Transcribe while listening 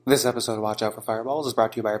This episode of Watch Out for Fireballs is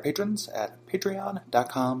brought to you by our patrons at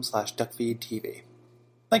patreon.com/duckfeedtv.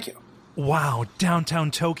 Thank you. Wow, downtown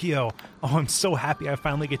Tokyo. Oh, I'm so happy I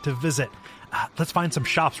finally get to visit. Let's find some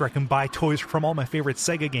shops where I can buy toys from all my favorite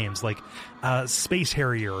Sega games, like Space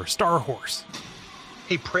Harrier or Star Horse.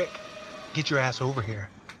 Hey, prick, get your ass over here.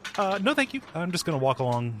 No, thank you. I'm just going to walk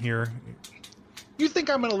along here. You think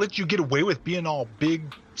I'm going to let you get away with being all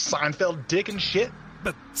big Seinfeld dick and shit?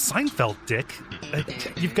 But Seinfeld, Dick,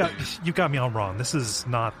 you've got me all wrong. This is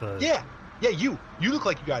not the... Yeah, you look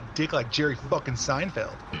like you got a dick like Jerry fucking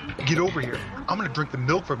Seinfeld. Get over here. I'm going to drink the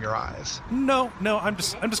milk from your eyes. No, I'm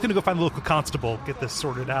just going to go find the local constable, get this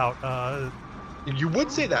sorted out. You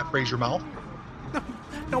would say that, Fraser Mouth.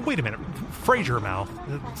 No, wait a minute. Fraser Mouth.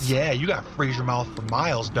 Yeah, you got Fraser Mouth for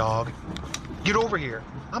miles, dog. Get over here.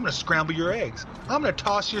 I'm going to scramble your eggs. I'm going to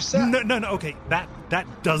toss your sack. No, okay. That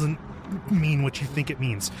doesn't mean what you think it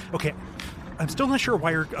means. Okay, I'm still not sure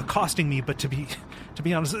why you're accosting me, but to be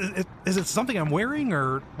honest, is it something I'm wearing,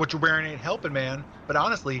 or... What you're wearing ain't helping, man. But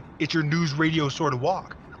honestly, it's your news radio sort of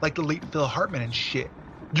walk, like the late Phil Hartman and shit.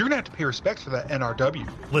 You're gonna have to pay respects for that NRW.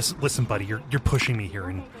 Listen, buddy, you're pushing me here,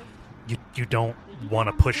 and you don't want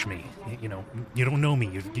to push me. You know, you don't know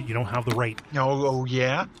me. You don't have the right. Oh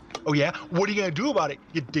yeah. What are you gonna do about it,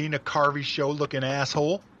 you Dana Carvey show looking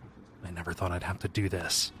asshole? I never thought I'd have to do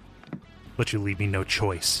this, but you leave me no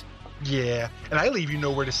choice. Yeah, and I leave you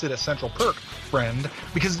nowhere to sit at Central Perk, friend,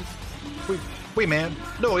 because... Wait, man.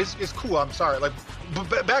 No, it's cool, I'm sorry. Like,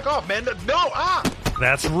 back off, man. No,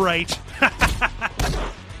 That's right.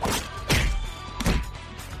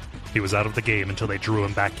 He was out of the game until they drew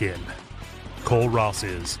him back in. Cole Ross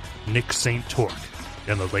is Nick St. Torque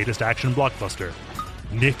in the latest action blockbuster,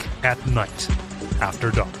 Nick at Night, After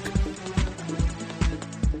Dark.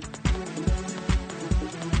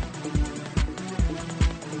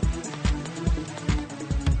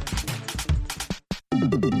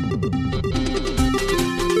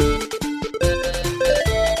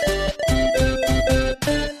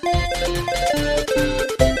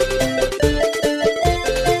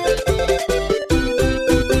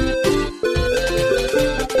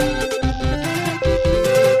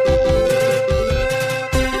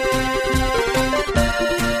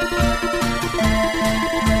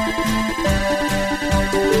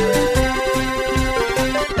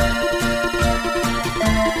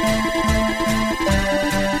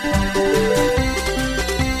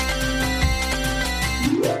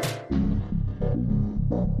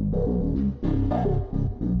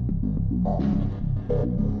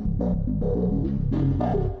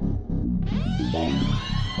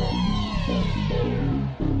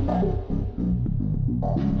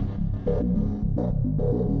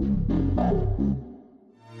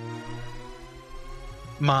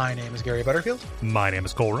 My name is Gary Butterfield. My name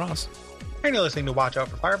is Cole Ross. And you're listening to Watch Out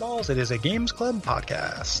for Fireballs. It is a Games Club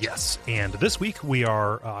podcast. Yes, and this week we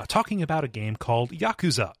are talking about a game called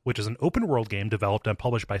Yakuza, which is an open-world game developed and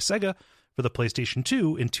published by Sega for the PlayStation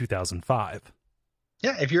 2 in 2005.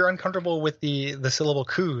 Yeah, if you're uncomfortable with the syllable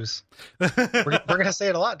 "coos," we're going to say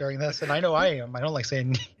it a lot during this, and I know I am. I don't like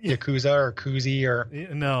saying Yakuza or Koozie or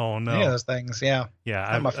no any of those things. Yeah,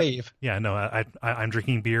 I'm a fave. I'm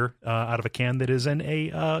drinking beer out of a can that is in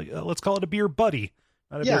a let's call it a beer buddy,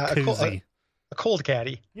 not a beer koozie. A cold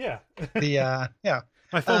caddy. Yeah. My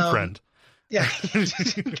phone friend. Yeah,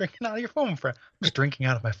 drinking out of your foam friend. I'm just drinking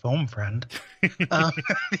out of my foam friend.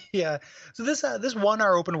 Yeah. So this won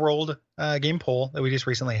our open world game poll that we just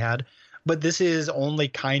recently had, but this is only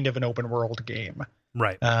kind of an open world game.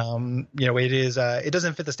 Right. It is. It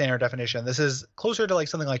doesn't fit the standard definition. This is closer to like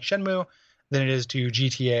something like Shenmue than it is to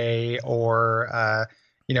GTA or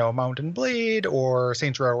Mountain Blade or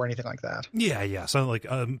Saints Row or anything like that. Yeah. So like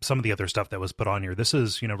some of the other stuff that was put on here, this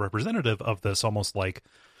is representative of this almost like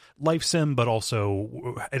life sim, but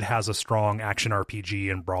also it has a strong action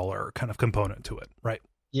RPG and brawler kind of component to it, right?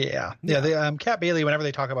 Yeah. The Kat Bailey, whenever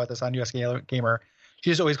they talk about this on US Gamer,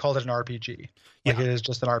 she just always called it an RPG. Like it is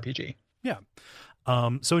just an RPG. Yeah.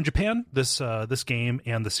 So in Japan, this game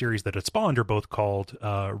and the series that it spawned are both called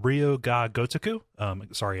Ryo ga Gotoku.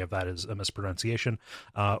 Sorry if that is a mispronunciation,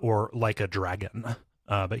 or Like a Dragon.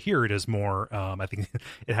 But here it is more, I think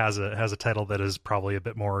it has a title that is probably a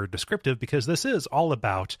bit more descriptive, because this is all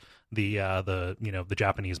about the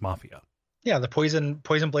Japanese mafia. Yeah, the poison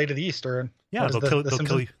blade of the East, or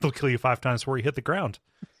they'll kill you 5 times before you hit the ground.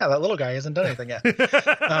 Yeah, that little guy hasn't done anything yet.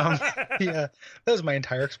 That was my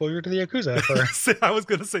entire exposure to the Yakuza. I was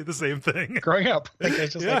going to say the same thing. Growing up, I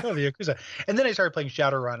was just like, oh, the Yakuza, and then I started playing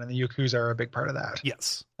Shadowrun, and the Yakuza are a big part of that.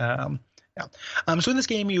 Yes. So in this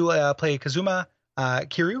game, you play Kazuma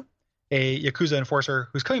Kiryu, a Yakuza enforcer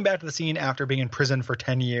who's coming back to the scene after being in prison for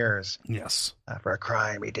 10 years. Yes. For a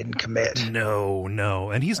crime he didn't commit.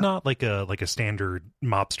 No. And he's not like a standard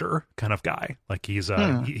mobster kind of guy. Like he's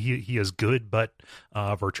he is good but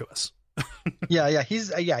virtuous.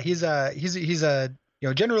 He's a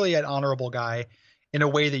generally an honorable guy in a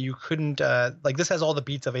way that you couldn't like. This has all the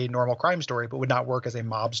beats of a normal crime story, but would not work as a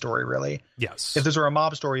mob story, really. Yes. If this were a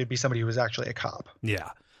mob story, it'd be somebody who was actually a cop. Yeah.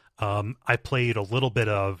 I played a little bit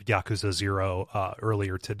of Yakuza 0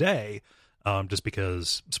 earlier today, just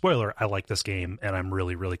because, spoiler, I like this game and I'm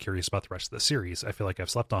really, really curious about the rest of the series. I feel like I've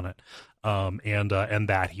slept on it. And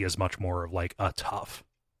that he is much more of like a tough,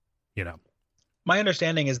 My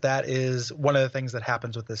understanding is that is one of the things that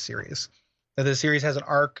happens with this series. That this series has an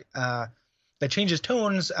arc that changes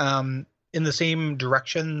tones in the same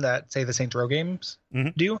direction that, say, the Saints Row games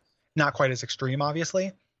do. Not quite as extreme,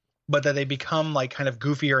 obviously, but that they become like kind of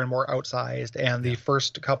goofier and more outsized. And the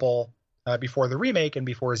first couple before the remake and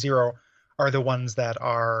before Zero are the ones that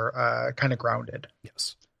are kind of grounded.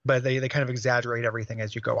 Yes. But they kind of exaggerate everything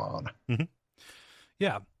as you go on. Mm-hmm.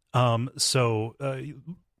 Yeah. So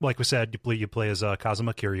like we said, you play as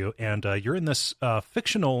Kazuma Kiryu, and you're in this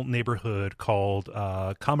fictional neighborhood called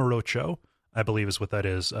Kamurocho, I believe is what that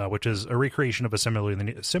is, which is a recreation of a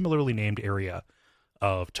similarly named area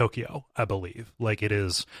of Tokyo, I believe. Like, it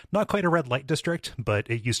is not quite a red light district, but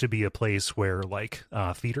it used to be a place where like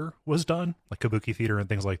theater was done, like kabuki theater and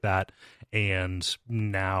things like that, and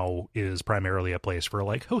now is primarily a place for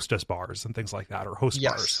like hostess bars and things like that, or host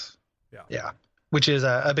bars. Yeah. Which is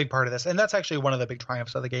a big part of this, and that's actually one of the big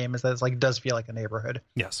triumphs of the game, is that it's like does feel like a neighborhood.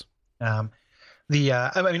 Yes. I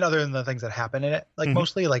mean, other than the things that happen in it, like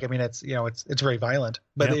mostly, like, I mean, it's it's very violent,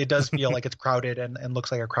 but it does feel like it's crowded and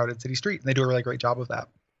looks like a crowded city street, and they do a really great job of that.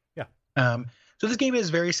 Yeah. So this game is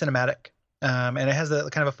very cinematic, and it has a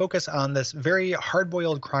kind of a focus on this very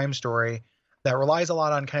hard-boiled crime story that relies a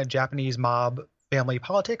lot on kind of Japanese mob family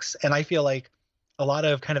politics, and I feel like a lot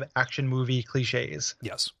of kind of action movie cliches.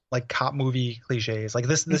 Yes. Like cop movie cliches. Like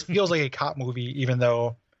this feels like a cop movie, even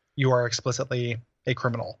though you are explicitly a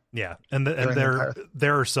criminal. Yeah, and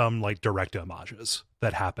there are some like direct homages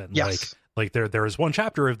that happen. Yes. Like there is one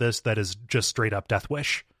chapter of this that is just straight up Death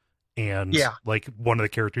Wish, and like one of the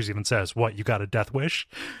characters even says, "What, you got a death wish?"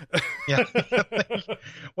 Yeah.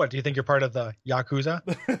 What, do you think you're part of the Yakuza?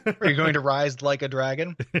 Are you going to rise like a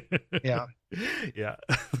dragon? Yeah. Yeah.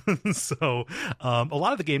 So a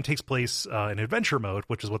lot of the game takes place in adventure mode,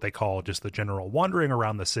 which is what they call just the general wandering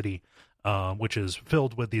around the city, which is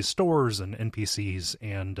filled with these stores and NPCs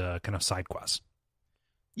and kind of side quests.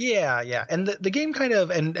 Yeah. And the game kind of,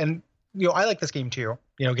 and I like this game too,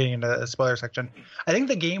 getting into the spoiler section. I think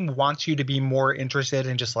the game wants you to be more interested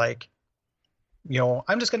in just like,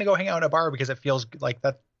 I'm just going to go hang out in a bar because it feels like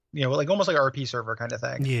that, like almost like a RP server kind of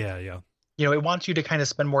thing. Yeah. It wants you to kind of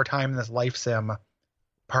spend more time in this life sim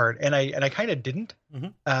part. And I kind of didn't,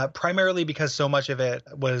 primarily because so much of it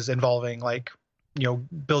was involving like,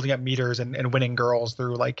 building up meters and winning girls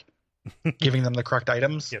through like giving them the correct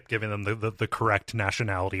items. Yep. Giving them the correct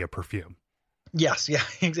nationality of perfume. Yes. Yeah,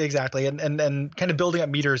 exactly. And kind of building up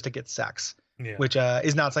meters to get sex, which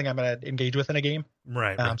is not something I'm going to engage with in a game.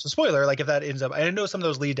 Right. So spoiler, like if that ends up, I know some of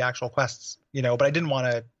those lead to actual quests, but I didn't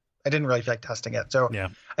really feel like testing it. So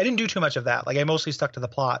I didn't do too much of that. Like I mostly stuck to the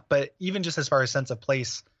plot, but even just as far as sense of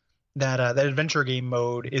place, that adventure game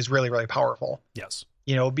mode is really, really powerful. Yes.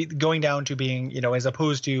 Going down to being, as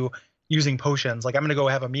opposed to using potions, like I'm going to go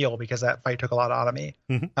have a meal because that fight took a lot out of me.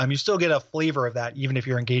 You still get a flavor of that, even if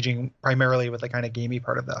you're engaging primarily with the kind of gamey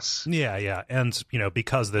part of this. Yeah. And,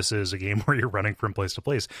 because this is a game where you're running from place to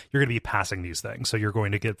place, you're going to be passing these things. So you're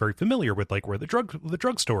going to get very familiar with like where the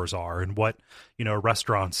drug stores are and what,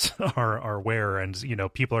 restaurants are where, and,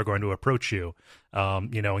 people are going to approach you,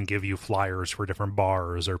 and give you flyers for different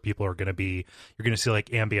bars, or people are going to you're going to see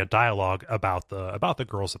like ambient dialogue about the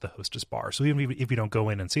girls at the hostess bar. So even if you don't go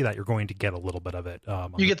in and see that, you're going to get a little bit of it.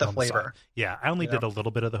 You get the flavor. Yeah. I only did a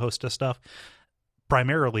little bit of the hostess stuff.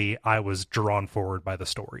 Primarily, I was drawn forward by the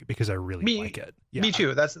story because I really like it. Yeah. Me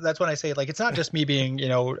too. That's when I say, like, it's not just me being,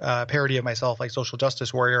 a parody of myself, like social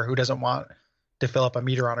justice warrior who doesn't want to fill up a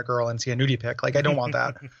meter on a girl and see a nudie pic. Like, I don't want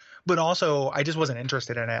that. But also, I just wasn't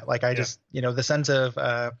interested in it. Like, I just, the sense of,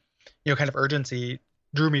 kind of urgency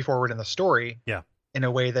drew me forward in the story. Yeah. In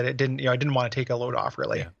a way that it didn't, I didn't want to take a load off,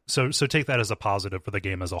 really. Yeah. So take that as a positive for the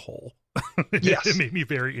game as a whole. Yes. It made me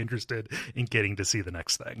very interested in getting to see the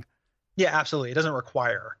next thing. Yeah, absolutely. It doesn't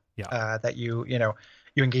require that you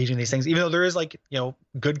engage in these things, even though there is like,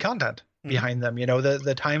 good content behind them.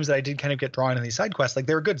 The times that I did kind of get drawn in these side quests, like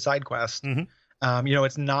they were good side quests.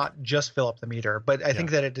 It's not just fill up the meter, but I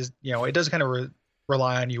think that it is, it does kind of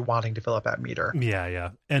rely on you wanting to fill up that meter. Yeah.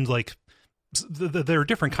 And like, there are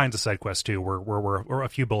different kinds of side quests too, where we're a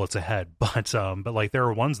few bullets ahead, but like there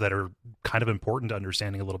are ones that are kind of important to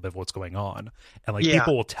understanding a little bit of what's going on, and like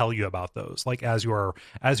people will tell you about those, like as you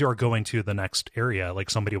are going to the next area, like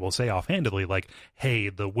somebody will say offhandedly, like, hey,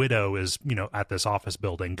 the widow is at this office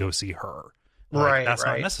building, go see her. Like, that's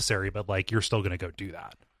not necessary, but like you're still going to go do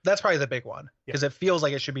that. That's probably the big one, because it feels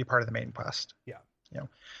like it should be part of the main quest.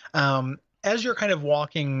 As you're kind of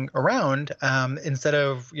walking around, instead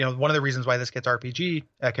of, one of the reasons why this gets RPG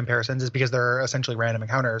comparisons is because they're essentially random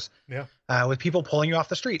encounters with people pulling you off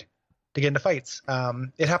the street to get into fights.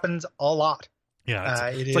 It happens a lot. Yeah,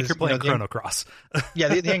 it's like you're playing Chrono Cross.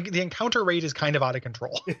 The encounter rate is kind of out of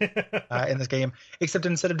control in this game, except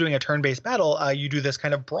instead of doing a turn-based battle, you do this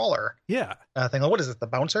kind of brawler thing. Like, what is it, the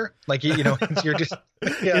bouncer? Like, you're just...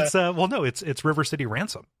 It's River City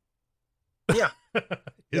Ransom. Well,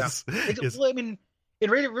 I mean, in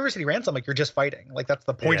River City Ransom, like, you're just fighting. Like, that's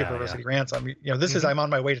the point of River City Ransom. This is, I'm on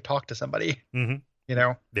my way to talk to somebody.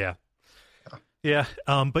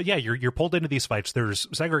 But you're pulled into these fights. There's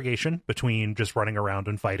segregation between just running around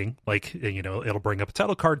and fighting. Like, it'll bring up a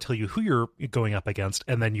title card, tell you who you're going up against,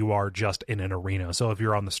 and then you are just in an arena. So if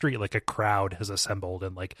you're on the street, like a crowd has assembled,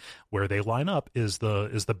 and like where they line up is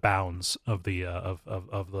the bounds of the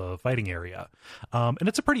of the fighting area. And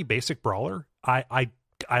it's a pretty basic brawler.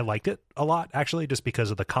 I liked it a lot, actually, just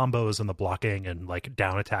because of the combos and the blocking and like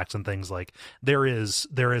down attacks and things. Like there is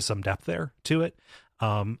some depth there to it.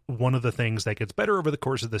 One of the things that gets better over the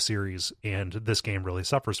course of the series, and this game really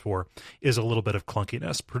suffers for, is a little bit of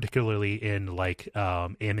clunkiness, particularly in like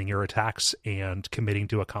aiming your attacks and committing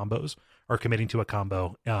to a combo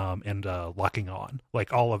and locking on.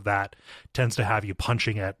 Like all of that tends to have you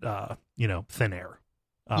punching at thin air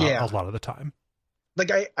a lot of the time.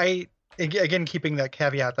 Like I again, keeping that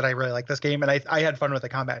caveat that I really like this game, and I had fun with the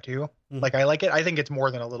combat too. Like I like it. I think it's more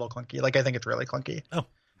than a little clunky. Like I think it's really clunky.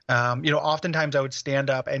 Oftentimes I would stand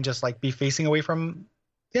up and just like be facing away from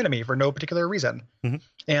the enemy for no particular reason.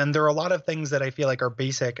 And there are a lot of things that I feel like are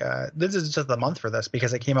basic. This is just the month for this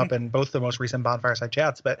because it came up in both the most recent Bonfireside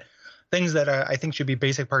chats, but things that I think should be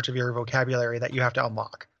basic parts of your vocabulary that you have to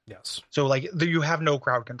unlock. Yes. So like you have no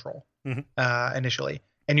crowd control initially,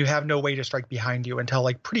 and you have no way to strike behind you until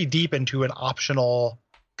like pretty deep into an optional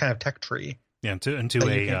kind of tech tree. Yeah, into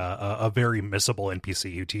a very missable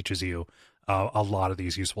NPC who teaches you a lot of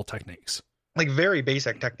these useful techniques, like very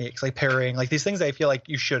basic techniques, like parrying, like these things that I feel like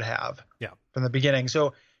you should have from the beginning.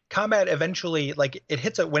 So combat eventually, like it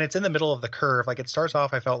hits it when it's in the middle of the curve. Like it starts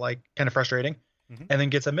off, I felt like kind of frustrating, and then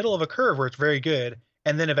gets a middle of a curve where it's very good,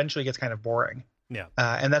 and then eventually gets kind of boring.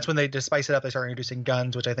 And that's when they just spice it up. They start introducing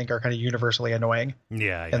guns, which I think are kind of universally annoying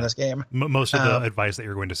in this game. Most of the advice that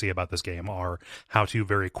you're going to see about this game are how to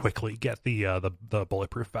very quickly get the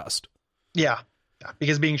bulletproof vest. Yeah,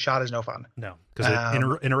 because being shot is no fun. No, because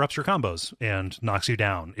it interrupts your combos and knocks you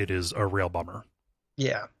down. It is a real bummer.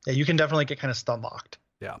 Yeah, you can definitely get kind of stun locked.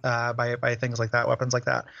 By things like that, weapons like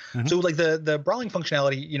that. So like the brawling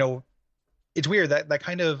functionality, it's weird that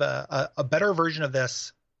kind of a better version of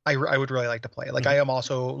this. I would really like to play. Like I am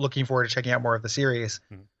also looking forward to checking out more of the series,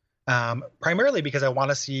 primarily because I want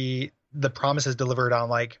to see the promises delivered on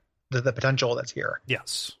like the potential that's here.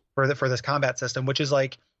 Yes, for this combat system, which is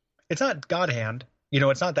like, it's not God hand,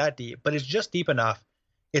 it's not that deep, but it's just deep enough.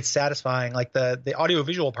 It's satisfying. Like the audio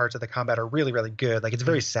visual parts of the combat are really, really good. Like it's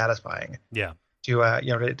very satisfying. Yeah.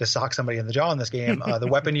 To sock somebody in the jaw in this game. The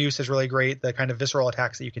weapon use is really great. The kind of visceral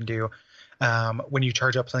attacks that you can do when you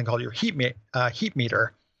charge up something called your heat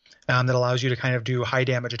meter. That allows you to kind of do high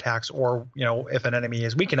damage attacks, or if an enemy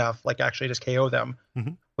is weak enough, like actually just KO them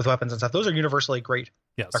with weapons and stuff. Those are universally great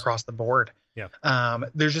across the board. Yeah.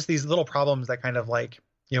 There's just these little problems that kind of like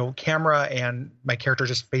camera and my character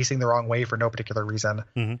just facing the wrong way for no particular reason.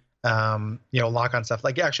 Lock on stuff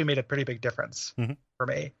like it actually made a pretty big difference for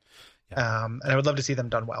me. And I would love to see them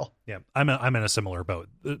done well. Yeah, I'm in a similar boat.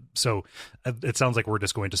 So it sounds like we're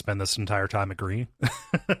just going to spend this entire time agreeing,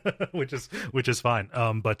 which is fine.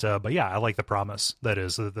 But yeah, I like the promise that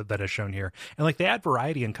is shown here, and like they add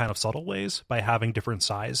variety in kind of subtle ways by having different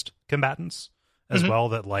sized combatants as well.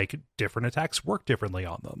 That like different attacks work differently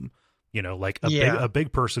on them. Like a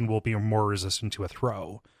big person will be more resistant to a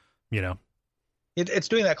throw. It's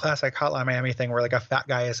doing that classic Hotline Miami thing where like a fat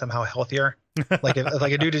guy is somehow healthier. Like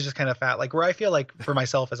a dude is just kind of fat. Like where I feel like for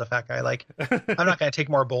myself as a fat guy, like I'm not going to take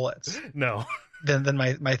more bullets. No. Than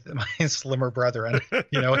my slimmer brethren.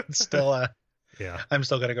 It's still I'm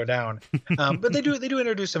still going to go down. But they do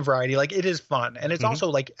introduce some variety. Like it is fun, and it's also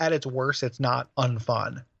like at its worst, it's not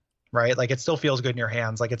unfun, right? Like it still feels good in your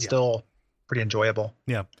hands. Like it's still pretty enjoyable.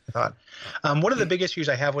 Yeah. I thought. One of the big issues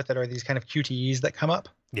I have with it are these kind of QTEs that come up.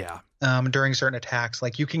 Yeah. During certain attacks.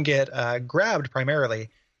 Like you can get grabbed primarily,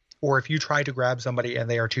 or if you try to grab somebody and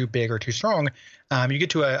they are too big or too strong, you get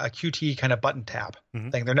to a QT kind of button tap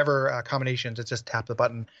thing. They're never combinations. It's just tap the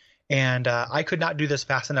button. And I could not do this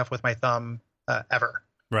fast enough with my thumb ever.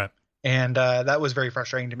 Right. And that was very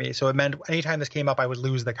frustrating to me. So it meant anytime this came up, I would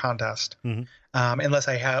lose the contest unless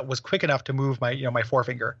I was quick enough to move my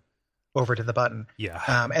forefinger over to the button.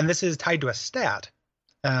 Yeah. And this is tied to a stat.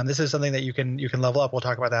 This is something that you can level up. We'll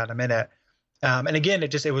talk about that in a minute. And again,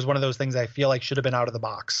 it was one of those things I feel like should have been out of the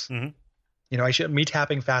box. Me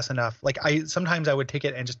tapping fast enough. Like sometimes I would take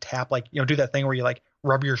it and just tap, like, do that thing where you like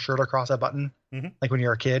rub your shirt across a button, like when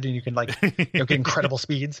you're a kid and you can like, get incredible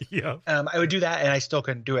speeds. Yeah. I would do that and I still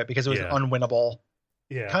couldn't do it because it was an unwinnable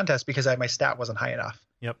contest because my stat wasn't high enough.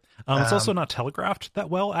 Yep. It's also not telegraphed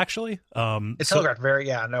that well, actually. It's telegraphed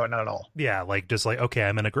no, not at all. Yeah, like just like, okay,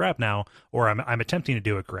 I'm in a grab now, or I'm attempting to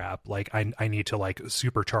do a grab. Like I need to like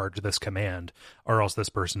supercharge this command, or else this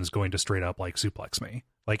person is going to straight up like suplex me.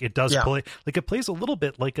 Like it does play, like it plays a little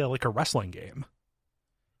bit like a wrestling game.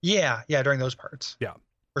 Yeah, during those parts. Yeah.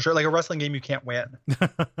 For sure, like a wrestling game, you can't win.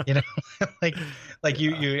 like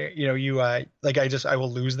I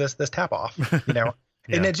will lose this tap off.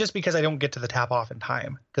 And it's just because I don't get to the tap off in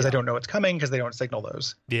time because I don't know it's coming because they don't signal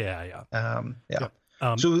those. Yeah.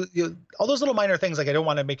 So all those little minor things, like I don't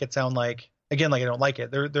want to make it sound like I don't like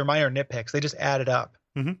it. They're minor nitpicks. They just added up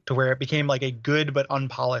to where it became like a good but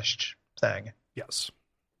unpolished thing. Yes.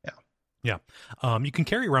 Yeah. You can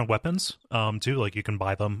carry around weapons, too. Like you can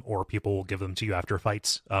buy them or people will give them to you after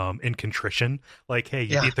fights, in contrition. Like, hey,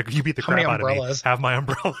 you beat the crap out of me. Have my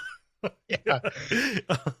umbrella. Yeah.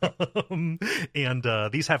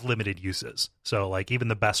 And these have limited uses. So like even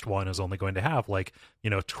the best one is only going to have like,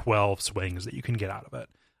 12 swings that you can get out of it.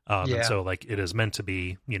 And so like it is meant to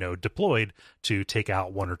be, deployed to take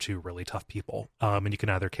out one or two really tough people. And you can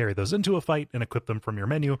either carry those into a fight and equip them from your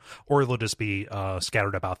menu, or they'll just be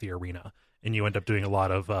scattered about the arena. And you end up doing a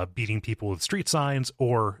lot of beating people with street signs,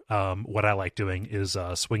 or what I like doing is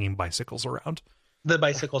swinging bicycles around. The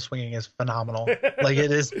bicycle swinging is phenomenal. Like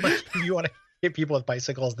it is, like, if you want to hit people with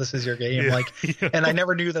bicycles, this is your game. And I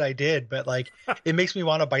never knew that I did, but like it makes me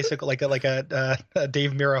want a bicycle, like a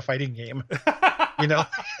Dave Mirra fighting game. They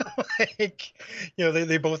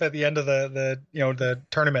both at the end of the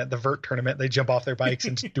tournament, the vert tournament, they jump off their bikes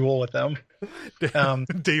and duel with them.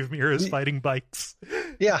 Dave Mirra's fighting bikes.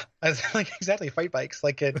 Yeah, I was like, exactly, fight bikes.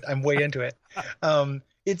 Like I'm way into it.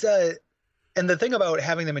 And the thing about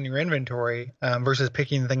having them in your inventory versus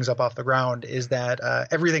picking things up off the ground is that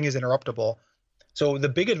everything is interruptible. So the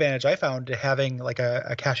big advantage I found to having like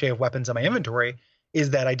a cache of weapons in my inventory is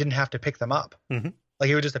that I didn't have to pick them up. Like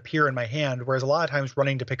it would just appear in my hand. Whereas a lot of times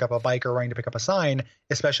running to pick up a bike or running to pick up a sign,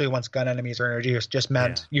 especially once gun enemies are introduced, just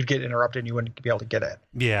meant you'd get interrupted and you wouldn't be able to get it.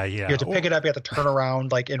 Yeah. You have to pick it up. You have to turn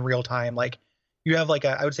around like in real time. Like you have like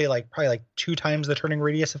I would say like probably like 2 times the turning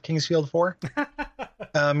radius of Kingsfield 4.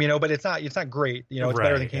 But it's not great. It's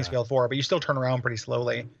better than Kingsfield 4, but you still turn around pretty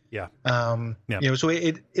slowly. Yeah. So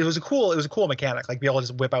it was a cool mechanic, like be able to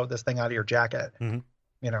just whip out this thing out of your jacket.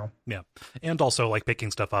 Yeah. And also like picking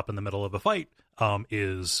stuff up in the middle of a fight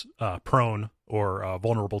is prone or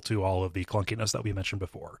vulnerable to all of the clunkiness that we mentioned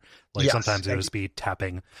before. Like sometimes it'll just be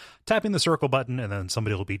tapping the circle button, and then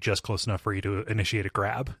somebody will be just close enough for you to initiate a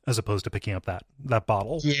grab, as opposed to picking up that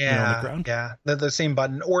bottle on the ground. Yeah, the same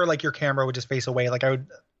button, or like your camera would just face away. Like I would,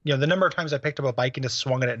 the number of times I picked up a bike and just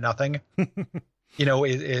swung it at nothing,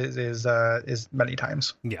 is many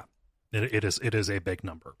times. Yeah, it is a big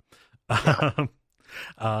number. Yeah.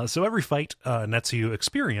 So every fight nets you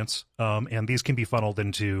experience, and these can be funneled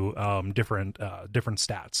into different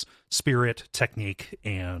stats: spirit, technique,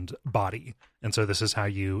 and body. And so this is how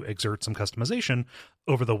you exert some customization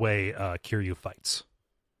over the way Kiryu fights.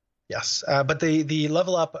 Yes, but the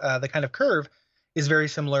level up, the kind of curve, is very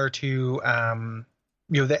similar to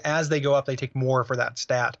as they go up, they take more for that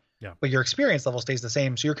stat. Yeah. But your experience level stays the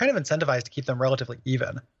same, so you're kind of incentivized to keep them relatively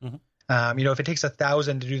even. If it takes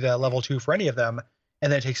 1,000 to do the level 2 for any of them,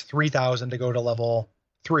 and then it takes 3,000 to go to level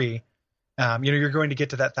 3, you're going to get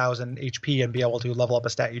to that 1,000 HP and be able to level up a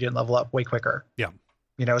stat you didn't level up way quicker. Yeah.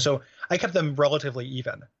 So I kept them relatively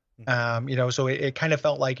even. So it kind of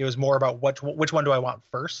felt like it was more about which one do I want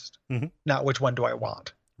first, not which one do I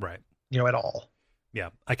want. Right. At all. Yeah.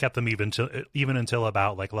 I kept them even until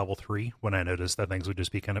about like level 3, when I noticed that things would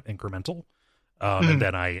just be kind of incremental. And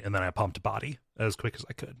then I pumped body as quick as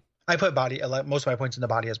I could. I put body, most of my points in the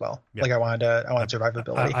body as well. Yep. Like I wanted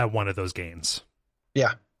survivability. I wanted those gains.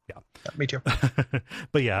 Yeah, me too.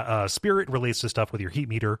 But yeah, spirit relates to stuff with your heat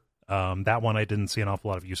meter. That one I didn't see an awful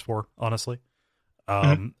lot of use for, honestly.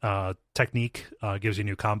 Technique gives you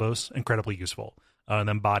new combos, incredibly useful. And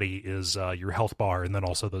then body is your health bar, and then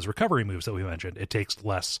also those recovery moves that we mentioned. It takes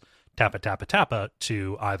less tappa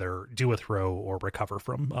to either do a throw or recover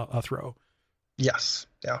from a throw. Yes.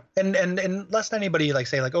 Yeah. And lest anybody like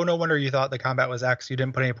say like, oh, no wonder you thought the combat was X. You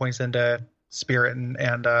didn't put any points into spirit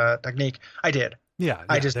and technique. I did. Yeah.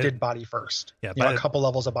 I just did body first. Yeah. A couple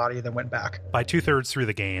levels of body, then went back. By 2/3 through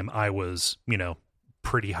the game, I was,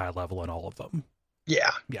 pretty high level in all of them.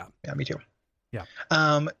 Yeah. Yeah. Yeah. Me too. Yeah.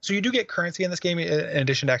 So you do get currency in this game. In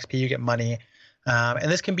addition to XP, you get money.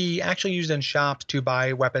 And this can be actually used in shops to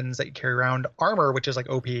buy weapons that you carry around, armor, which is like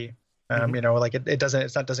OP. Like it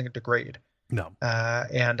doesn't degrade. No.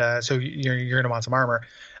 So you're going to want some armor,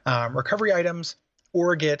 recovery items,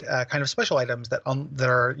 or get kind of special items that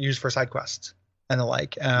are used for side quests and the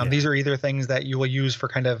like. These are either things that you will use for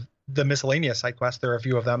kind of the miscellaneous side quests. There are a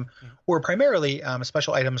few of them, or primarily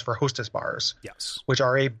special items for hostess bars. Yes. Which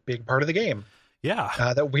are a big part of the game.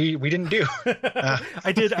 Yeah. That we didn't do.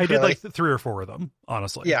 I did really? Like 3 or 4 of them,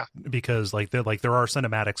 honestly. Yeah. Because there are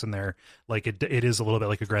cinematics in there. Like it is a little bit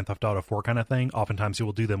like a Grand Theft Auto 4 kind of thing. Oftentimes you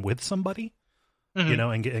will do them with somebody,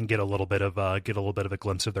 and get a little bit of a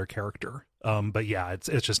glimpse of their character. But yeah, it's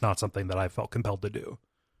just not something that I felt compelled to do.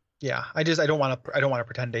 Yeah. I don't want to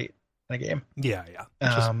pretend date in a game. Yeah. Yeah.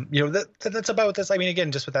 That's about this. I mean,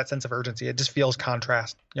 again, just with that sense of urgency, it just feels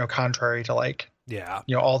contrary to like,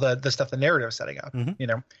 all the stuff the narrative is setting up,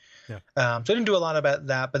 Yeah. So I didn't do a lot about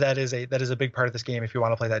that, but that is a big part of this game if you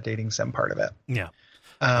want to play that dating sim part of it. Yeah.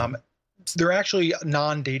 They're actually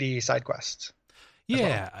non-datey side quests.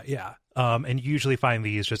 Yeah. Well. Yeah. And you usually find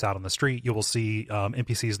these just out on the street. You will see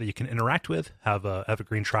NPCs that you can interact with have a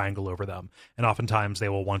green triangle over them, and oftentimes they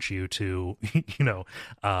will want you to,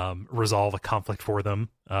 resolve a conflict for them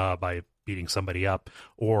by beating somebody up,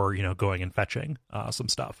 or going and fetching some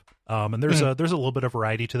stuff. And there's a little bit of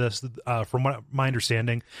variety to this. From what my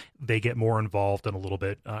understanding, they get more involved and a little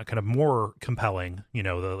bit kind of more compelling.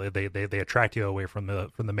 They attract you away from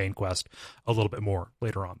the main quest a little bit more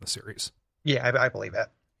later on in the series. Yeah, I believe it.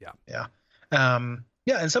 Yeah.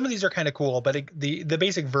 And some of these are kind of cool, but the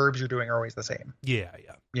basic verbs you're doing are always the same. Yeah.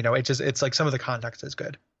 It's like some of the context is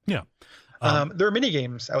good. Yeah. There are mini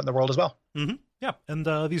games out in the world as well. Mm-hmm. Yeah, and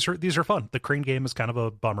these are fun. The crane game is kind of a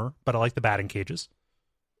bummer, but I like the batting cages.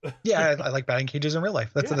 Yeah, I like batting cages in real life.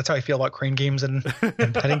 That's how I feel about crane games and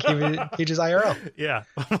batting cages IRL. Yeah,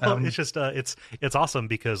 it's just it's awesome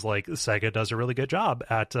because like Sega does a really good job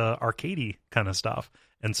at arcadey kind of stuff,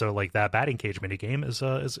 and so like that batting cage mini game is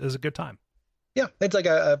a good time. Yeah, it's like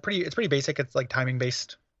it's pretty basic. It's like timing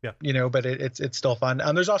based. Yeah, but it's still fun.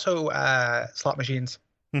 There's also slot machines.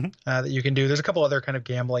 That you can do. There's a couple other kind of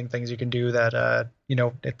gambling things you can do that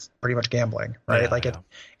it's pretty much gambling, right?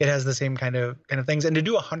 It has the same kind of things. And to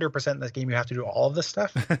do 100% in this game, you have to do all of this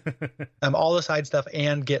stuff, all the side stuff,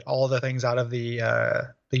 and get all the things out of the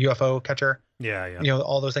UFO catcher. Yeah.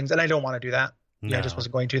 All those things. And I don't want to do that. No. I just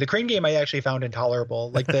wasn't going to. The crane game I actually found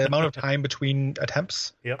intolerable. Like the amount of time between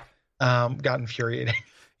attempts. Yep. Got infuriating.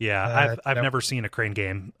 Yeah, I've never seen a crane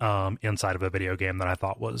game inside of a video game that I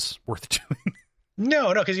thought was worth doing.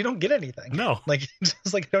 No, because you don't get anything. No, like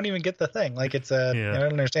just like I don't even get the thing. Like it's I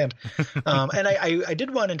don't understand. And I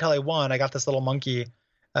did one until I won. I got this little monkey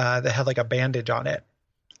that had like a bandage on it,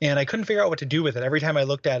 and I couldn't figure out what to do with it. Every time I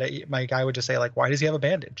looked at it, my guy would just say like, "Why does he have a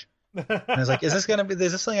bandage?" And I was like, "Is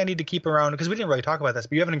this something I need to keep around?" Because we didn't really talk about this,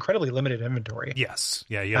 but you have an incredibly limited inventory. Yes,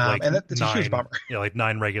 yeah, you have like and it's a huge bummer. Yeah, like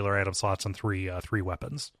 9 regular item slots and three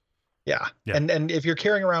weapons. Yeah. And if you're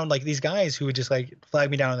carrying around like these guys who would just like flag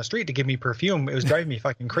me down on the street to give me perfume, it was driving me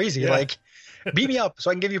fucking crazy. Like, beat me up so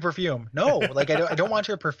I can give you perfume. No, like I don't want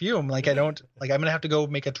your perfume. Like I'm gonna have to go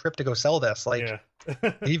make a trip to go sell this. Like,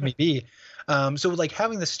 leave me be. So like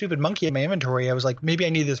having this stupid monkey in my inventory, I was like, maybe I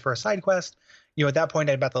need this for a side quest. At that point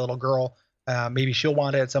I met the little girl. Maybe she'll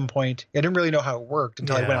want it at some point. I didn't really know how it worked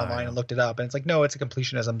until I went online and looked it up. And it's like, no, it's a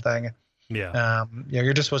completionism thing. Yeah.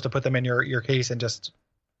 You're just supposed to put them in your case and just.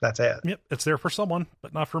 That's it. Yep, it's there for someone,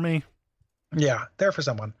 but not for me. Yeah, there for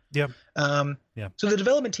someone. Yep. So the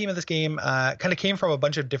development team of this game kind of came from a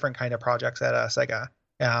bunch of different kind of projects at Sega,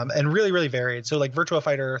 and really, really varied. So like Virtua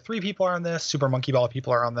Fighter 3 people are on this, Super Monkey Ball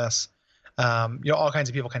people are on this. All kinds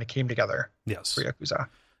of people kind of came together. Yes. For Yakuza.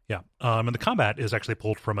 Yeah. And the combat is actually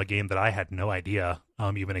pulled from a game that I had no idea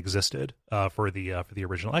even existed for the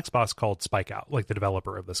original Xbox called Spike Out. Like the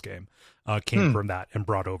developer of this game came from that and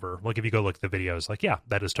brought over. Like if you go look at the videos, like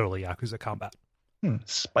that is totally Yakuza combat.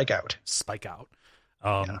 Spike Out. Sounds like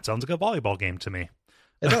a volleyball game to me.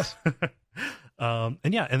 It does.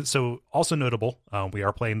 And so also notable, we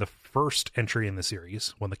are playing the first entry in the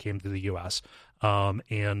series when they came to the US.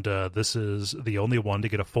 And this is the only one to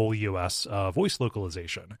get a full US voice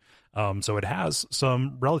localization. So it has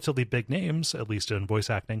some relatively big names, at least in voice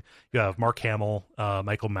acting. You have Mark Hamill,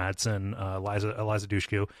 Michael Madsen, Eliza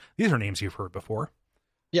Dushku. These are names you've heard before.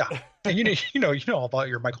 Yeah, and you know all about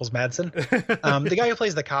your Michael Madsen. The guy who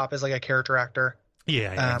plays the cop is like a character actor.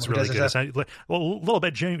 Yeah, it's really good. A little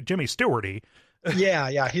bit Jimmy Stewarty.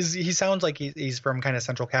 Yeah. He sounds like he's from kind of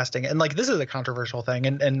central casting, and like this is a controversial thing.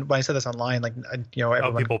 And when I said this online, like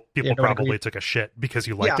everyone, people probably took a shit because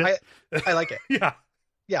you liked it. I like it.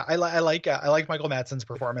 Yeah, I like Michael Madsen's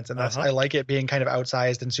performance in this. I like it being kind of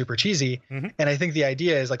outsized and super cheesy. And I think the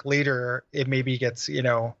idea is like later it maybe gets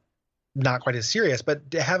not quite as serious,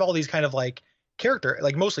 but to have all these kind of like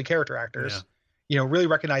mostly character actors, really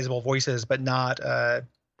recognizable voices, but not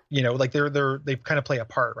like they kind of play a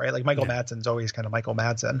part, right? Like Michael Madsen's always kind of Michael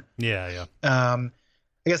Madsen. Yeah. I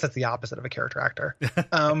guess that's the opposite of a character actor.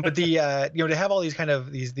 But the to have all these kind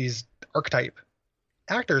of these archetype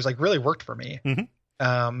actors like really worked for me.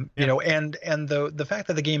 And the fact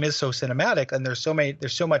that the game is so cinematic and there's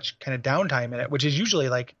so much kind of downtime in it, which is usually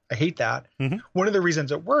like, I hate that. One of the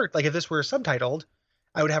reasons it worked, like if this were subtitled,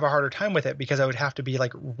 I would have a harder time with it because I would have to be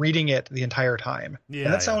like reading it the entire time. And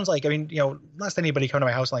that sounds like, lest anybody come to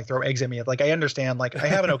my house and like throw eggs at me. Like I understand, like I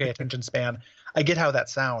have an okay attention span. I get how that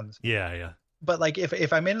sounds. Yeah. But like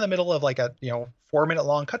if I'm in the middle of like a 4-minute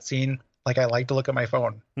long cutscene, like I like to look at my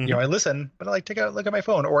phone. I listen, but I like to take a look at my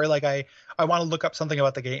phone, or like I want to look up something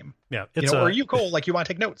about the game. Yeah, or you like you want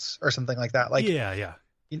to take notes or something like that. Like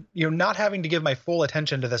not having to give my full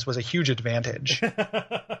attention to this was a huge advantage.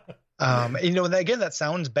 And again, that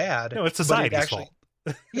sounds bad. No, it's society's fault.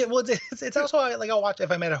 Yeah, well, it's also like I'll watch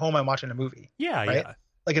if I'm at home, I'm watching a movie. Yeah, right? Yeah.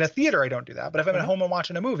 Like in a theater, I don't do that, but if I'm at home, I'm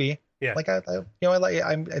watching a movie. Yeah, like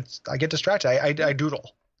I get distracted. I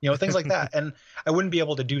doodle, things like that, and I wouldn't be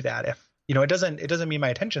able to do that if it doesn't mean my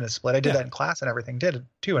attention is split. I did that in class and everything did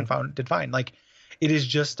too, and did fine. Like it is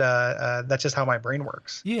just that's just how my brain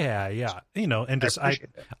works. Yeah. And just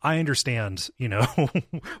I understand,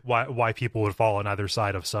 why people would fall on either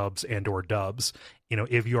side of subs and or dubs.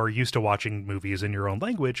 If you are used to watching movies in your own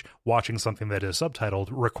language, watching something that is subtitled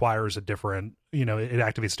requires a different, it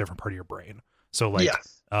activates a different part of your brain. So like,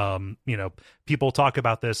 people talk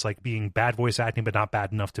about this like being bad voice acting, but not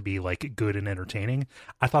bad enough to be like good and entertaining.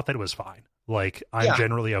 I thought that it was fine. Like I'm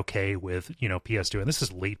generally okay with, PS2, and this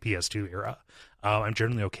is late PS2 era. I'm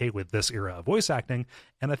generally okay with this era of voice acting,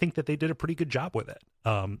 and I think that they did a pretty good job with it.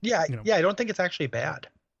 I don't think it's actually bad.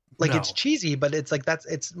 Like it's cheesy, but it's like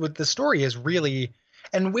it's what the story is really,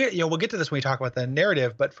 and we'll get to this when we talk about the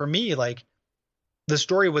narrative. But for me, like the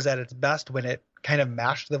story was at its best when it kind of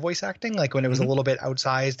matched the voice acting, like when it was a little bit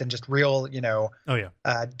outsized and just real, kind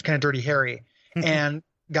of Dirty Harry, and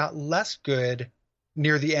got less good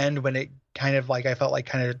near the end when it kind of like I felt like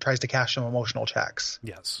kind of tries to cash some emotional checks.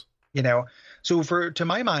 Yes. So to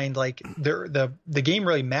my mind, like the game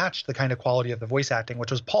really matched the kind of quality of the voice acting,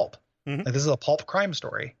 which was pulp. Like this is a pulp crime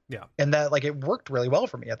story. Yeah. And that like it worked really well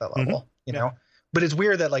for me at that level, know. But it's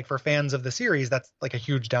weird that like for fans of the series, that's like a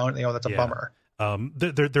huge down, that's a bummer.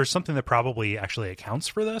 There's something that probably actually accounts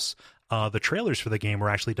for this. The trailers for the game were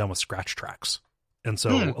actually done with scratch tracks. And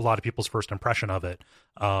so a lot of people's first impression of it,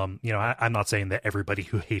 I'm not saying that everybody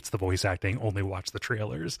who hates the voice acting only watch the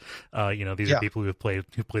trailers. These are people who play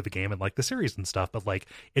the game and like the series and stuff. But like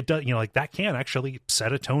it does, like that can actually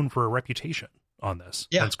set a tone for a reputation on this.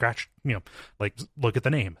 Yeah. And scratch, like look at the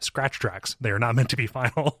name, scratch tracks. They are not meant to be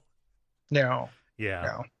final. No. Yeah.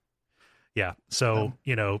 No. Yeah. So,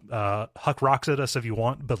 Huck rocks at us if you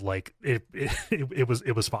want, but like it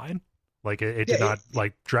was fine. Like it did not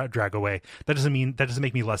like drag away. That doesn't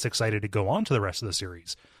make me less excited to go on to the rest of the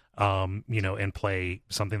series, and play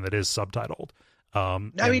something that is subtitled.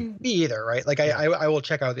 I mean, me either, right? Like I will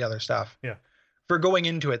check out the other stuff. Yeah. For going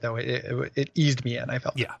into it though, it eased me in. I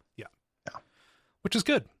felt. Yeah. Which is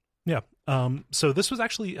good. Yeah. So this was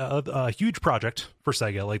actually a huge project for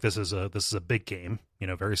Sega. Like this is a big game.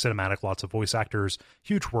 Very cinematic, lots of voice actors,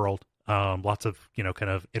 huge world. Lots of,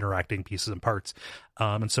 kind of interacting pieces and parts.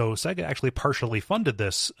 And so Sega actually partially funded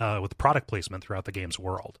this with product placement throughout the game's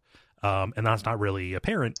world. And that's not really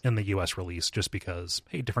apparent in the US release just because,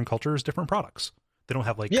 hey, different cultures, different products. They don't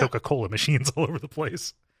have like Coca-Cola machines all over the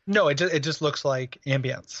place. No, it just looks like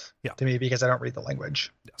ambience to me because I don't read the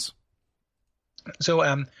language. Yes.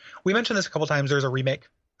 So we mentioned this a couple times. There's a remake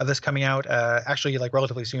of this coming out actually like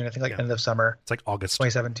relatively soon. I think like end of summer. It's like August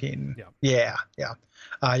 2017. Yeah.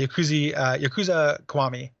 Yakuza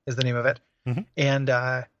Kiwami is the name of it. And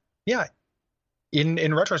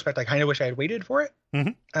in retrospect, I kind of wish I had waited for it.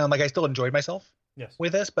 Like I still enjoyed myself Yes.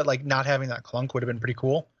 with this, but like not having that clunk would have been pretty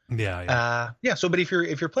cool. Yeah. So, but if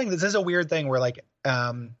you're playing, this is a weird thing where like,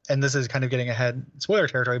 and this is kind of getting ahead spoiler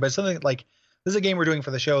territory, but it's something like this is a game we're doing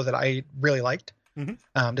for the show that I really liked,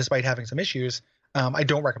 despite having some issues. I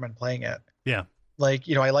don't recommend playing it. Yeah. Like,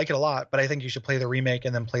 you know, I like it a lot, but I think you should play the remake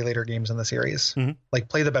and then play later games in the series. Like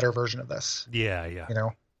play the better version of this. Yeah. You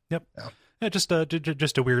know? Yep. Yeah. Yeah, just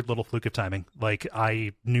a weird little fluke of timing. Like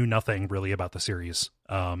I knew nothing really about the series,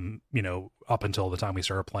 you know, up until the time we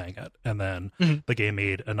started playing it, and then the game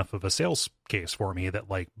made enough of a sales case for me that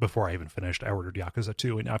like before I even finished, I ordered Yakuza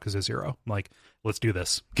 2 and Yakuza 0. I'm like, let's do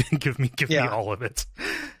this. give me all of it.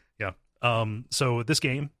 Yeah. So this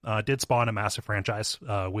game did spawn a massive franchise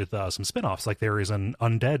with some spin-offs. Like there is an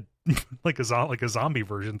undead, like a zombie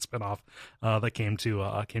version spin-off that came to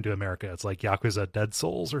America. It's like Yakuza Dead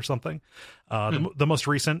Souls or something. The most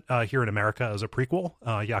recent here in America is a prequel,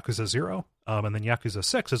 Yakuza 0, and then Yakuza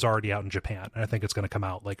 6 is already out in Japan, and I think it's going to come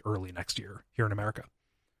out like early next year here in America.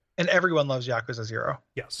 And everyone loves Yakuza 0.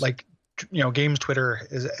 Yes. Like, you know, games Twitter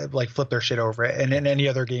is like flip their shit over it, and in any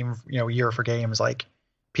other game, you know, year for games, like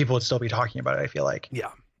people would still be talking about it. I feel like,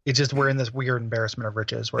 yeah, it's just we're in this weird embarrassment of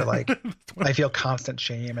riches where like I feel constant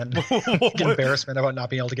shame and embarrassment about not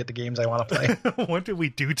being able to get the games I want to play. What did we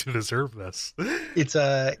do to deserve this? It's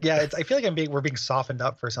I feel like we're being softened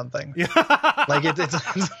up for something. Yeah. Like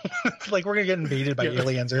it's like we're gonna get invaded by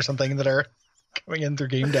aliens or something that are coming in through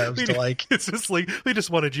game devs to like. It's just like they just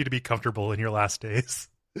wanted you to be comfortable in your last days.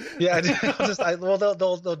 Yeah,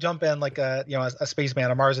 they'll jump in like a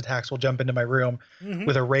spaceman, a Mars Attacks will jump into my room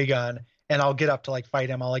with a ray gun, and I'll get up to like fight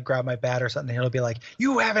him. I'll like grab my bat or something, and he'll be like,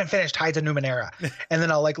 "You haven't finished Tides of Numenera," and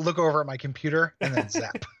then I'll like look over at my computer and then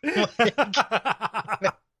zap.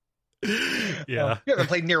 Yeah, you haven't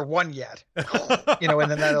played Nier 1 yet, you know, and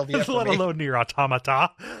then that'll be it for let me. alone Nier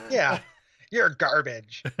Automata. Yeah, you're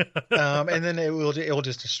garbage, and then it will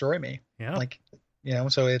just destroy me. Yeah, like. You know,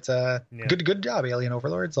 so it's good job, Alien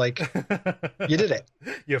Overlords. Like, you did it.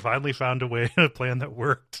 You finally found a plan that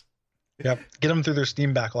worked. Yep. Get them through their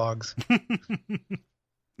Steam backlogs.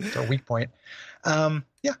 It's our weak point.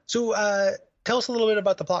 Yeah. So tell us a little bit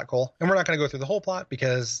about the plot, Cole. And we're not going to go through the whole plot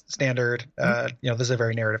because standard, you know, this is a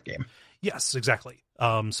very narrative game. Yes, exactly.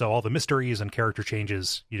 So all the mysteries and character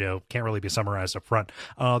changes, you know, can't really be summarized up front.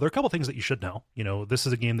 There are a couple things that you should know. You know, this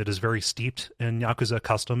is a game that is very steeped in Yakuza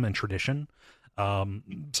custom and tradition.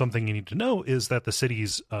 Something you need to know is that the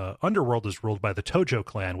city's underworld is ruled by the Tojo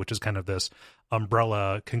clan, which is kind of this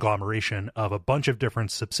umbrella conglomeration of a bunch of different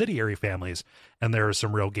subsidiary families, and there is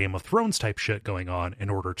some real Game of Thrones type shit going on in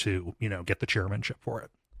order to, you know, get the chairmanship for it.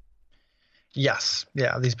 Yes,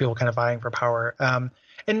 yeah, these people kind of vying for power.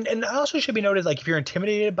 And also should be noted, like if you're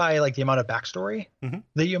intimidated by like the amount of backstory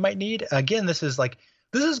that you might need, again, this is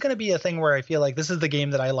going to be a thing where I feel like this is the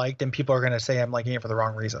game that I liked and people are going to say I'm liking it for the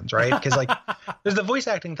wrong reasons, right? Because like there's the voice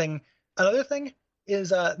acting thing. Another thing is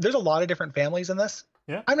there's a lot of different families in this.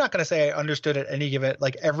 Yeah. I'm not going to say I understood at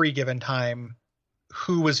every given time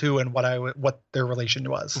who was who and what their relation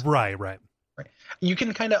was. Right. You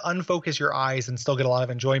can kind of unfocus your eyes and still get a lot of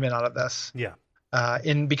enjoyment out of this. Yeah.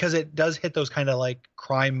 Because it does hit those kind of like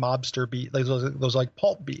crime mobster beat, like those like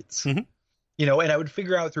pulp beats, you know, and I would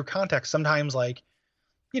figure out through context sometimes like,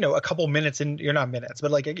 you know, a couple minutes in, you're not minutes, but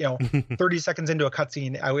like, you know, 30 seconds into a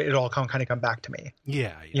cutscene, it all kind of come back to me.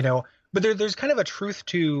 Yeah. You know, but there's kind of a truth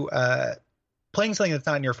to playing something that's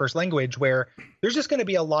not in your first language where there's just going to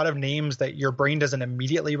be a lot of names that your brain doesn't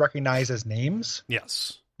immediately recognize as names.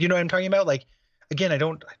 Yes. You know what I'm talking about? Like, again, I'm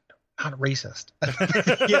not racist.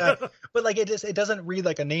 Yeah. But like, it doesn't read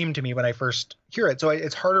like a name to me when I first hear it. So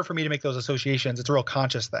it's harder for me to make those associations. It's a real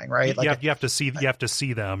conscious thing, right? Like you have to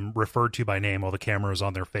see them referred to by name while the camera is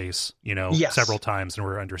on their face, you know, several times in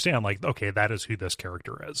order to understand like, okay, that is who this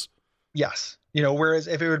character is. Yes. You know, whereas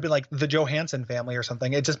if it would be like the Johansson family or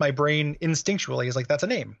something, it's just my brain instinctually is like, that's a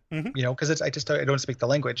name, you know, because I don't speak the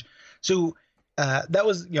language. So that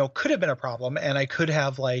was, you know, could have been a problem. And I could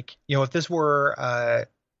have like, you know, if this were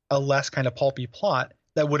a less kind of pulpy plot,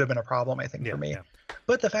 that would have been a problem, I think, for me. Yeah.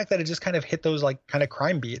 But the fact that it just kind of hit those like kind of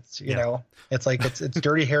crime beats, you know, it's like it's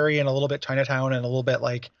Dirty Harry and a little bit Chinatown and a little bit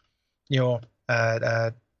like, you know,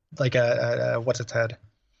 like what's its head?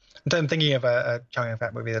 I'm thinking of a Chow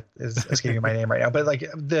Yun-Fat movie that is escaping my name right now, but like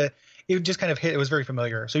it just kind of hit. It was very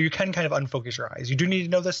familiar, so you can kind of unfocus your eyes. You do need to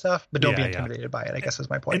know this stuff, but don't be intimidated by it, I guess is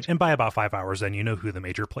my point. And by about 5 hours, then you know who the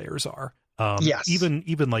major players are. Yes.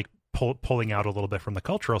 Even like pulling out a little bit from the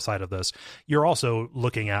cultural side of this, you're also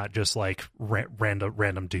looking at just like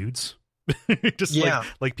random dudes, just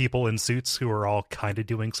like people in suits who are all kind of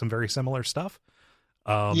doing some very similar stuff.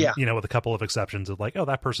 Yeah. With a couple of exceptions of like, oh,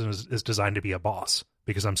 that person is designed to be a boss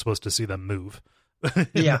because I'm supposed to see them move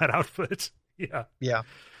in that outfit. Yeah. Yeah.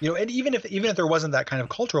 And even if there wasn't that kind of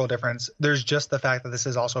cultural difference, there's just the fact that this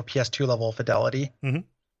is also PS2 level fidelity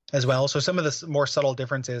as well. So some of the more subtle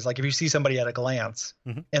differences, like if you see somebody at a glance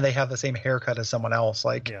and they have the same haircut as someone else,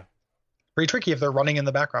 like pretty tricky if they're running in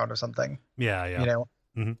the background or something. Yeah.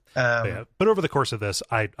 But over the course of this,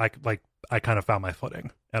 I kind of found my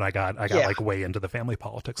footing, and I got like way into the family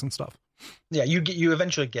politics and stuff. Yeah, you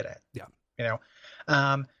eventually get it. Yeah.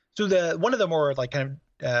 So the one of the more like kind of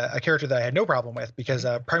a character that I had no problem with because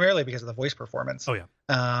primarily because of the voice performance. Oh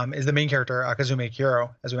yeah. Is the main character Akazumi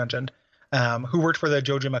Kiro, as we mentioned, who worked for the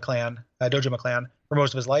Dojima clan for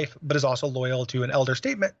most of his life, but is also loyal to an elder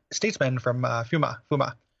statesman from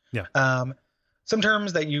Fuma. Yeah. Some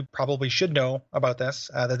terms that you probably should know about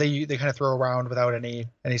this that they kind of throw around without any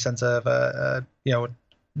sense of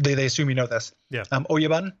they assume you know this. Yeah.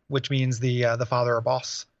 Oyaban, which means the father or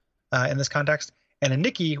boss in this context, and a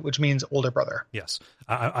Nikki, which means older brother. Yes.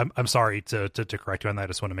 I'm sorry to correct you on that. I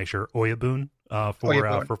just want to make sure Oyabun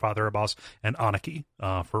for father or boss, and Anaki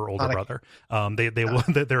for older brother.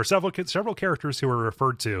 There are several characters who are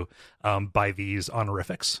referred to by these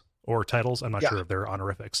honorifics or titles. I'm not sure if they're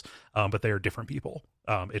honorifics, but they are different people.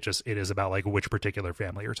 It is about like which particular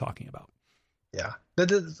family you're talking about. Yeah.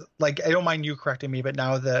 That is, like, I don't mind you correcting me, but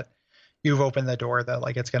now that you've opened the door that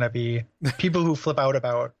like it's going to be people who flip out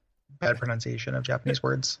about bad pronunciation of Japanese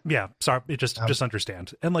words. Yeah. Sorry. Just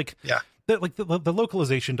understand. And like, the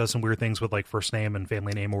localization does some weird things with like first name and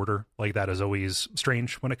family name order. Like that is always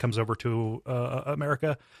strange when it comes over to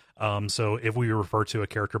America. So if we refer to a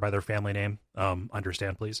character by their family name,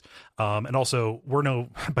 understand please. And also we're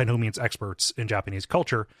by no means experts in Japanese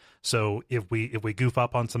culture. So if we goof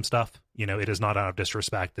up on some stuff, it is not out of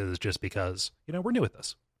disrespect. It is just because, we're new at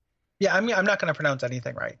this. Yeah. I mean, I'm not going to pronounce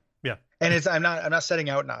anything right. Yeah. And I'm not setting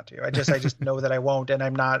out not to. I just know that I won't, and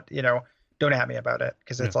I'm not, don't at me about it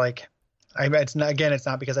because it's like, it's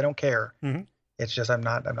not because I don't care. It's just I'm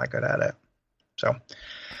not good at it. So,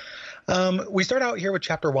 we start out here with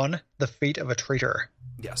chapter 1, The Fate of a Traitor.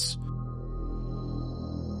 Yes.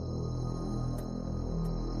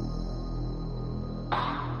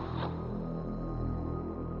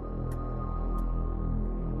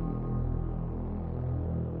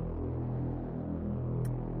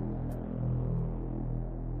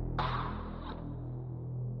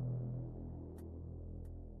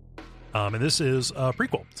 And this is a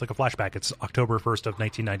prequel. It's like a flashback. It's October 1st of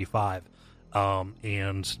 1995.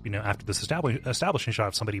 And, after this establishing shot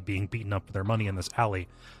of somebody being beaten up for their money in this alley,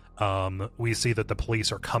 we see that the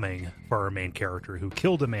police are coming for our main character who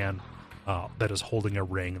killed a man that is holding a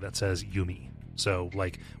ring that says Yumi. So,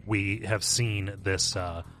 like, we have seen this,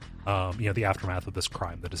 the aftermath of this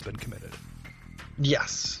crime that has been committed.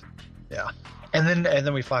 Yes. Yeah. And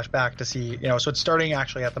then we flash back to see, so it's starting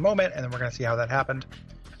actually at the moment, and then we're going to see how that happened.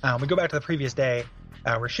 We go back to the previous day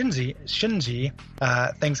where Shinji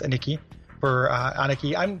thanks Aniki for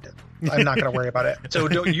Aniki. I'm not going to worry about it. So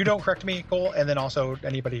don't correct me, Cole, and then also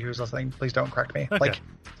anybody who's listening, please don't correct me. Okay. Like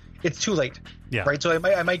it's too late. Yeah. Right. So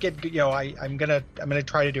I might get I'm gonna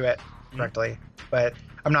try to do it correctly, but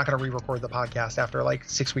I'm not going to re-record the podcast after like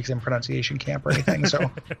 6 weeks in pronunciation camp or anything. So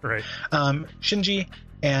right. Shinji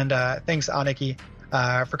and thanks Aniki.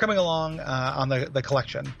 For coming along on the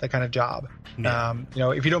collection, the kind of job. Yeah.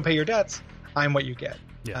 If you don't pay your debts, I'm what you get.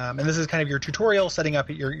 Yeah. And this is kind of your tutorial setting up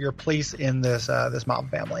your place in this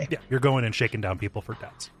mob family. Yeah, you're going and shaking down people for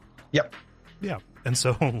debts. Yep. Yeah, and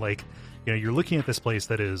so like you're looking at this place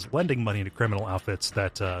that is lending money to criminal outfits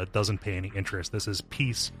that doesn't pay any interest. This is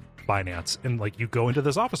Peace Finance, and like you go into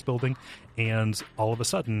this office building, and all of a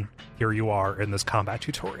sudden here you are in this combat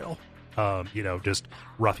tutorial. Just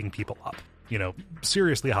roughing people up.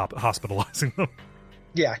 Seriously hospitalizing them.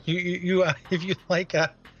 Yeah, you if you like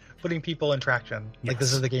putting people in traction, like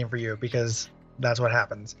this is the game for you because that's what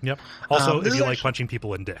happens. Yep. Also, if you like punching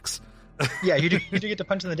people in dicks. Yeah, you do get to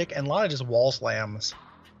punch in the dick, and a lot of just wall slams.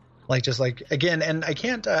 Again, and I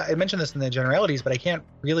can't, I mentioned this in the generalities, but I can't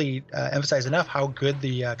really emphasize enough how good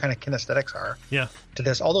the kind of kinesthetics are to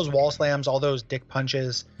this. All those wall slams, all those dick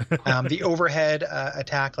punches, the overhead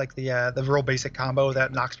attack, like the real basic combo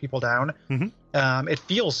that knocks people down. Mm-hmm. It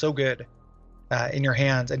feels so good in your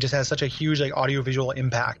hands. It just has such a huge like audiovisual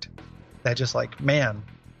impact that just like, man,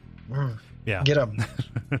 get them.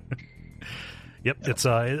 Yep. Yeah. It's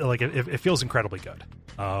it feels incredibly good.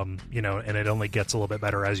 You know, and it only gets a little bit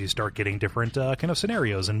better as you start getting different kind of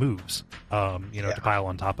scenarios and moves, you know, to pile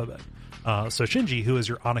on top of it. So Shinji, who is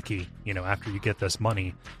your Aniki, you know, after you get this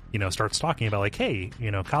money, you know, starts talking about like, hey,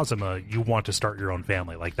 you know, Kazuma, you want to start your own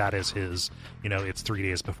family. Like that is his, you know, it's 3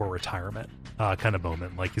 days before retirement kind of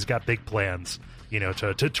moment. Like he's got big plans, you know,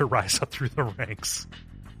 to rise up through the ranks.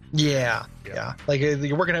 Yeah. Like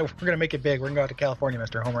we're gonna make it big. We're gonna go out to California,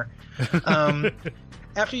 Mr. Homer.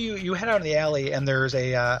 After you head out in the alley and there's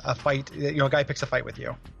a fight, you know, a guy picks a fight with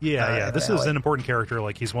you. Yeah. This is an important character.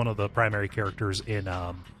 Like he's one of the primary characters in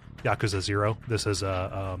Yakuza 0. This is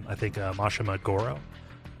I think Mashima Goro,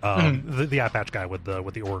 the eye patch guy with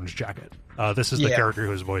the orange jacket. This is the character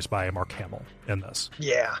who is voiced by Mark Hamill in this.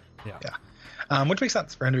 Yeah. Which makes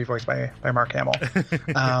sense for him to be voiced by Mark Hamill.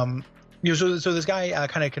 You know, so this guy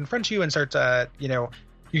kind of confronts you and starts, you know,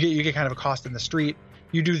 you get kind of accosted in the street.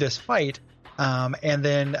 You do this fight, and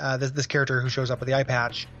then this character who shows up with the eye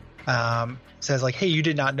patch says like, "Hey, you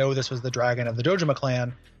did not know this was the dragon of the Dojima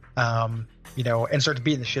clan," you know, and starts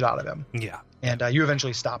beating the shit out of him. Yeah, and you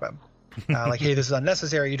eventually stop him. Like, hey, this is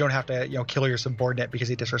unnecessary. You don't have to, you know, kill your subordinate because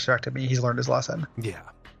he disrespected me. He's learned his lesson. Yeah.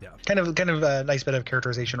 Kind of a nice bit of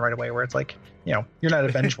characterization right away, where it's like, you know, you're not a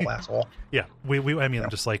vengeful asshole. Yeah, I mean,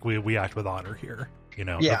 just like we act with honor here. You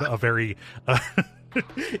know, a very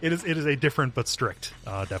it is a different but strict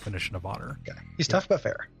definition of honor. Yeah. He's tough but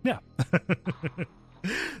fair. Yeah.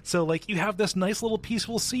 So like you have this nice little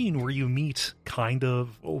peaceful scene where you meet kind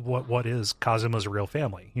of what is Kazuma's real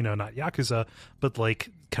family, you know, not Yakuza, but like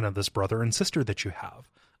kind of this brother and sister that you have.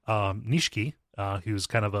 Nishiki, who's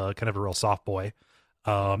kind of a real soft boy,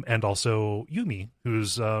 and also Yumi,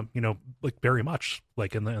 who's you know, like very much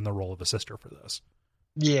like in the role of a sister for this.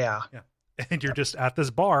 Yeah. And you're just at this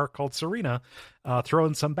bar called Serena,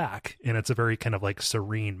 throwing some back, and it's a very kind of like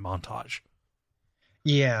serene montage.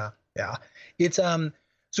 Yeah. It's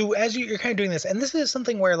so as you're kind of doing this, and this is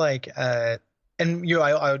something where like and you know,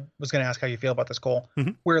 I was going to ask how you feel about this, Cole.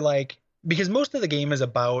 Where like, because most of the game is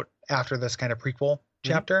about after this kind of prequel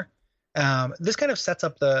chapter, this kind of sets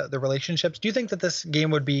up the relationships. Do you think that this game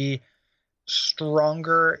would be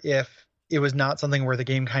stronger if it was not something where the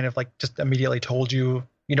game kind of like just immediately told you,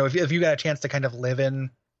 you know, if you got a chance to kind of live in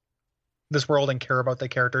this world and care about the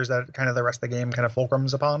characters that kind of the rest of the game kind of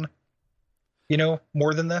fulcrums upon, you know,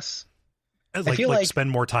 more than this? I feel like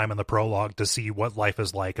spend more time in the prologue to see what life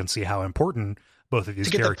is like and see how important both of these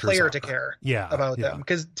characters are. To get the player to care about them.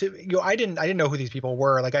 Because you know, I didn't know who these people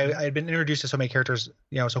were. Like I had been introduced to so many characters,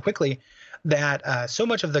 you know, so quickly that so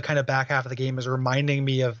much of the kind of back half of the game is reminding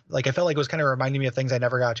me of, like, I felt like it was kind of reminding me of things I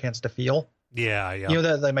never got a chance to feel. Yeah. You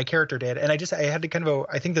know, that my character did. And I had to kind of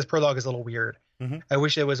I think this prologue is a little weird. I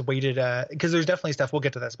wish it was weighted, because there's definitely stuff, we'll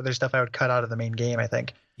get to this, but there's stuff I would cut out of the main game, I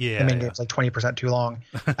think. The main game's like 20% too long.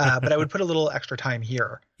 But I would put a little extra time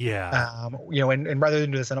here. You know, and rather than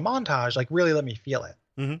do this in a montage, like really let me feel it.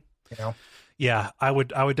 You know? Yeah, I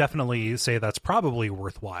would definitely say that's probably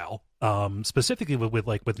worthwhile. Specifically with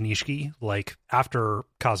Nishiki, like after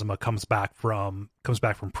Kazuma comes back from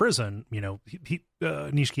prison, you know,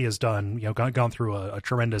 Nishiki has done, you know, gone through a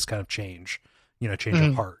tremendous kind of change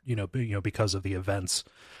of heart, you know, because of the events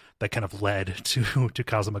that kind of led to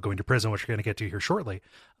Kazuma going to prison, which we're going to get to here shortly.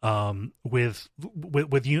 With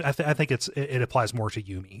you, I think it applies more to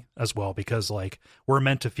Yumi as well, because like we're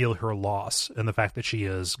meant to feel her loss and the fact that she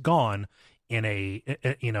is gone in a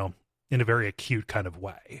very acute kind of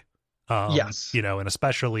way. You know, and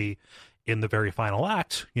especially in the very final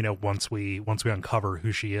act, you know, once we uncover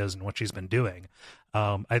who she is and what she's been doing.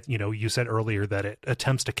 You know, you said earlier that it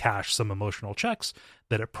attempts to cash some emotional checks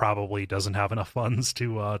that it probably doesn't have enough funds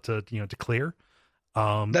to clear.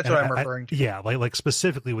 That's what I'm referring to. Yeah, like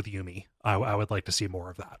specifically with Yumi, I would like to see more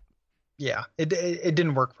of that. Yeah, it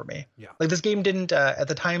didn't work for me. Yeah, like this game didn't at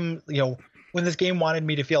the time. You know, when this game wanted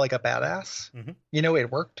me to feel like a badass, you know, it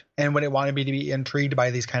worked. And when it wanted me to be intrigued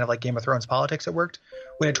by these kind of like Game of Thrones politics, it worked.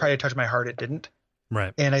 When it tried to touch my heart, it didn't.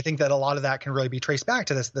 Right. And I think that a lot of that can really be traced back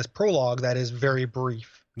to this prologue that is very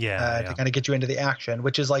brief. To kind of get you into the action,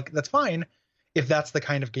 which is like, that's fine if that's the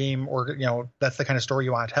kind of game, or, you know, that's the kind of story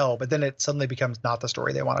you want to tell. But then it suddenly becomes not the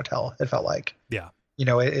story they want to tell. It felt like, you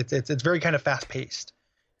know, it's very kind of fast paced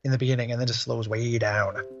in the beginning and then just slows way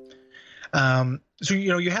down. So, you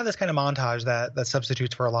know, you have this kind of montage that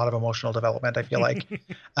substitutes for a lot of emotional development, I feel like.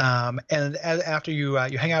 And after you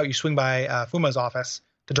hang out, you swing by Fuma's office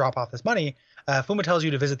to drop off this money. Fuma tells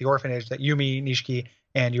you to visit the orphanage that Yumi, Nishiki,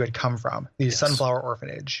 and you had come from. The Sunflower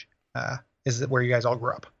Orphanage is where you guys all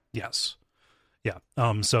grew up. Yes. Yeah.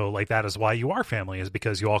 So like that is why you are family, is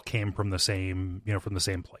because you all came from the same, you know, from the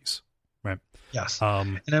same place. right? Yes.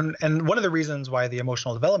 Um, And one of the reasons why the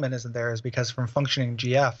emotional development isn't there is because from functioning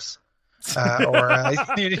GFs,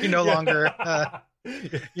 you no longer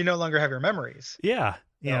you no longer have your memories. yeah,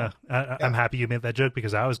 So, I'm happy you made that joke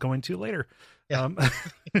because I was going to later. Yeah.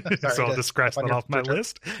 Sorry, So I'll just scratch that off my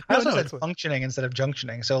list. I also said it's functioning instead of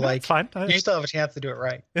junctioning, so no, like it's fine. you still have a chance to do it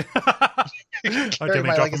right. Okay, Carry me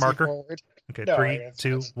my drop a legacy marker. forward. Okay, No, 3, it's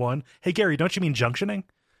 2, fine. 1. Hey Gary, don't you mean junctioning?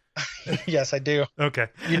 Yes, I do. Okay.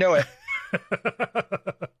 You know it.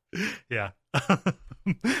 Yeah.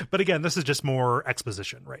 But again, this is just more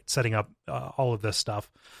exposition, right? Setting up all of this stuff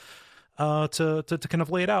to kind of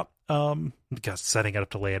lay it out. Because setting it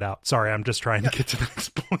up to lay it out. Sorry, I'm just trying to get to the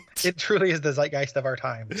next point. It truly is the zeitgeist of our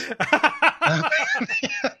times.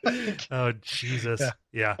 Oh Jesus!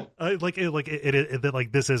 Yeah. Like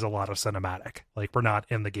this is a lot of cinematic. Like we're not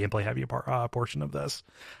in the gameplay heavy portion of this.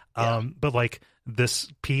 But like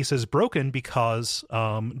this piece is broken because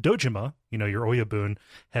Dojima, your Oyabun,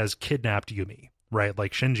 has kidnapped Yumi. Right,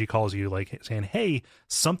 like Shinji calls you, like saying, "Hey,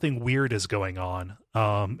 something weird is going on."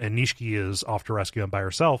 And Nishiki is off to rescue him by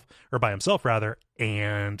himself, rather.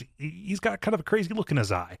 And he's got kind of a crazy look in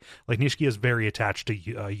his eye. Like Nishiki is very attached to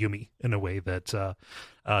Yumi in a way that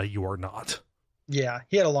you are not. Yeah,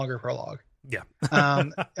 he had a longer prologue. Yeah.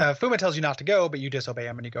 Fuma tells you not to go, but you disobey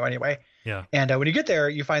him and you go anyway. Yeah. And when you get there,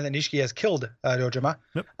 you find that Nishiki has killed Dojima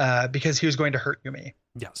because he was going to hurt Yumi.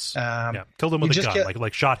 Yes. Killed him with a gun,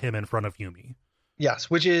 like shot him in front of Yumi.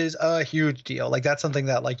 Yes, which is a huge deal. Like that's something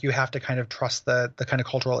that like you have to kind of trust the kind of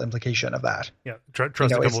cultural implication of that. Yeah,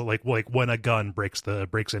 trust like when a gun breaks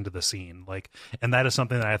into the scene, like, and that is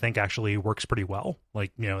something that I think actually works pretty well.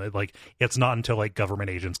 Like like it's not until like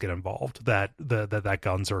government agents get involved that that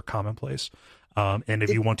guns are commonplace. And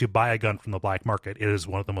if you want to buy a gun from the black market, it is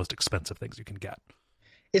one of the most expensive things you can get.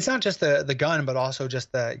 It's not just the gun, but also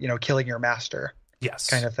just the killing your master. Yes,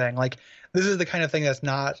 kind of thing. Like this is the kind of thing that's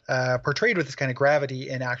not portrayed with this kind of gravity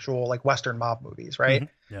in actual like Western mob movies, right?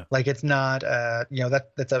 Mm-hmm. Yeah. Like it's not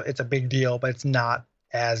it's a big deal, but it's not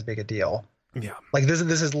as big a deal. Yeah. Like this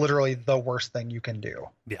is literally the worst thing you can do.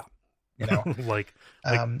 Yeah. like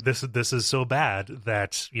this is so bad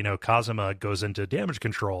that Kazuma goes into damage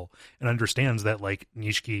control and understands that like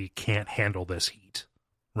Nishiki can't handle this heat,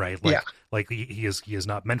 right? Like, like he is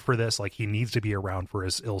not meant for this. Like he needs to be around for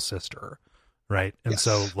his ill sister. Right. And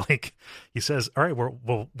so like he says, all right,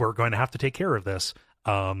 we're going to have to take care of this.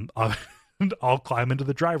 I'll climb into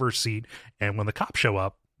the driver's seat. And when the cops show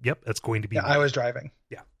up, it's going to be. Yeah, I was driving.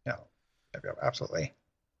 Yeah. Yeah, absolutely.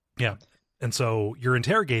 Yeah. And so you're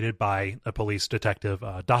interrogated by a police detective,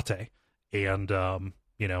 Date. And,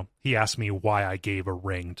 he asked me why I gave a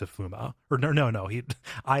ring to Fuma. Or no.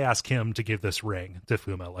 I asked him to give this ring to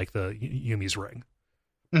Fuma, like the Yumi's ring.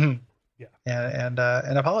 Mm-hmm. Yeah.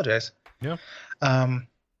 And apologize. Yeah. And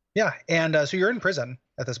so you're in prison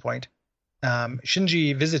at this point.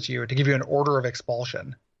 Shinji visits you to give you an order of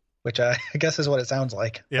expulsion, which I guess is what it sounds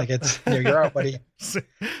like. Yeah. Like it's you're out, buddy.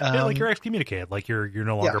 Like you're excommunicated. Like you're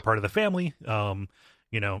no longer part of the family.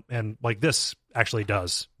 And like this actually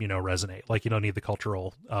does resonate. Like you don't need the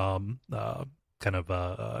cultural kind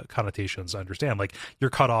of connotations to understand. Like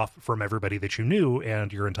you're cut off from everybody that you knew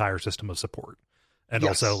and your entire system of support. And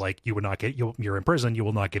also, like, you would not get you're in prison. You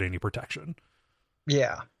will not get any protection.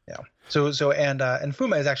 Yeah. So and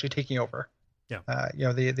Fuma is actually taking over. Yeah.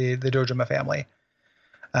 The Dojima family.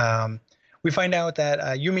 We find out that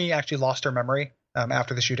Yumi actually lost her memory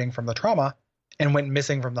after the shooting from the trauma and went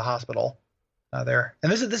missing from the hospital there. And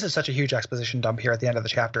this is such a huge exposition dump here at the end of the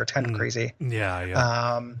chapter. It's kind of crazy.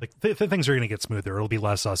 Yeah. Like things are going to get smoother. It'll be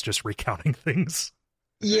less us just recounting things.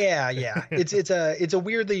 Yeah. It's a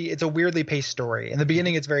weirdly paced story. In the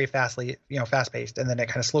beginning, it's very fast paced, and then it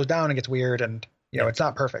kind of slows down and gets weird, and it's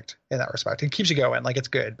not perfect in that respect. It keeps you going, like it's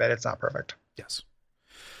good, but it's not perfect. Yes.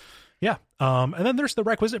 Yeah. And then there's the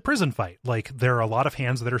requisite prison fight. Like there are a lot of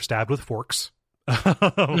hands that are stabbed with forks,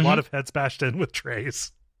 a lot of heads bashed in with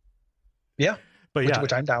trays. Yeah. But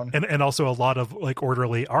which I'm down. And also a lot of like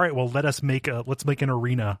orderly. All right, well, let's make an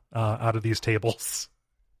arena out of these tables.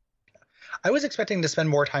 I was expecting to spend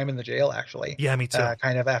more time in the jail, actually. Yeah, me too.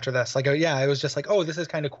 Kind of after this. Like, I was just like, oh, this is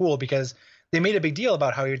kind of cool because they made a big deal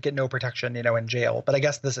about how you'd get no protection, in jail. But I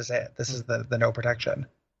guess this is it. This is the no protection,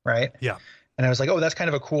 right? Yeah. And I was like, oh, that's kind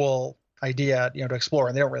of a cool idea, to explore.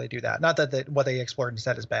 And they don't really do that. Not that what they explored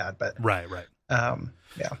instead is bad, but right.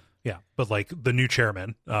 Yeah, but like the new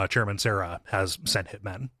chairman, Chairman Sarah, has sent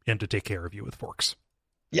hitmen in to take care of you with forks.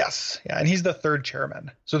 Yes, yeah, and he's the third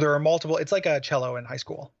chairman. So there are multiple. It's like a cello in high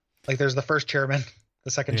school. Like there's the first chairman,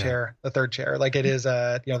 the second Yeah. chair, the third chair. Like it is,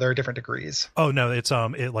 there are different degrees. Oh no, it's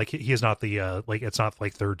like he is not the like it's not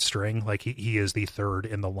like third string. Like he is the third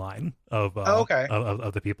in the line of Okay.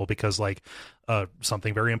 of the people, because like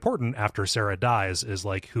something very important after Sarah dies is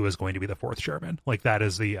like who is going to be the fourth chairman. Like that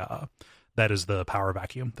is the power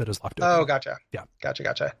vacuum that is left open. Oh, gotcha. Yeah.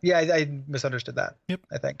 Gotcha. Yeah, I misunderstood that. Yep.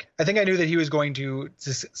 I think I knew that he was going to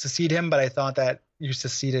succeed him, but I thought that you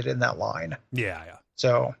succeeded in that line. Yeah.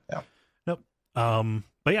 So, yeah. Nope.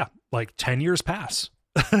 But yeah, like 10 years pass.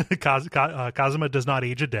 Kazuma does not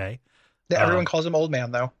age a day. Everyone calls him old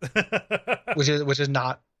man though, which is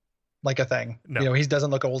not like a thing. No. He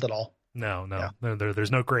doesn't look old at all. No. Yeah.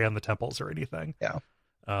 There's no gray on the temples or anything. Yeah.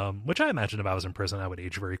 Which I imagine if I was in prison, I would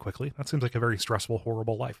age very quickly. That seems like a very stressful,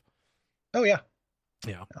 horrible life. Oh yeah.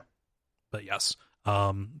 Yeah. But yes.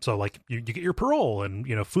 So like you get your parole, and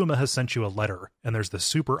Fuma has sent you a letter, and there's this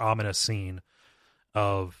super ominous scene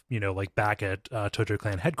of like back at Tojo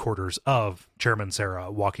Clan headquarters of Chairman Sarah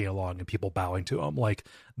walking along and people bowing to him. Like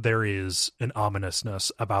there is an ominousness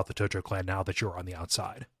about the Tojo Clan now that you're on the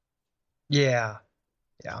outside. Yeah.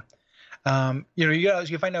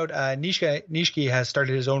 You find out Nishiki has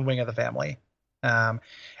started his own wing of the family, and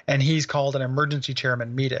he's called an emergency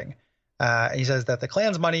chairman meeting. He says that the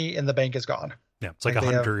clan's money in the bank is gone. Yeah, it's like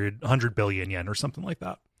 100 billion yen or something like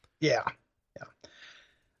that. Yeah.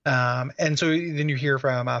 And so then you hear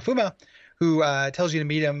from Fuma, who tells you to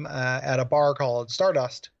meet him at a bar called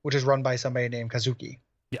Stardust, which is run by somebody named Kazuki.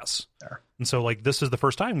 Yes. There. And so like this is the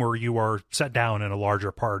first time where you are set down in a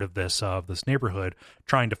larger part of this neighborhood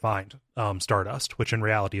trying to find Stardust, which in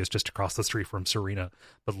reality is just across the street from Serena.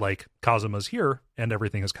 But like Kazuma's here and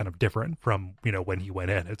everything is kind of different from when he went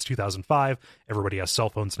in. It's 2005. Everybody has cell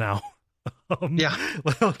phones now. Yeah.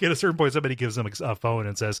 Like at a certain point somebody gives them a phone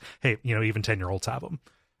and says, hey, even 10-year-olds have them.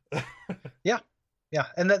 Yeah.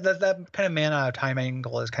 And that kind of mana time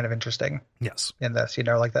angle is kind of interesting. Yes. In this,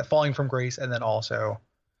 like that falling from grace and then also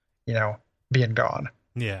being gone.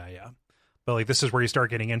 Yeah. But like this is where you start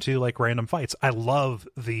getting into like random fights. I love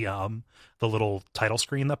the little title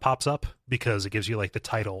screen that pops up, because it gives you like the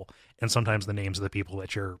title and sometimes the names of the people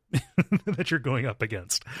that you're that you're going up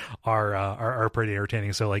against are pretty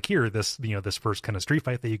entertaining. So like here, this this first kind of street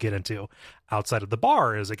fight that you get into outside of the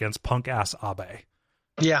bar is against punk ass Abe.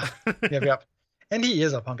 Yeah. Yep. And he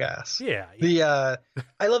is a punk ass. Yeah.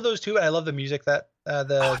 I love those two, and I love the music that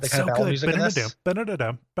the kind of battle music in this.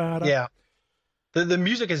 Yeah. The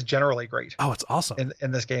music is generally great. Oh, it's awesome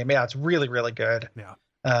in this game. Yeah, it's really, really good. Yeah.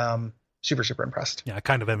 Super, super impressed. Yeah, I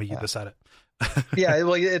kind of envy you this at it. Yeah,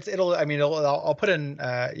 well, I'll put in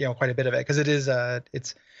quite a bit of it, because it is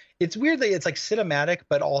it's weird that it's like cinematic,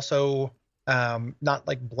 but also not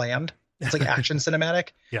like bland. It's like action cinematic.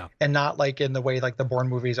 Yeah. And not like in the way like the Bourne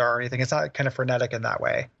movies are or anything. It's not kind of frenetic in that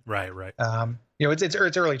way. Right. It's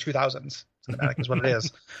early 2000s cinematic is what it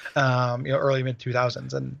is. Early mid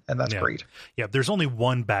 2000s, and that's great. Yeah, there's only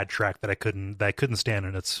one bad track that I couldn't stand,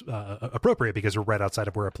 and it's appropriate because we're right outside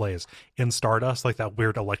of where it plays in Stardust, like that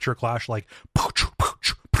weird electroclash, like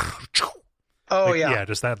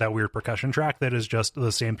just that weird percussion track that is just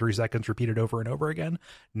the same 3 seconds repeated over and over again.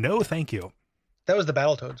 No, thank you. That was the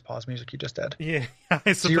Battletoads pause music you just did. Yeah,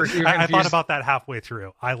 I thought about that halfway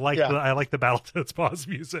through. I like the Battletoads pause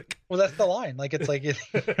music. Well, that's the line. Like it's like,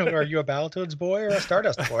 are you a Battletoads boy or a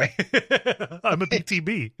Stardust boy? I'm a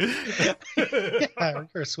BTB. Yeah,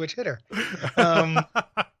 you're a switch hitter. Yeah, I'm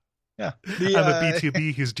a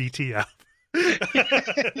B2B who's DTF.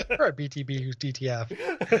 You're a BTB who's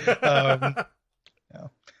DTF.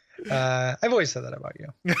 I've always said that about you.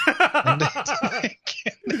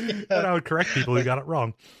 And I would correct people who got it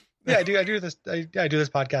wrong. Yeah, I do this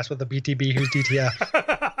podcast with a BTB who's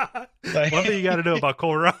DTF. One thing you got to know about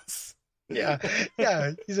Cole Ross. Yeah,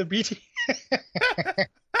 he's a BT.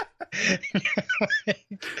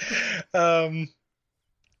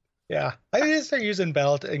 Yeah, I need to start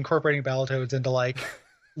incorporating Battletoads into like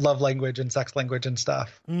love language and sex language and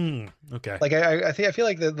stuff. Okay. Like I feel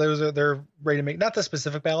like they're ready to make, not the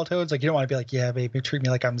specific Battletoads. Like you don't want to be like, yeah, baby, treat me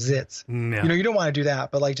like I'm Zitz. Yeah. You don't want to do that,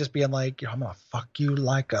 but like just being like, I'm gonna fuck you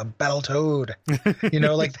like a Battletoad.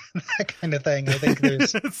 Like that kind of thing. I think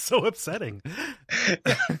there's. It's so upsetting.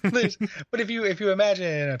 But if you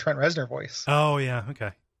imagine a Trent Reznor voice. Oh yeah.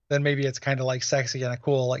 Okay. Then maybe it's kind of like sexy in a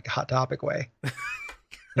cool like Hot Topic way.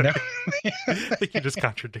 I think you just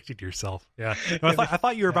contradicted yourself. Yeah. No, I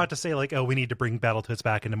thought you were about to say like, oh, we need to bring Battletoads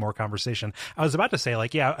back into more conversation. I was about to say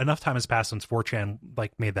like, yeah, enough time has passed since 4chan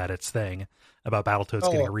like made that its thing about Battletoads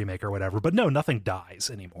getting a remake or whatever. But no, nothing dies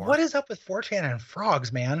anymore. What is up with 4chan and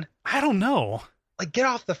frogs, man? I don't know. Like, get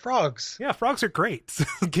off the frogs. Yeah, frogs are great.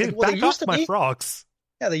 Back off my frogs.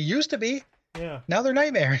 Yeah, they used to be. Yeah. Now they're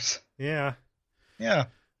nightmares. Yeah. Yeah.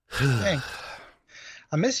 Dang.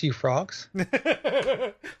 I miss you, frogs.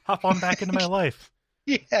 Hop on back into my life.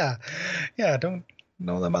 Yeah. Yeah. Don't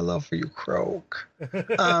know that my love for you croak.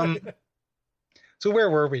 So where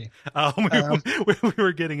were we? We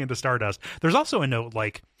were getting into Stardust. There's also a note,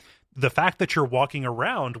 like, the fact that you're walking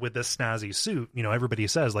around with this snazzy suit, everybody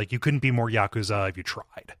says, like, you couldn't be more Yakuza if you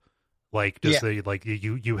tried. Like, just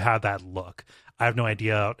you had that look. I have no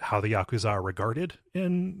idea how the Yakuza are regarded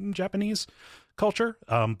in Japanese culture,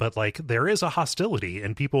 but like there is a hostility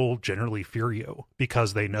and people generally fear you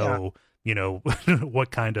because they know, what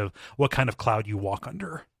kind of cloud you walk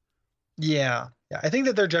under. Yeah. I think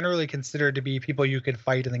that they're generally considered to be people you could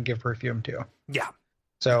fight and then give perfume to. Yeah.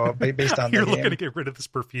 So based on you're the looking game, to get rid of this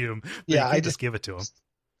perfume. Yeah, I just give it to him.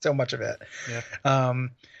 So much of it. Yeah.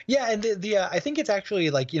 And the I think it's actually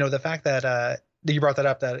like the fact that you brought that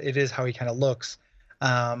up, that it is how he kind of looks.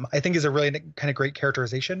 I think is a really kind of great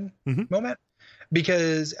characterization moment,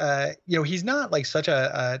 because he's not like such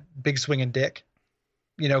a big swinging dick,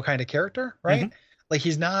 kind of character, right? Mm-hmm. Like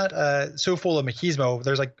he's not so full of machismo.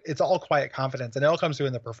 There's like it's all quiet confidence, and it all comes through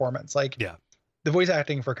in the performance. Like the voice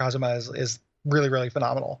acting for Kazuma is really, really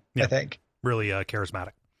phenomenal. I think really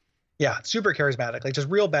charismatic. Yeah, super charismatic, like just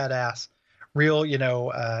real badass. Real,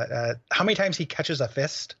 how many times he catches a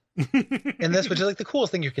fist in this, which is like the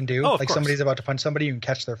coolest thing you can do. Like somebody's about to punch somebody, you can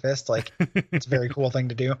catch their fist. Like it's a very cool thing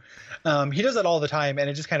to do. He does that all the time, and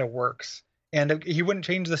it just kind of works. And he wouldn't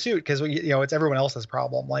change the suit because it's everyone else's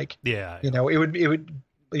problem. Like it would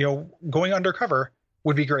going undercover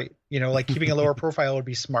would be great. Like keeping a lower profile would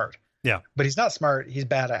be smart. Yeah, but he's not smart. He's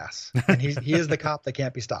badass, and he is the cop that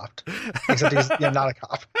can't be stopped. Except he's not a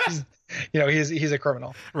cop. He's a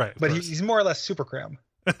criminal. Right, but he's more or less super crim.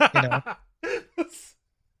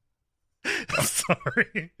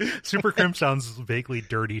 Sorry, super crim sounds vaguely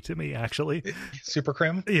dirty to me. Actually, super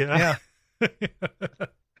crim. Yeah.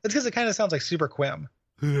 It's because it kind of sounds like super quim.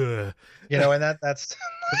 And that's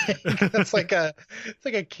that's like a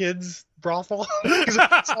kid's brothel.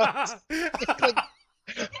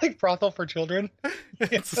 Like brothel for children.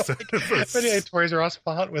 Toys R Us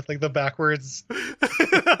font with like the backwards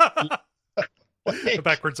the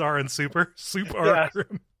backwards R and super R.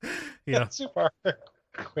 Yeah. Super R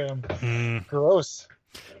Quim. Gross.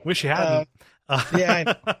 Wish you hadn't. I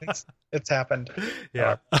know. It's happened.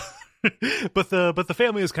 Yeah. But the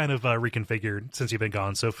family is kind of reconfigured since you've been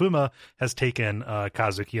gone. So Fuma has taken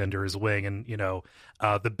Kazuki under his wing, and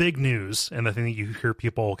the big news and the thing that you hear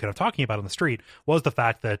people kind of talking about on the street was the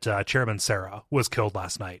fact that Chairman Sarah was killed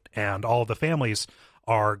last night, and all of the families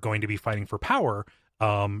are going to be fighting for power,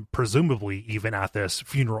 presumably even at this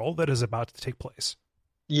funeral that is about to take place.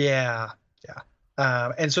 Yeah.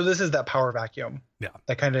 And so this is that power vacuum. Yeah.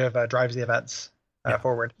 That kind of drives the events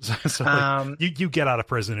forward. So like, you get out of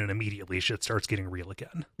prison and immediately shit starts getting real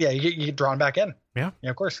again. Yeah, you get drawn back in. Yeah,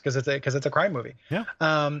 of course, because it's a crime movie. Yeah.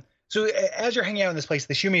 So as you're hanging out in this place,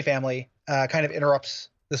 the Shumi family kind of interrupts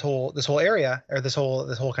this whole area, or this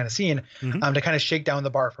whole kind of scene, to kind of shake down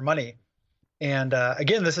the bar for money. And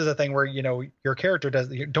again, this is a thing where your character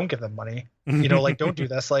don't give them money. Like don't do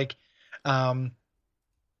this. Like,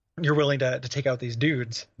 you're willing to take out these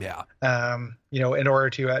dudes. Yeah. In order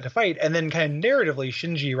to fight, and then kind of narratively,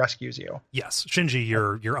 Shinji rescues you. Yes, Shinji,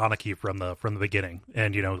 you're Anaki from the beginning,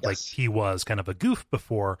 and like he was kind of a goof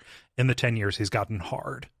before. In the 10 years, he's gotten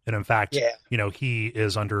hard, and in fact, he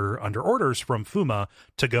is under orders from Fuma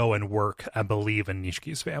to go and work and believe in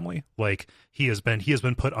Nishiki's family. Like he has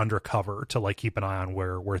been put undercover to like keep an eye on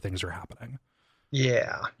where things are happening.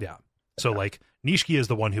 Yeah. So like Nishiki is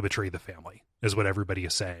the one who betrayed the family, is what everybody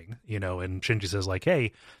is saying, and Shinji says like,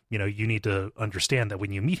 hey, you need to understand that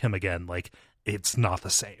when you meet him again, like it's not the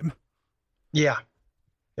same. Yeah.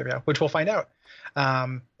 Which we'll find out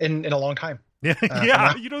in a long time.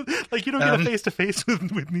 Yeah. You don't get a face to face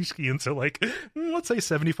with Nishiki until like, let's say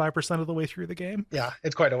 75% of the way through the game. Yeah.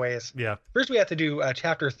 It's quite a ways. Yeah. First we have to do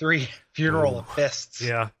chapter 3, Funeral of Fists.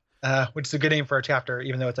 Yeah. Which is a good name for a chapter,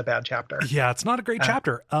 even though it's a bad chapter. Yeah, it's not a great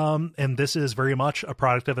chapter. And this is very much a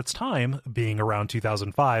product of its time, being around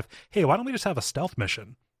 2005. Hey, why don't we just have a stealth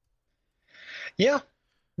mission? Yeah.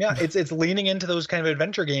 It's leaning into those kind of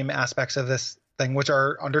adventure game aspects of this thing, which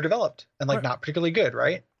are underdeveloped and like not particularly good,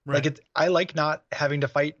 right? Like I like not having to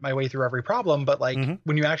fight my way through every problem, but like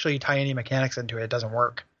when you actually tie any mechanics into it, it doesn't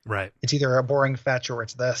work. Right. It's either a boring fetch or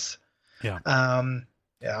it's this. Yeah.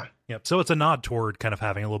 Yeah. Yep. So it's a nod toward kind of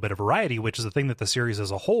having a little bit of variety, which is the thing that the series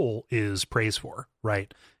as a whole is praised for,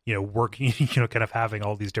 right? Working, kind of having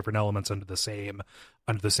all these different elements under the same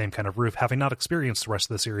kind of roof. Having not experienced the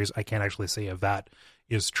rest of the series, I can't actually say if that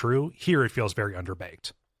is true. Here, it feels very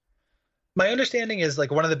underbaked. My understanding is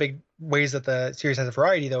like one of the big ways that the series has a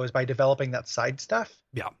variety though is by developing that side stuff.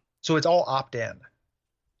 Yeah. So it's all opt-in.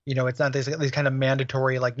 It's not these kind of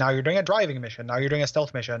mandatory like now you're doing a driving mission, now you're doing a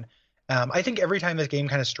stealth mission. I think every time this game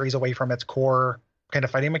kind of strays away from its core kind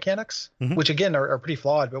of fighting mechanics, Mhm. which again are pretty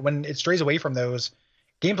flawed, but when it strays away from those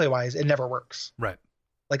gameplay wise, it never works. Right.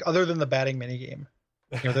 Like other than the batting minigame.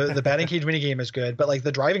 The batting cage minigame is good, but like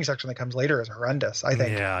the driving section that comes later is horrendous, I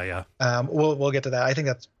think. Yeah. We'll get to that. I think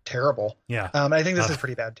that's terrible. Yeah. I think this is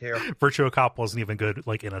pretty bad too. Virtua Cop wasn't even good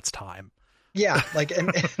like in its time. Yeah, like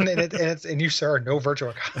and you sir no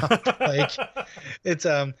Virtua Cop. Like it's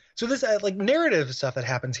so this like narrative stuff that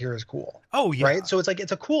happens here is cool. Oh yeah. Right. So it's like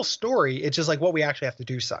it's a cool story. It's just like what we actually have to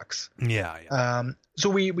do sucks. Yeah. So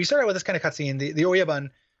we start out with this kind of cutscene. The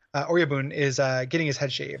Oyabun is getting his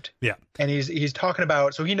head shaved. Yeah. And he's talking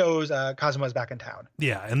about so he knows Kazuma's back in town.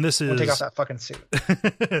 Yeah, and this is We'll take off that fucking suit.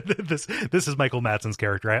 this is Michael Madsen's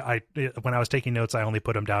character. I when I was taking notes, I only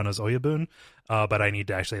put him down as Oyabun, but I need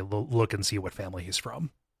to actually look and see what family he's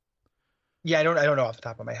from. Yeah, I don't know off the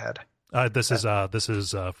top of my head. This is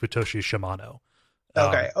Futoshi Shimano.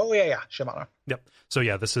 Okay. Shimano. Yep. So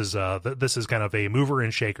yeah, this is kind of a mover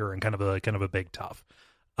and shaker and kind of a big tough.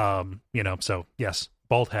 So yes,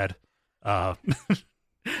 bald head,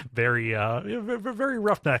 very very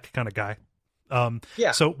roughneck kind of guy.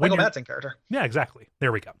 Yeah. So Michael Madsen character. Yeah, exactly.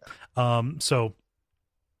 There we go.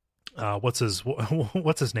 What's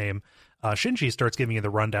his name? Shinji starts giving you the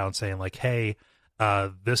rundown, saying like, "Hey,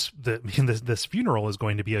 this funeral is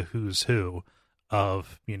going to be a who's who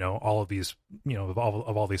of all of these of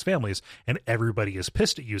all these families, and everybody is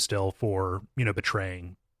pissed at you still for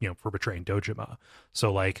betraying Dojima.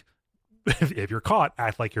 So like, if you're caught,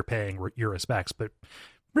 act like you're paying your respects, but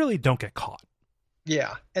really don't get caught."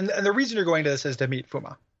 Yeah, and the reason you're going to this is to meet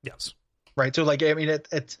Fuma. Yes. Right. So like, I mean,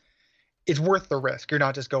 it's worth the risk. You're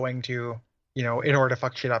not just going to in order to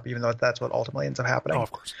fuck shit up, even though that's what ultimately ends up happening. Oh,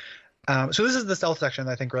 of course. So this is the stealth section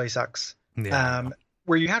that I think really sucks. Yeah.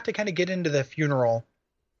 Where you have to kind of get into the funeral.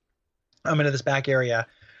 Into this back area.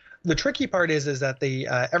 The tricky part is that the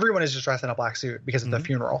everyone is just dressed in a black suit because of the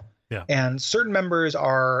funeral. Yeah. And certain members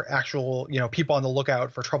are actual people on the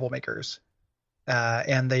lookout for troublemakers.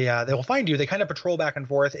 And they will find you. They kind of patrol back and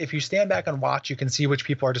forth. If you stand back and watch, you can see which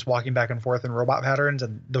people are just walking back and forth in robot patterns,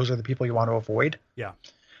 and those are the people you want to avoid. Yeah.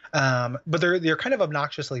 But they're kind of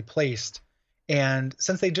obnoxiously placed. And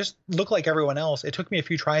since they just look like everyone else, it took me a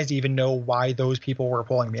few tries to even know why those people were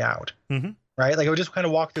pulling me out. Mm-hmm. Right? Like I would just kind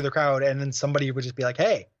of walk through the crowd, and then somebody would just be like,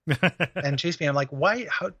 "Hey," and chase me. I'm like, "Why?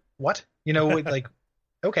 How? What?" Like,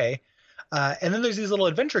 okay. And then there's these little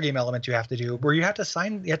adventure game elements you have to do where you have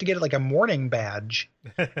to get like a mourning badge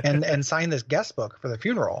and sign this guest book for the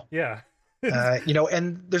funeral. Yeah.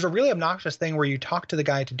 And there's a really obnoxious thing where you talk to the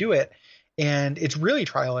guy to do it, and it's really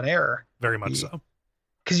trial and error. Very much so.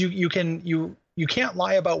 Because you can't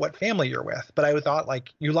lie about what family you're with, but I would thought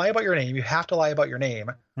like you lie about your name, you have to lie about your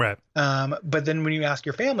name. Right. But then when you ask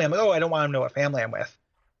your family, I'm like, oh, I don't want to know what family I'm with.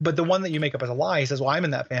 But the one that you make up as a lie says, well, I'm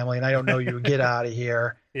in that family and I don't know you. Get out of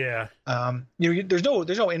here. Yeah. There's no,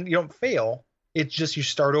 and you don't fail. It's just you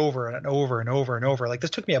start over and over and over and over. Like this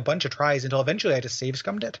took me a bunch of tries until eventually I just save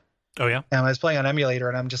scummed it. Oh yeah. And I was playing on emulator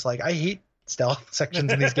and I'm just like, I hate stealth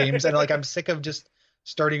sections in these games, and like I'm sick of just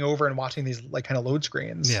starting over and watching these like kind of load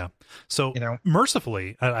screens. Yeah. So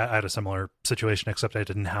mercifully, I had a similar situation, except I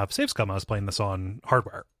didn't have save scum. I was playing this on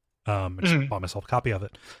hardware. I just bought myself a copy of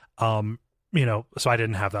it. So I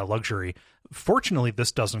didn't have that luxury. Fortunately,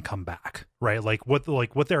 this doesn't come back, right? Like what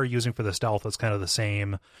they're using for the stealth is kind of the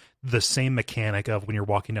same mechanic of when you're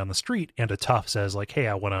walking down the street and a tough says like, "Hey,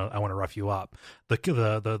 I want to rough you up."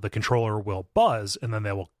 The controller will buzz and then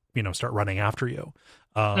they will start running after you.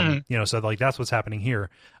 So like that's what's happening here.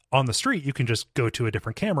 On the street, you can just go to a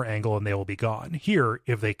different camera angle and they will be gone. Here,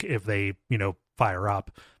 if they fire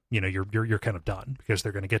up, you're kind of done because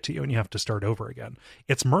they're going to get to you and you have to start over again.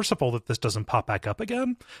 It's merciful that this doesn't pop back up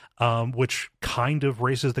again, which kind of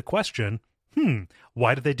raises the question,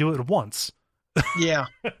 why did they do it once? Yeah.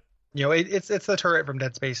 It's the turret from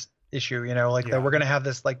Dead Space issue, that we're going to have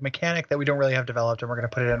this like mechanic that we don't really have developed and we're going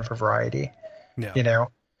to put it in for variety. Yeah.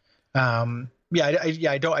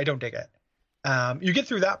 I don't dig it. You get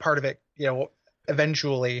through that part of it,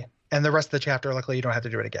 eventually, and the rest of the chapter, luckily you don't have to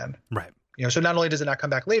do it again. Right. So not only does it not come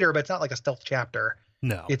back later, but it's not like a stealth chapter.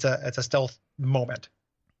 No. It's a stealth moment,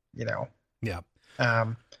 Yeah.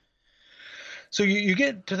 So you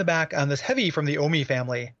get to the back, this heavy from the Omi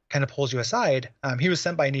family kind of pulls you aside. He was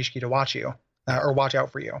sent by Nishiki to watch you, or watch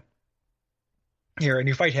out for you. Here, and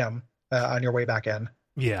you fight him on your way back in.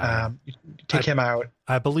 Yeah. You take him out.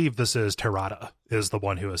 I believe this is Terada is the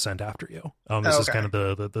one who is sent after you. This is kind of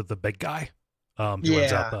the big guy. Who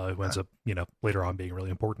ends up later on being really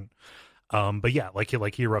important. But yeah,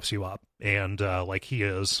 he roughs you up, and he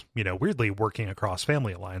is, weirdly working across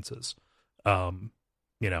family alliances,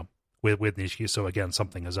 with Nishiki. So again,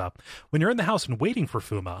 something is up. When you're in the house and waiting for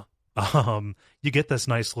Fuma, you get this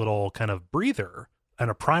nice little kind of breather and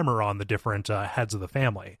a primer on the different heads of the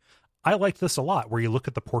family. I liked this a lot, where you look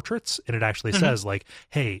at the portraits and it actually says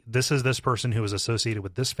hey, this is this person who is associated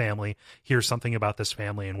with this family. Here's something about this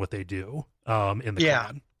family and what they do in the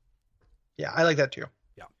clan. Yeah, I like that too.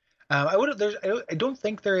 Yeah. I don't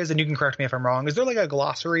think there is, and you can correct me if I'm wrong. Is there like a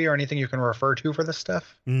glossary or anything you can refer to for this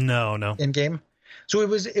stuff? No. In game. So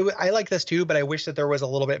I like this too, but I wish that there was a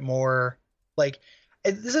little bit more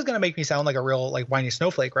this is going to make me sound like a real whiny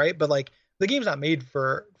snowflake, right? But the game's not made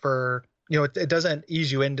for it doesn't ease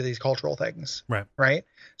you into these cultural things, right?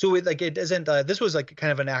 So it doesn't. This was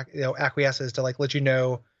kind of an acquiesces to let you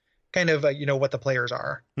know, kind of what the players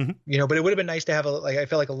are, but it would have been nice to have I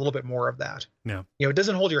feel like a little bit more of that. Yeah, it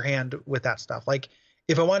doesn't hold your hand with that stuff.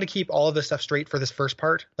 If I wanted to keep all of this stuff straight for this first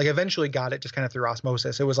part, eventually got it just kind of through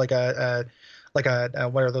osmosis. It was like a what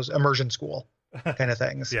are those, immersion school kind of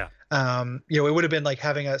things. Yeah. It would have been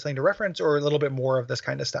having something to reference or a little bit more of this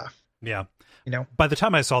kind of stuff. Yeah. By the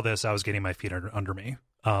time I saw this, I was getting my feet under me.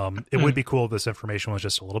 It would be cool if this information was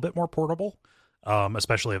just a little bit more portable,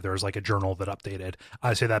 especially if there was a journal that updated.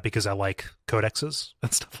 I say that because I like codexes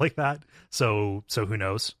and stuff like that. So who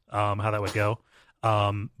knows how that would go.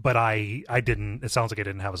 But I didn't. It sounds like I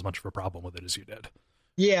didn't have as much of a problem with it as you did.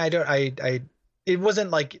 Yeah, it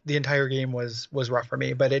wasn't the entire game was rough for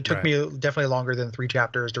me, but it took me definitely longer than 3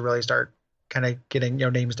 chapters to really start kind of getting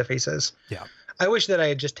names to faces. Yeah. I wish that I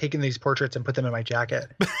had just taken these portraits and put them in my jacket,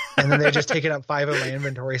 and then they just taken up 5 of my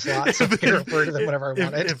inventory slots, so I could refer to them whenever I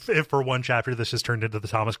wanted. If for one chapter this just turned into the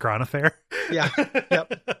Thomas Crown affair. Yeah.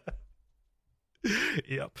 Yep.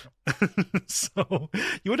 Yep. So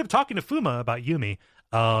you end up talking to Fuma about Yumi,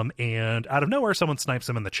 and out of nowhere, someone snipes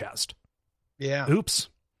him in the chest. Yeah. Oops.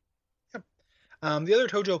 The other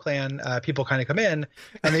Tojo clan people kind of come in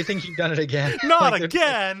and they think you've done it again. Not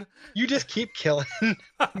again. You just keep killing.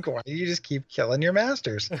 You just keep killing your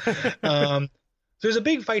masters. So there's a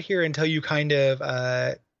big fight here until you kind of,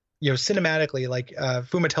 cinematically,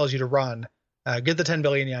 Fuma tells you to run, get the 10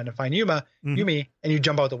 billion yen and find Yumi, and you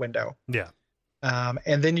jump out the window. Yeah.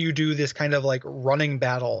 And then you do this kind of running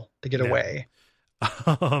battle to get away.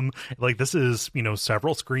 This is,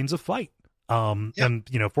 several screens of fight. And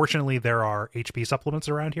fortunately there are HP supplements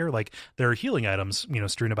around here. There are healing items,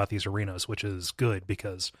 strewn about these arenas, which is good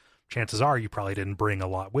because chances are you probably didn't bring a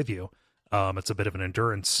lot with you. It's a bit of an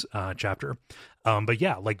endurance chapter. But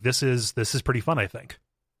yeah, this is pretty fun, I think.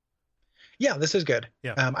 Yeah, this is good.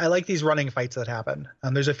 Yeah. I like these running fights that happen.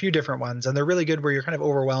 There's a few different ones, and they're really good where you're kind of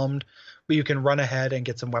overwhelmed, but you can run ahead and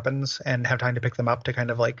get some weapons and have time to pick them up to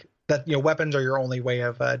kind of that. Weapons are your only way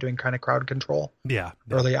of doing kind of crowd control. Yeah.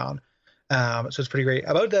 Early on. So it's pretty great.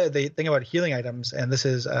 About the thing about healing items, and this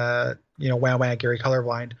is wah Gary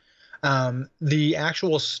Colorblind. The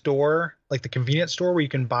actual store, the convenience store where you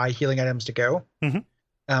can buy healing items to go.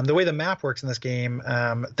 Mm-hmm. The way the map works in this game,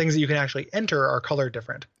 things that you can actually enter are colored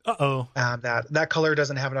different. That color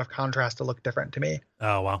doesn't have enough contrast to look different to me.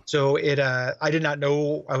 Oh wow. So I did not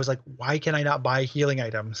know. I was like, why can I not buy healing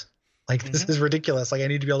items? This is ridiculous. I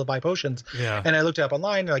need to be able to buy potions. Yeah. And I looked it up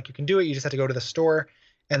online. You can do it. You just have to go to the store.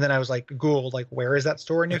 And then I was Googled, where is that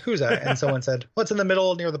store in Yakuza? And someone said, well, it's in the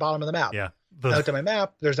middle near the bottom of the map. Yeah. I looked at my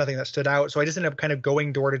map. There's nothing that stood out. So I just ended up kind of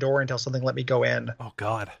going door to door until something let me go in. Oh,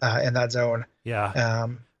 God. In that zone. Yeah.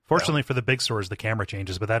 Fortunately for the big stores, the camera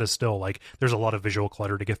changes, but that is still there's a lot of visual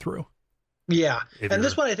clutter to get through. Yeah. And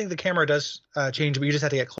this one, I think the camera does change, but you just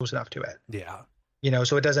have to get close enough to it. Yeah.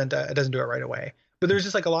 So it doesn't do it right away. But there's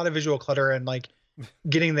just a lot of visual clutter and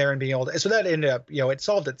getting there and being able to, so that ended up, it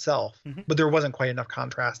solved itself, but there wasn't quite enough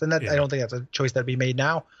contrast. And that, I don't think that's a choice that'd be made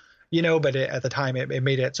now, but at the time it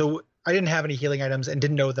made it. So I didn't have any healing items and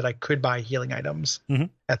didn't know that I could buy healing items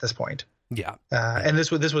at this point. Yeah. And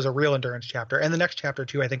this was a real endurance chapter. And the next chapter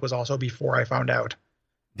too, I think was also before I found out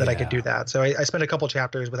that I could do that. So I spent a couple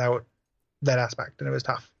chapters without that aspect and it was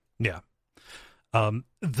tough. Yeah. So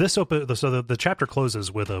the chapter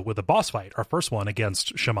closes with a boss fight, our first one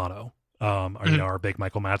against Shimano. Our big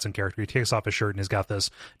Michael Madsen character. He takes off his shirt and he's got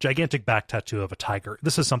this gigantic back tattoo of a tiger.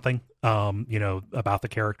 This is something, about the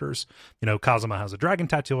characters. Kazuma has a dragon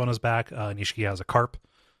tattoo on his back. Nishiki has a carp,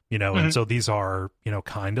 and so these are,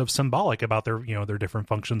 kind of symbolic about their different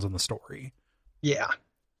functions in the story. Yeah.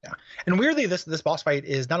 Yeah. And weirdly, this boss fight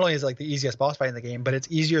is not only is like the easiest boss fight in the game, but it's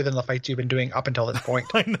easier than the fights you've been doing up until this point.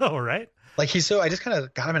 I know, right? Like I just kind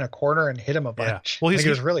of got him in a corner and hit him a bunch. Well, it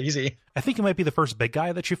was really easy. I think he might be the first big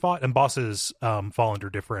guy that you fought, and bosses fall under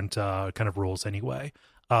different kind of rules anyway.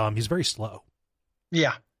 He's very slow.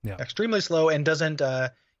 Yeah. Yeah. Extremely slow and doesn't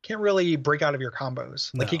can't really break out of your combos.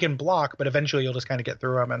 Like he can block, but eventually you'll just kind of get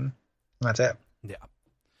through him and that's it. Yeah.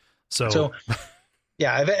 So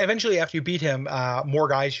yeah, eventually after you beat him, more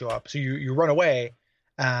guys show up. So you run away,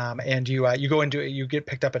 and you go into you get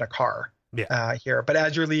picked up in a car. Yeah. Here, but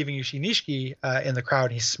as you're leaving, you see Nishiki in the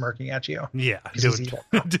crowd. He's smirking at you. Yeah,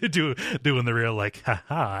 doing the real like,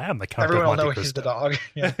 haha, I am the Count. Everyone will of Monte know Cristo. he's the dog.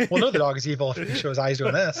 Yeah, we'll know the dog is evil if he shows eyes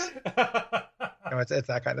doing this. It's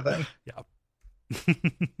that kind of thing. Yeah.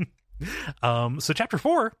 So chapter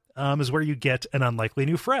 4 is where you get an unlikely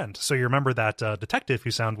new friend. So you remember that detective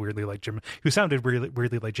who sounded weirdly like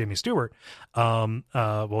Jimmy Stewart.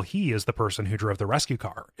 Well, he is the person who drove the rescue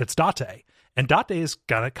car. It's Date, and Date is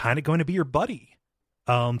kind of going to be your buddy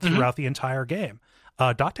throughout the entire game.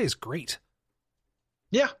 Date is great.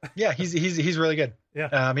 Yeah, he's really good.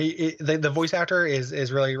 Yeah. The voice actor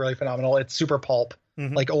is really, really phenomenal. It's super pulp,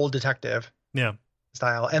 like old detective. Yeah.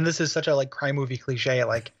 Style, and this is such a like crime movie cliche,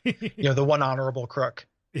 like the one honorable crook,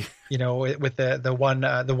 with the one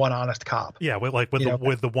honest cop. Yeah,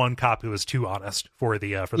 with the one cop who is too honest for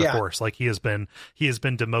the force. Like he has been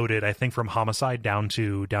demoted, I think, from homicide down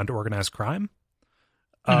to organized crime.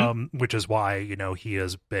 Which is why he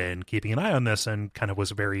has been keeping an eye on this and kind of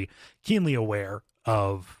was very keenly aware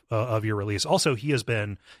of your release. Also, he has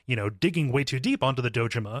been digging way too deep onto the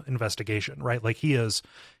Dojima investigation, right? Like he has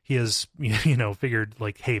figured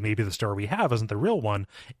like, hey, maybe the story we have isn't the real one,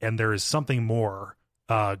 and there is something more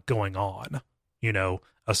going on,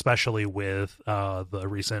 especially with the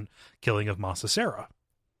recent killing of Masasera.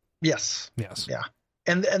 Yes. Yeah.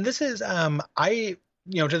 And this is I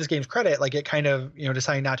to this game's credit, like it kind of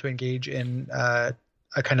deciding not to engage in a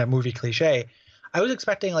kind of movie cliche. I was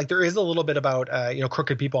expecting like there is a little bit about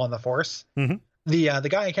crooked people on the force. The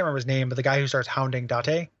guy, I can't remember his name, but the guy who starts hounding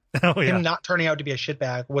Date, him not turning out to be a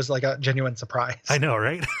shitbag was like a genuine surprise. I know,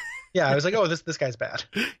 right? Yeah, I was like, oh, this guy's bad.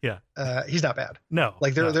 Yeah, he's not bad. No,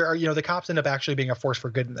 like there are the cops end up actually being a force for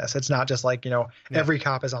good in this. It's not just like every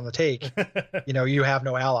cop is on the take. You have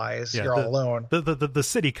no allies. You're all alone. The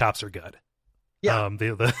city cops are good. Yeah.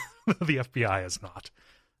 The FBI is not.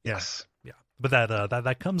 Yes. Yeah. But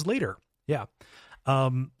that comes later. Yeah.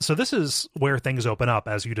 So this is where things open up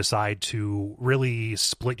as you decide to really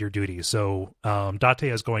split your duties. So Date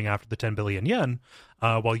is going after the 10 billion yen,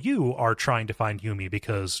 while you are trying to find Yumi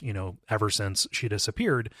because, ever since she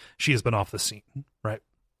disappeared, she has been off the scene, right?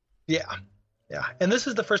 Yeah. Yeah. And this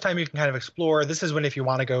is the first time you can kind of explore. This is when, if you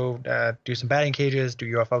want to go do some batting cages, do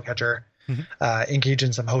UFO catcher, engage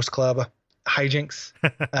in some host club hijinks,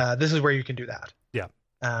 this is where you can do that. Yeah.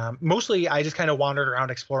 Mostly I just kind of wandered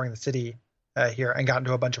around exploring the city here and got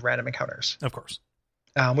into a bunch of random encounters, of course,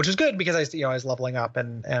 which is good because I was leveling up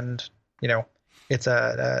and it's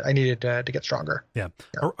I needed to get stronger. Yeah.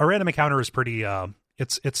 A random encounter is pretty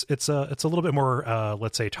it's a little bit more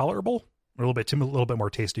let's say tolerable, a little bit more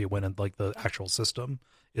tasty when like the actual system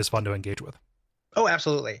is fun to engage with. Oh,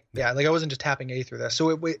 absolutely. Yeah. Like I wasn't just tapping A through this.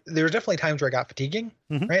 So there were definitely times where I got fatiguing,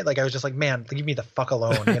 right? Like I was just like, man, leave me the fuck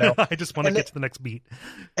alone. I just want to get to the next beat.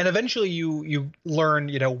 And eventually you learn,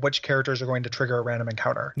 which characters are going to trigger a random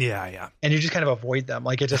encounter. Yeah. Yeah. And you just kind of avoid them.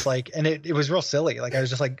 Like it just like, and it was real silly. Like I was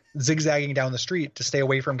just like zigzagging down the street to stay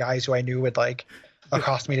away from guys who I knew would like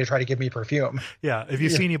accost me to try to give me perfume. Yeah. If you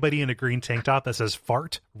see anybody in a green tank top that says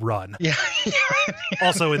fart, run. Yeah.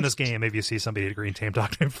 Also in this game, if you see somebody in a green tank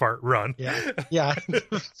top named fart, run. Yeah.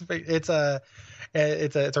 It's a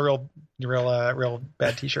real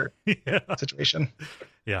bad t-shirt situation.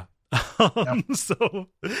 Yeah. So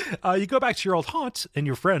you go back to your old haunt, and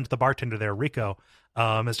your friend, the bartender there, Rico,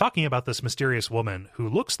 is talking about this mysterious woman who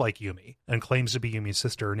looks like Yumi and claims to be Yumi's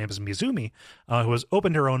sister. Her name is Mizumi, who has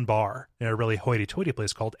opened her own bar in a really hoity-toity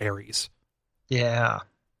place called Aries. Yeah.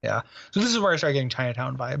 Yeah. So this is where I started getting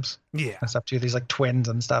Chinatown vibes. Yeah. And stuff too. These like twins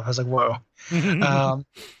and stuff. I was like, whoa.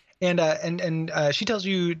 And she tells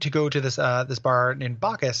you to go to this bar named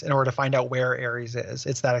Bacchus in order to find out where Aries is.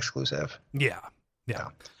 It's that exclusive. Yeah.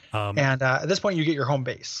 And at this point, you get your home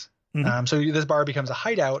base. So this bar becomes a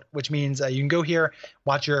hideout, which means you can go here,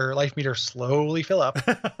 watch your life meter slowly fill up,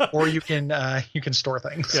 or you can store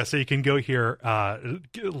things. Yeah, so you can go here,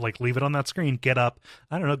 like leave it on that screen, get up,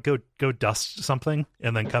 I don't know, go dust something,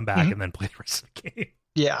 and then come back and then play the rest of the game.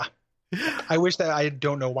 Yeah. I wish that I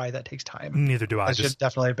don't know why that takes time. Neither do I. It should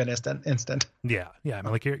definitely have been instant. Yeah. I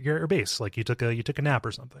mean, like your base, like you took a nap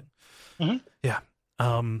or something. Yeah.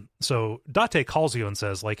 So Date calls you and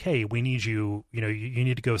says like, hey, we need you, you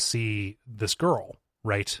need to go see this girl,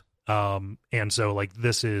 right? And so like,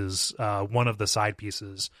 this is, one of the side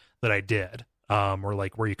pieces that I did, or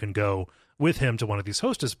like where you can go with him to one of these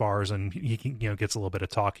hostess bars and he can, gets a little bit of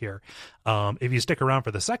talk here. If you stick around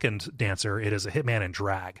for the second dancer, it is a hitman in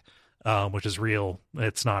drag, which is real.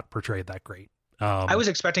 It's not portrayed that great. I was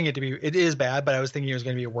expecting it to be, it is bad, but I was thinking it was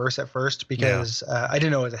going to be worse at first because I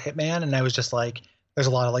didn't know it was a hitman. And I was just like, there's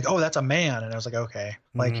a lot of like, oh, that's a man. And I was like, okay,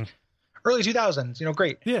 like early 2000s,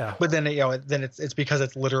 great. Yeah. But then, then it's because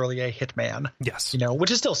it's literally a hitman. Yes. Which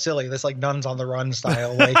is still silly. This like Nuns on the Run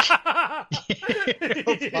style, like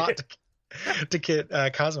plot to get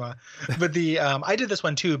Kazuma. But I did this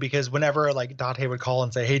one too, because whenever like Date would call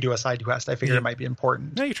and say, hey, do a side quest, I figured it might be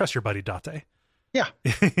important. Yeah, you trust your buddy Date. Yeah.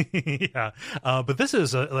 Yeah. But this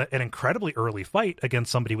is an incredibly early fight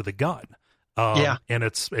against somebody with a gun. And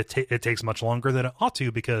it takes much longer than it ought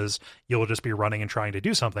to because you'll just be running and trying to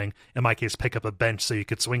do something. In my case, pick up a bench so you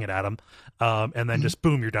could swing it at them, and then just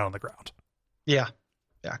boom, you're down on the ground. Yeah,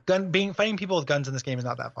 yeah. Fighting people with guns in this game is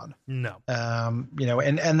not that fun. No.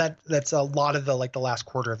 And that's a lot of the last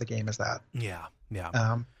quarter of the game is that. Yeah,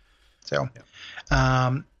 yeah.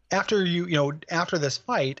 After this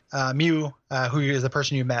fight, Mew, who is the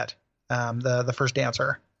person you met, the first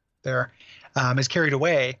dancer there, is carried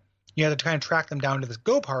away. You have to kind of track them down to this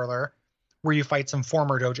Go parlor where you fight some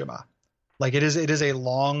former Dojima. Like it is a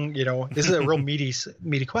long, this is a real meaty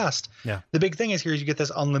quest. Yeah. The big thing is here is you get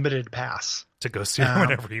this unlimited pass to go see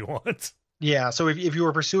whenever you want. Yeah. So if you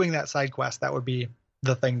were pursuing that side quest, that would be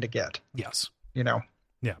the thing to get. Yes.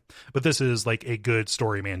 Yeah. But this is like a good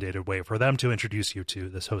story mandated way for them to introduce you to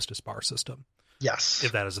this hostess bar system. Yes.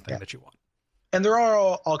 If that is the thing that you want. And there are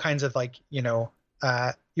all kinds of like,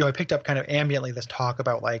 I picked up kind of ambiently this talk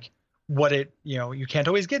about like, what you can't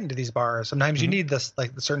always get into these bars. Sometimes you need this,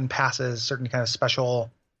 like certain passes, certain kind of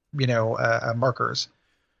special, markers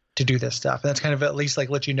to do this stuff. And that's kind of at least like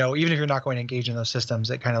let you know, even if you're not going to engage in those systems,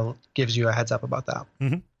 it kind of gives you a heads up about that.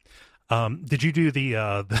 Mm-hmm. Did you do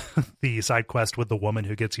the side quest with the woman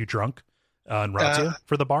who gets you drunk and routes you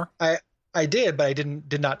for the bar? I did, but I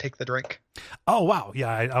did not take the drink. Oh, wow. Yeah,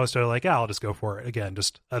 I was totally like, I'll just go for it. Again,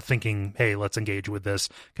 just thinking, hey, let's engage with this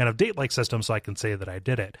kind of date-like system so I can say that I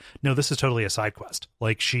did it. No, this is totally a side quest.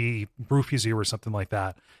 Like, she roofies you or something like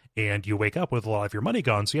that, and you wake up with a lot of your money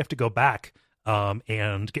gone, so you have to go back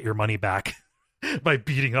and get your money back by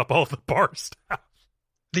beating up all the bar staff.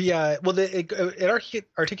 It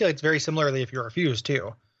articulates very similarly if you're refused,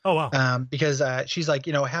 too. Oh, wow. Because she's like,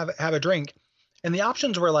 have a drink. And the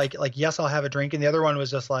options were like, yes, I'll have a drink. And the other one was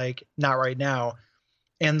just like, not right now.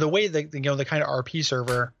 And the way that, the kind of RP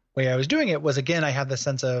server way I was doing it was, again, I had this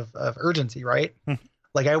sense of urgency, right?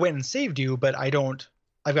 Like I went and saved you, but I've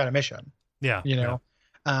got a mission. Yeah.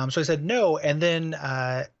 So I said no. And then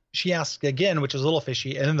she asked again, which was a little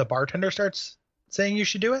fishy. And then the bartender starts saying you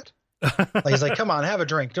should do it. Like he's like, come on, have a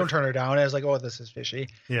drink. Don't turn her down. And I was like, oh, this is fishy.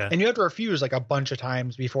 Yeah. And you have to refuse like a bunch of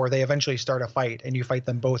times before they eventually start a fight, and you fight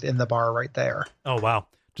them both in the bar right there. Oh, wow.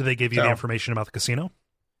 Do they give you the information about the casino?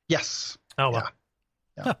 Yes. Oh, wow.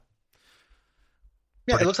 Yeah. Huh.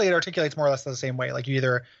 Yeah. It looks like it articulates more or less the same way. Like you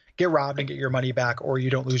either get robbed and get your money back, or you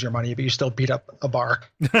don't lose your money, but you still beat up a bar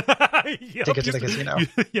to get to the casino.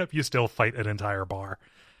 Yep. You still fight an entire bar.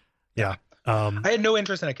 Yeah. I had no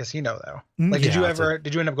interest in a casino though. Like, did you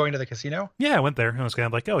end up going to the casino? Yeah, I went there. I was kind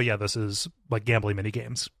of like, oh yeah, this is like gambling mini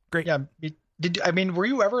games. Great. Yeah. Were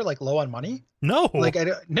you ever like low on money? No. Like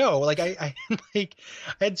I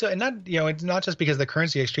had so, and not, it's not just because the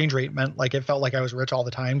currency exchange rate meant like it felt like I was rich all the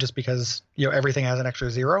time, just because, everything has an extra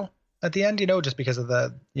zero at the end, just because of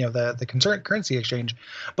the, the currency exchange,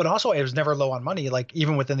 but also I was never low on money, like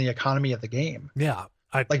even within the economy of the game. Yeah.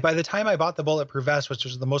 Like by the time I bought the bulletproof vest, which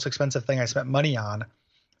was the most expensive thing I spent money on,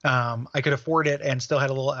 I could afford it and still had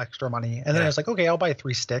a little extra money. And then I was like, okay, I'll buy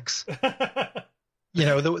 3 sticks.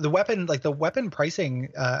 The weapon, like the weapon pricing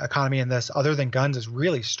economy in this, other than guns, is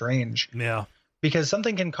really strange. Yeah. Because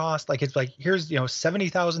something can cost like, it's like, here's,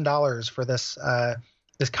 $70,000 for this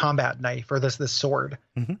this combat knife or this sword.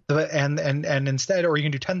 And instead, or you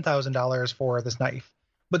can do $10,000 for this knife,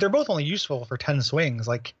 but they're both only useful for 10 swings.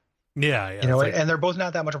 Like, yeah, and they're both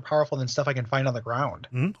not that much more powerful than stuff I can find on the ground.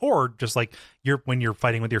 Or just like when you're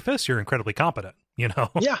fighting with your fists, you're incredibly competent,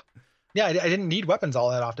 Yeah. I didn't need weapons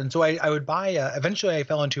all that often. So I would buy, eventually I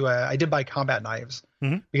fell into I did buy combat knives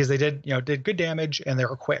because they did good damage and they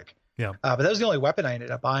were quick. Yeah. But that was the only weapon I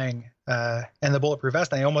ended up buying, and the bulletproof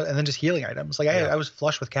vest. And then just healing items. Like I was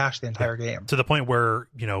flush with cash the entire game. To the point where,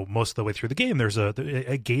 most of the way through the game,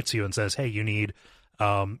 it gates you and says, hey, you need,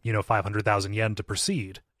 500,000 yen to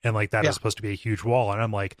proceed. and like that is supposed to be a huge wall, and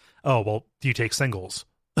I'm like, oh well, do you take singles?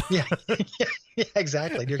 Yeah. Yeah,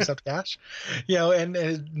 exactly. Do you accept cash?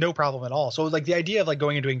 And no problem at all. So like the idea of like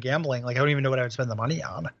going and doing gambling, like I don't even know what I would spend the money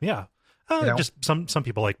on. Yeah. Just some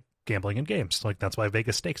people like gambling in games. Like that's why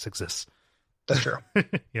Vegas Stakes exists. That's true.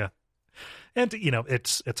 Yeah. And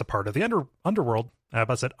it's a part of the underworld. I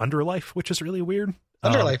about said underlife, which is really weird.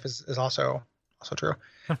 Underlife is also true.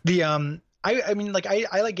 The I mean like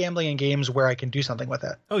I like gambling in games where I can do something with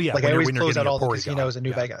it. Oh yeah. Like I always close out all the casinos in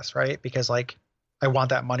New Vegas, right? Because like I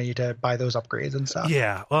want that money to buy those upgrades and stuff.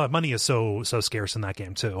 Yeah. Well, money is so scarce in that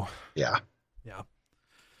game too. Yeah. Yeah.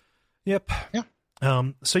 Yep. Yeah.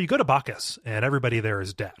 So you go to Bacchus and everybody there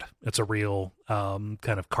is dead. It's a real kind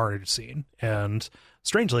of carnage scene. And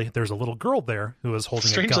strangely, there's a little girl there who is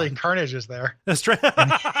holding a gun. Carnage is there. That's right.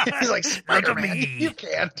 He's like, Spider-Man, you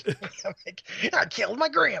can't. I'm like, I killed my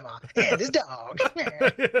grandma and his dog.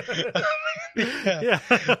 Yeah.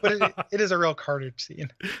 But it is a real carnage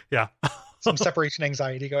scene. Yeah. Some separation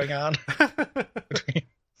anxiety going on between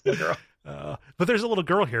the girl. But there's a little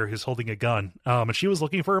girl here who's holding a gun, and she was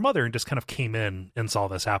looking for her mother and just kind of came in and saw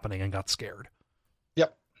this happening and got scared.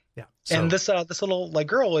 Yep. Yeah. And this little like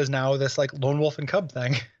girl is now this like lone wolf and cub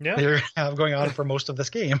thing. Yeah. They have going on for most of this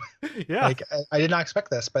game. Yeah. Like I did not expect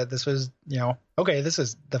this, but this was okay. This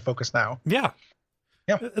is the focus now. Yeah.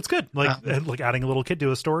 Yeah. It's good. Like adding a little kid to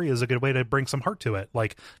a story is a good way to bring some heart to it.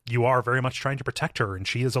 Like you are very much trying to protect her, and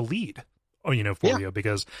she is a lead. For you,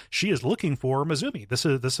 because she is looking for Mizumi. This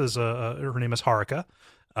is her name is Haruka,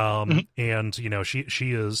 and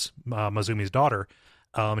she is Mizumi's daughter.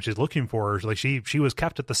 She's looking for her. Like she was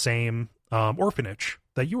kept at the same orphanage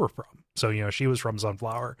that you were from. So she was from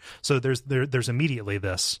Sunflower. So there's immediately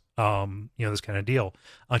this this kind of deal.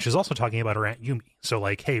 She's also talking about her Aunt Yumi. So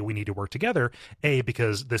like, hey, we need to work together. A,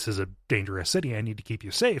 because this is a dangerous city. I need to keep you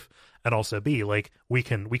safe, and also B, like we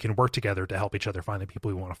can work together to help each other find the people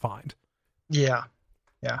we want to find. Yeah.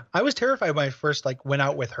 I was terrified when I first like went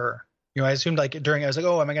out with her. I assumed like I was like,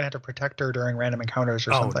 oh, am I gonna have to protect her during random encounters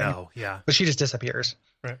or something? Oh no, yeah. But she just disappears.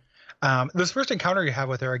 Right. This first encounter you have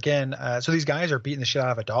with her again. So these guys are beating the shit out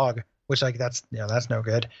of a dog, which like that's no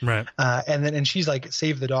good. Right. And she's like,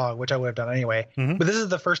 save the dog, which I would have done anyway. Mm-hmm. But this is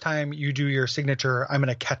the first time you do your signature. I'm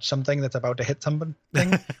gonna catch something that's about to hit something.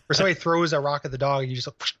 Where somebody throws a rock at the dog, and you just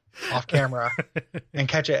like, off camera and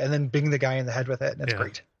catch it, and then bing the guy in the head with it, and it's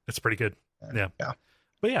great. It's pretty good. Yeah.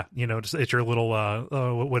 But yeah, it's your little,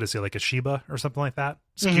 what is it, like a Shiba or something like that?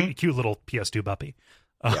 It's a cute little PS2 puppy.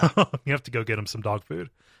 You have to go get him some dog food.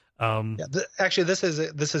 Actually, this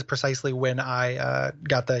is precisely when I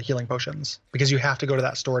got the healing potions, because you have to go to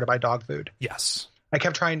that store to buy dog food. Yes. I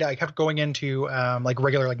kept going into like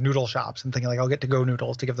regular like noodle shops and thinking like I'll get to-go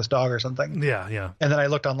noodles to give this dog or something. Yeah. And then I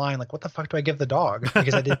looked online like, what the fuck do I give the dog?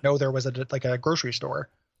 Because I didn't know there was a grocery store.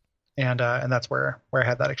 And that's where I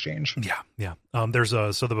had that exchange. Yeah. There's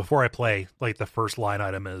so the before I play, like the first line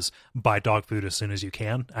item is buy dog food as soon as you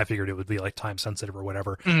can. I figured it would be like time sensitive or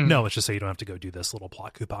whatever. No, it's just so you don't have to go do this little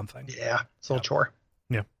plot coupon thing. Yeah, it's a little chore.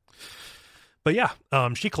 Yeah. But yeah,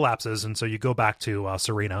 she collapses, and so you go back to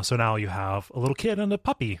Serena. So now you have a little kid and a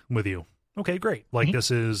puppy with you. Okay, great. Like this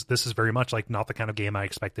is very much like not the kind of game I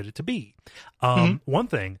expected it to be. One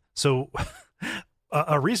thing, so.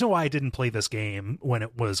 A reason why I didn't play this game when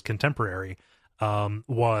it was contemporary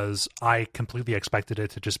was I completely expected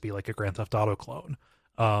it to just be like a Grand Theft Auto clone.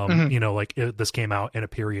 This came out in a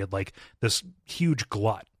period like this huge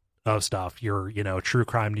glut of stuff. Your true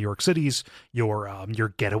crime New York Cities, your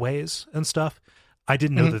getaways and stuff. I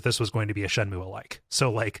didn't know that this was going to be a Shenmue alike. So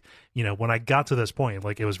like, when I got to this point,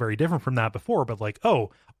 like it was very different from that before, but like,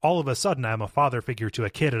 oh, all of a sudden I'm a father figure to a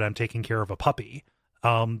kid and I'm taking care of a puppy.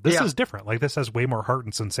 This is different. Like this has way more heart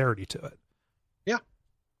and sincerity to it.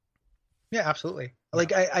 Yeah, absolutely.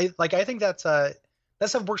 Like I think that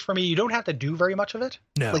stuff works for me. You don't have to do very much of it.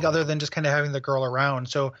 No. Like other than just kind of having the girl around.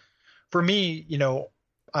 So for me,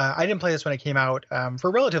 I didn't play this when it came out for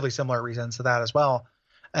relatively similar reasons to that as well.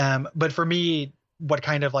 But for me, what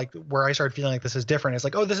kind of like where I started feeling like this is different is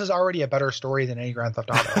like, oh, this is already a better story than any Grand Theft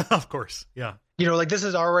Auto. Of course. Yeah. Like this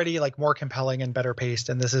is already like more compelling and better paced.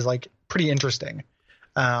 And this is like pretty interesting.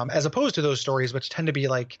 As opposed to those stories, which tend to be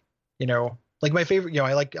like, like my favorite,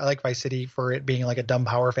 I like Vice City for it being like a dumb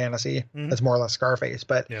power fantasy that's more or less Scarface,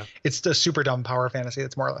 but it's the super dumb power fantasy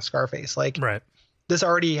that's more or less Scarface. Like this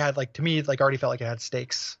already had like, to me, like already felt like it had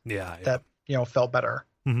stakes that, felt better.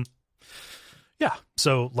 Mm-hmm. Yeah.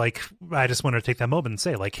 So like, I just want to take that moment and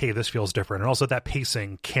say like, hey, this feels different. And also that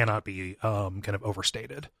pacing cannot be kind of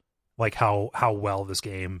overstated. Like how well this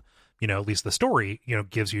game, at least the story,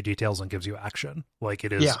 gives you details and gives you action. Like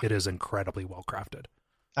it is incredibly well crafted.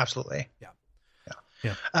 Absolutely. Yeah.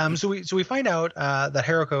 Yeah. So we find out that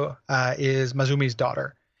Haruko is Mazumi's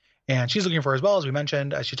daughter, and she's looking for her as well, as we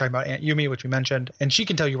mentioned. She's talking about Aunt Yumi, which we mentioned, and she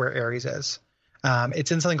can tell you where Ares is.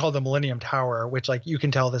 It's in something called the Millennium Tower, which like you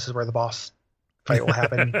can tell this is where the boss fight will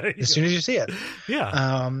happen as soon as you see it.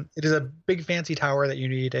 Yeah. It is a big fancy tower that you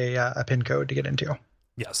need a pin code to get into.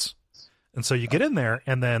 Yes. And so you get in there,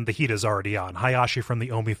 and then the heat is already on. Hayashi from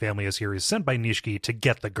the Omi family is here. He's sent by Nishiki to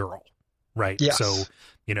get the girl, right? Yes. So,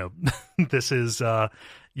 this is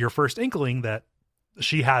your first inkling that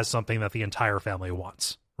she has something that the entire family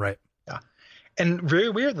wants, right? Yeah. And very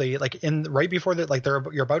weirdly, like right before that, like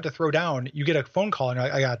you're about to throw down, you get a phone call, and you're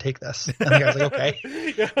like, I gotta take this. And the guy's like,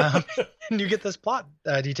 okay. And you get this plot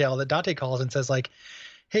detail that Date calls and says like,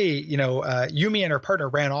 hey, Yumi and her partner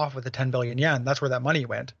ran off with the 10 billion yen. That's where that money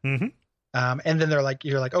went. Mm-hmm. And then you're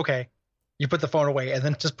like, okay, you put the phone away and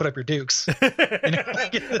then just put up your dukes.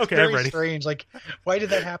 It's Okay, very I'm ready. strange. Like, why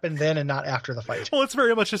did that happen then and not after the fight? Well, it's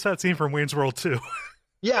very much just that scene from Wayne's World 2.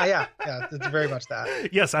 Yeah. It's very much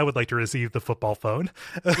that. Yes, I would like to receive the football phone.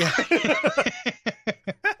 Yeah.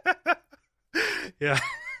 Yeah.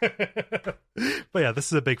 But yeah, this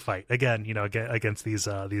is a big fight again. Against these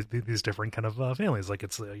different kind of families. Like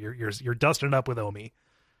it's you're dusting up with Omi.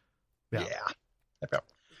 Yeah.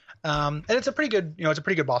 And it's a pretty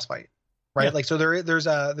good boss fight, right? Yeah. Like so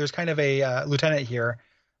there's kind of a lieutenant here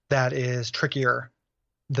that is trickier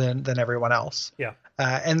than everyone else. Yeah.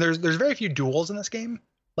 And there's very few duels in this game.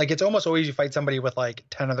 Like it's almost always you fight somebody with like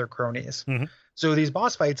 10 other cronies. Mm-hmm. So these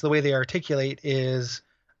boss fights, the way they articulate is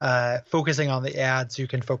focusing on the ad so you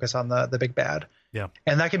can focus on the big bad. Yeah.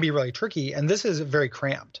 And that can be really tricky. And this is very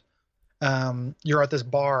cramped. You're at this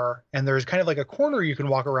bar and there's kind of like a corner you can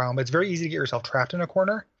walk around, but it's very easy to get yourself trapped in a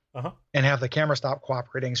corner and have the camera stop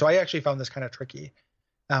cooperating. So I actually found this kind of tricky.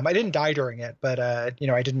 I didn't die during it, but I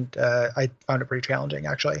found it pretty challenging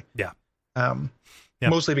actually. Yeah.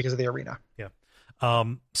 Mostly because of the arena. Yeah.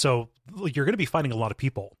 So you're going to be fighting a lot of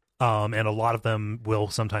people. And a lot of them will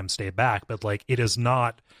sometimes stay back, but like it is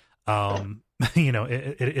not,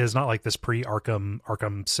 it is not like this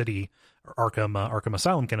Arkham City, or Arkham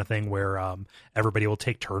Asylum kind of thing where everybody will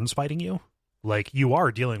take turns fighting you. Like you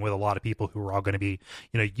are dealing with a lot of people who are all going to be,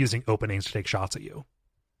 using openings to take shots at you.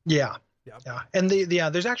 Yeah. And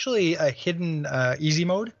there's actually a hidden easy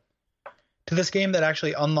mode to this game that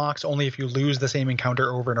actually unlocks only if you lose the same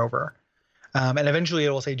encounter over and over. And eventually it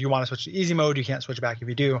will say, do you want to switch to easy mode? You can't switch back if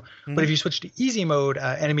you do. Mm-hmm. But if you switch to easy mode,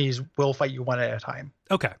 enemies will fight you one at a time.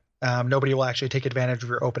 Okay. Nobody will actually take advantage of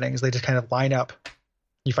your openings. They just kind of line up.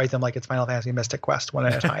 You fight them like it's Final Fantasy Mystic Quest one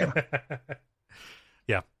at a time.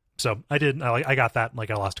 Yeah. So I got that.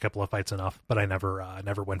 Like I lost a couple of fights enough, but I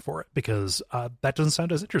never went for it because that doesn't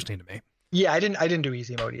sound as interesting to me. Yeah, I didn't do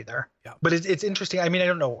easy mode either. Yeah. But it's interesting. I mean, I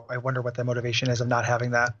don't know. I wonder what the motivation is of not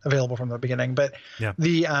having that available from the beginning. But yeah.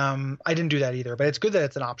 I didn't do that either. But it's good that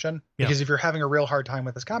it's an option because if you're having a real hard time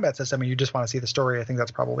with this combat system and you just want to see the story, I think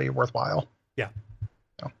that's probably worthwhile. Yeah.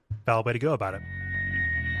 So. Valid way to go about it.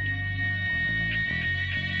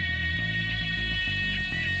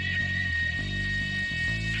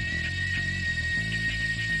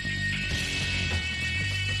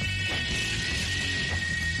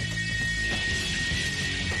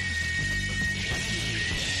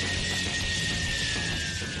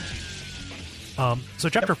 So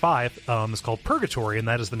chapter 5 is called Purgatory, and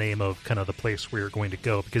that is the name of kind of the place where you're going to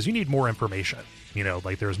go because you need more information.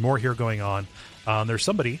 Like there's more here going on. There's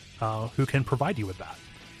somebody who can provide you with that.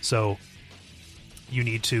 So you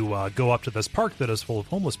need to go up to this park that is full of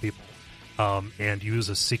homeless people and use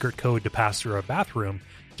a secret code to pass through a bathroom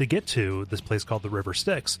to get to this place called the River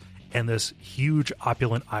Styx and this huge,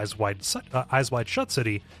 opulent, eyes wide shut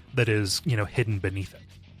city that is, hidden beneath it.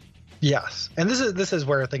 Yes, and this is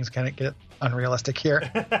where things kind of get unrealistic here.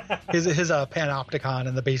 his panopticon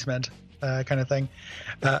in the basement kind of thing.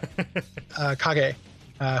 Kage,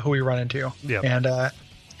 who we run into, and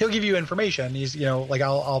he'll give you information. He's like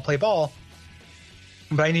I'll play ball,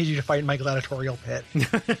 but I need you to fight in my gladiatorial pit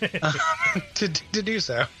to do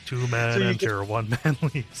so. 2-man enter, 1-man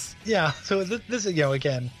leaves. Yeah, so this is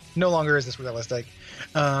again no longer is this realistic.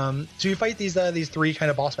 So you fight these 3 kind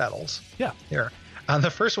of boss battles. Yeah, here. The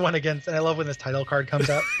first one against, and I love when this title card comes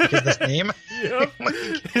up because this name. Yep.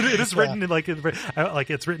 It is written in like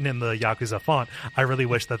it's written in the Yakuza font. I really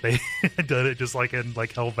wish that they did it just like in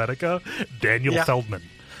like Helvetica. Daniel Feldman.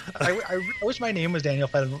 I wish my name was Daniel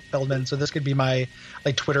Feldman, so this could be my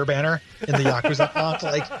like Twitter banner in the Yakuza font,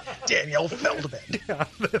 like Daniel Feldman. Yeah,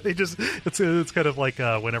 they just it's kind of like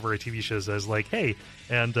whenever a TV show says like, hey,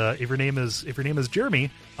 and if your name is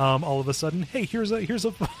Jeremy, all of a sudden, hey, here's a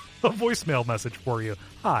voicemail message for you.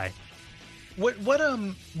 Hi.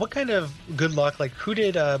 What kind of good luck? Like, who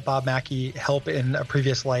did Bob Mackey help in a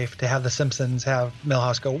previous life to have The Simpsons have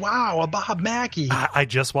Milhouse go, wow, a Bob Mackey? I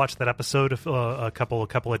just watched that episode a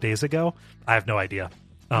couple of days ago. I have no idea.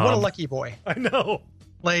 What a lucky boy! I know.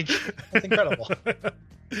 Like, that's incredible.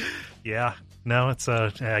 Yeah. No, it's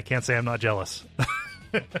I can't say I'm not jealous.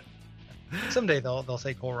 Someday they'll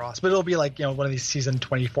say Cole Ross, but it'll be like, one of these season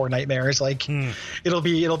 24 nightmares. Like, it'll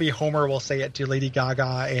be Homer will say it to Lady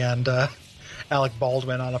Gaga and Alec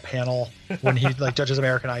Baldwin on a panel when he like judges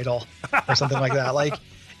American Idol or something like that. Like,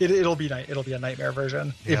 it'll be a nightmare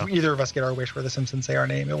version. Yeah. If either of us get our wish where the Simpsons say our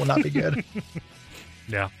name, it will not be good.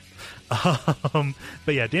 Yeah.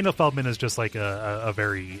 But yeah, Daniel Feldman is just like a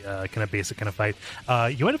very kind of basic kind of fight.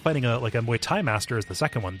 You end up fighting a Muay Thai master as the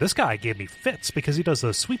second one. This guy gave me fits because he does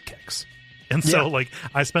those sweep kicks. And so like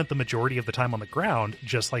I spent the majority of the time on the ground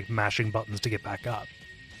just like mashing buttons to get back up.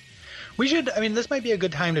 This might be a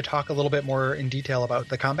good time to talk a little bit more in detail about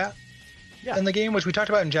the combat in the game, which we talked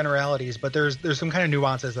about in generalities, but there's some kind of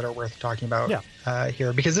nuances that are worth talking about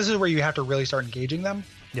here, because this is where you have to really start engaging them.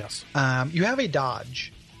 Yes. You have a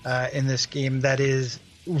dodge in this game that is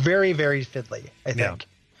very, very fiddly, I think.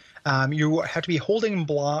 You have to be holding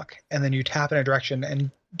block, and then you tap in a direction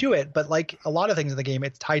and do it, but like a lot of things in the game,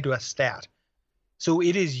 it's tied to a stat. So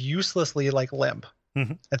it is uselessly like limp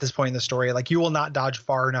at this point in the story. Like, you will not dodge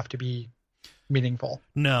far enough to be meaningful.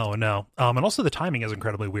 No. And also the timing is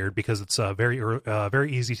incredibly weird because it's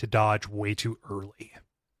very easy to dodge way too early.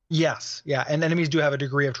 Yes. Yeah. And enemies do have a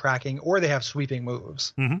degree of tracking, or they have sweeping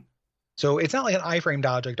moves. So it's not like an iframe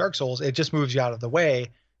dodge like Dark Souls. It just moves you out of the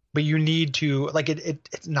way, but you need to like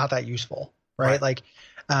it's not that useful, right? Like,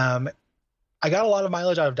 I got a lot of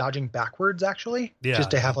mileage out of dodging backwards, actually,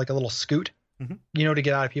 just to have like a little scoot, to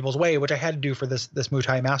get out of people's way, which I had to do for this Muay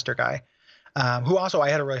Thai master guy, who also I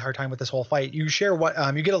had a really hard time with this whole fight. You share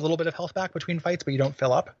you get a little bit of health back between fights, but you don't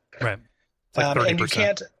fill up. Right. It's like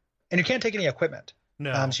 30%. And you can't take any equipment.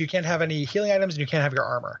 No. So you can't have any healing items, and you can't have your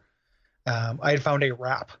armor. I had found a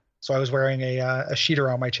wrap, so I was wearing a sheet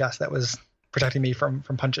around my chest that was protecting me from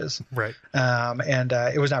punches. Right. And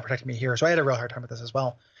it was not protecting me here, so I had a real hard time with this as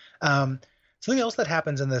well. Something else that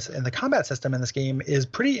happens in the combat system in this game is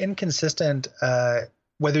pretty inconsistent.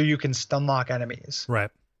 Whether you can stun lock enemies,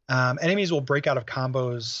 right? Enemies will break out of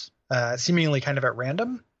combos seemingly kind of at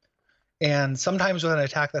random, and sometimes with an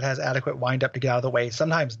attack that has adequate wind up to get out of the way,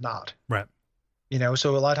 sometimes not. Right.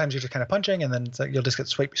 So a lot of times you're just kind of punching, and then you'll just get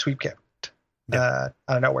sweep kicked out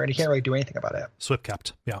of nowhere, and you can't really do anything about it. Sweep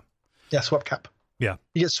kept. Yeah. Yeah. Swept cap. Yeah.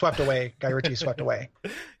 You get swept away. Guy Ritchie swept away.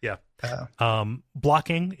 Yeah.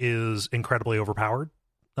 Blocking is incredibly overpowered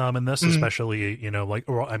in this, especially,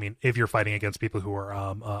 if you're fighting against people who are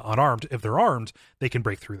unarmed. If they're armed, they can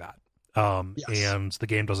break through that. And the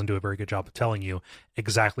game doesn't do a very good job of telling you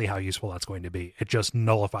exactly how useful that's going to be. It just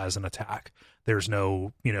nullifies an attack. There's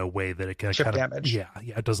no, way that it can chip damage. Yeah.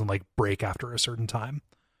 It doesn't like break after a certain time.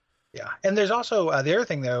 Yeah. And there's also the other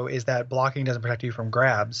thing, though, is that blocking doesn't protect you from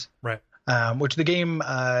grabs. Right. Which the game,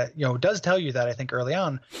 does tell you that, I think, early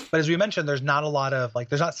on. But as we mentioned, there's not a lot of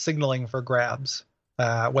there's not signaling for grabs,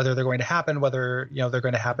 whether they're going to happen, whether they're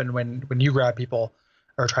going to happen when you grab people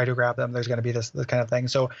or try to grab them. There's going to be this kind of thing.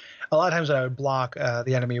 So a lot of times when I would block,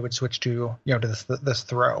 the enemy would switch to to this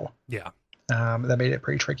throw. Yeah. That made it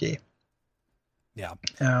pretty tricky. Yeah.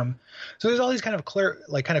 So there's all these kind of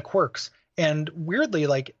quirks. And weirdly,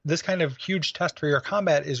 this kind of huge test for your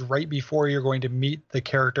combat is right before you're going to meet the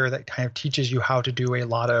character that kind of teaches you how to do a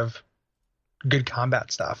lot of good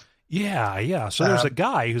combat stuff. Yeah. So there's a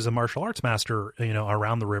guy who's a martial arts master,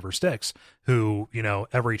 around the River Styx, who,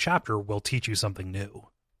 every chapter will teach you something new.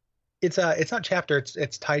 It's not chapter.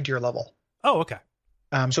 It's tied to your level. Oh, okay.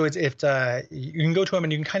 So it's you can go to him,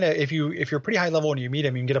 and you can kind of, if you're pretty high level and you meet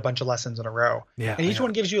him, you can get a bunch of lessons in a row. Yeah. And each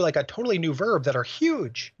one gives you a totally new verb that are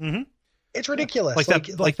huge. Mm-hmm. It's ridiculous.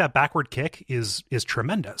 Like that backward kick is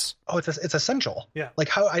tremendous. Oh, it's essential. Yeah.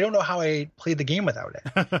 I don't know how I played the game without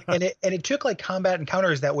it. and it took combat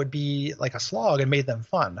encounters that would be like a slog and made them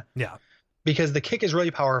fun. Yeah. Because the kick is really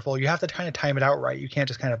powerful. You have to kind of time it out right. You can't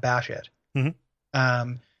just kind of bash it.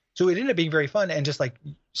 Mm-hmm. So it ended up being very fun and just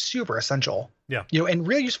super essential. Yeah. And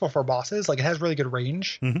really useful for bosses. It has really good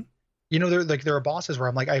range. Mm-hmm. There are bosses where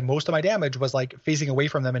I'm most of my damage was facing away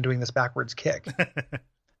from them and doing this backwards kick.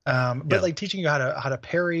 But teaching you how to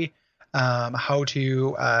parry, how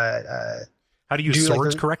to use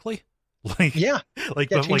swords correctly.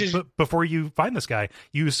 Before you find this guy,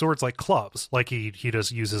 use swords like clubs. He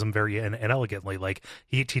just uses them very inelegantly.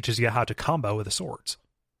 He teaches you how to combo with the swords.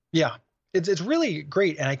 Yeah, it's really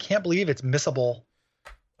great, and I can't believe it's missable.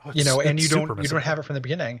 And you don't have it from the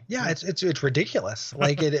beginning. Yeah, it's ridiculous.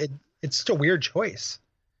 it's such a weird choice.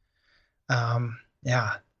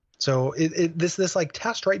 Yeah. So this like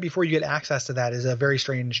test right before you get access to that is a very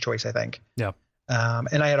strange choice, I think. Yeah.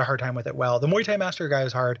 And I had a hard time with it. Well, the Muay Thai Master guy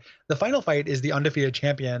was hard. The final fight is the undefeated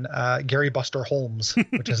champion, Gary Buster Holmes,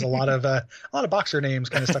 which is a lot of boxer names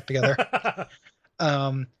kind of stuck together.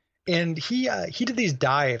 And he did these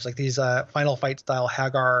dives, like these final fight style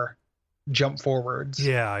Hagar jump forwards.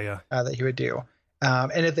 Yeah. That he would do.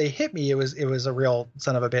 And if they hit me, it was a real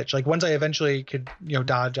son of a bitch. Like once I eventually could,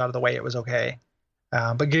 dodge out of the way, it was okay.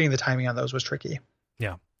 But getting the timing on those was tricky.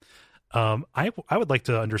 Yeah. I would like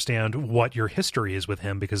to understand what your history is with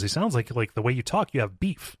him, because he sounds like the way you talk, you have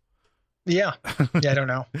beef. Yeah. I don't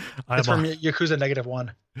know. It's from Yakuza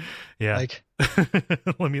 -1. Yeah. Like,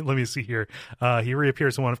 let me see here. He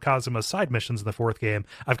reappears in one of Kazuma's side missions in the 4th game.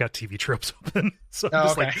 I've got TV tropes open, so I'm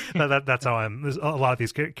just okay. like that's how I'm. A lot of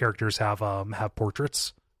these characters have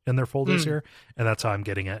portraits in their folders here, and that's how I'm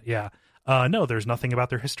getting it. Yeah. No, there's nothing about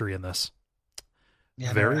their history in this.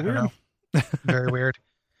 Yeah, very weird. Very weird.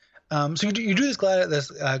 So you do this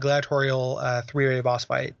gladiatorial 3-way boss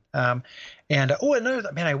fight. I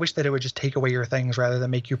wish that it would just take away your things rather than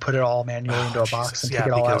make you put it all manually into a box and take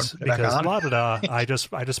it all out. Because I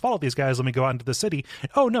just followed these guys. Let me go out into the city.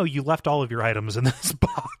 Oh no, you left all of your items in this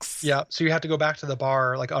box. Yeah, so you have to go back to the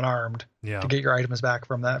bar like unarmed to get your items back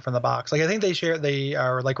from the box. Like I think they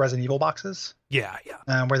are like Resident Evil boxes. Yeah.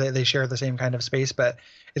 Where they share the same kind of space, but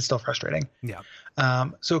it's still frustrating. Yeah.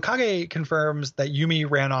 So Kage confirms that Yumi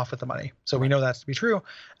ran off with the money. So we know that's to be true.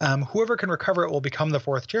 Whoever can recover it will become the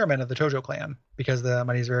 4th chairman of the Tojo clan, because the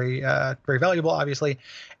money is very, very valuable, obviously.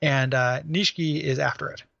 And Nishiki is after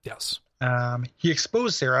it. Yes. He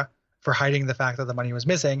exposed Sarah for hiding the fact that the money was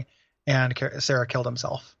missing, and Sarah killed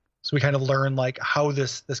himself. So we kind of learn like how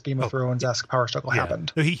this Game of Thrones-esque power struggle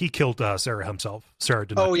happened. He killed Sarah himself. Sarah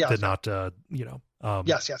did not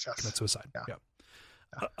Yes. commit suicide. Yeah.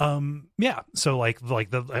 So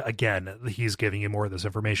again, he's giving you more of this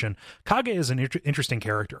information. Kage is an interesting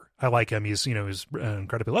character. I like him. He's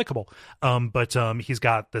incredibly likable. But he's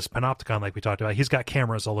got this panopticon, like we talked about. He's got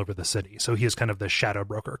cameras all over the city, so he is kind of the shadow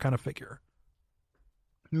broker kind of figure.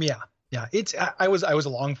 Yeah. It's I was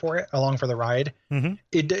along for the ride. Mm-hmm.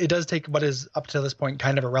 It does take what is up to this point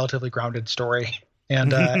kind of a relatively grounded story.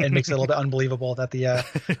 And it makes it a little bit unbelievable that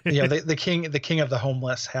the king of the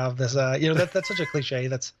homeless have this that's such a cliche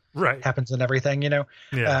that's right happens in everything where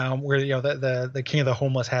the king of the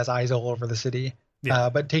homeless has eyes all over the city,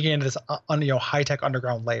 but taking it into this high tech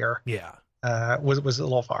underground layer was a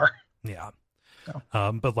little far.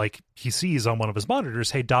 But like he sees on one of his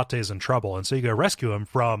monitors, hey, Date's in trouble, and so you go rescue him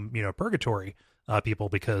from purgatory people,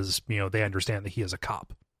 because they understand that he is a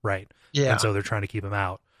cop, right? And so they're trying to keep him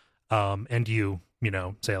out. And you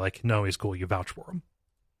say like, no, he's cool. You vouch for him.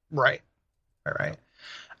 Right. The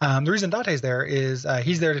reason Date's there is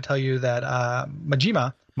he's there to tell you that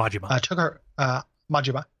Majima took her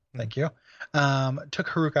Majima. Thank you. Took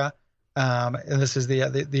Haruka. And this is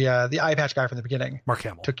the eye patch guy from the beginning. Mark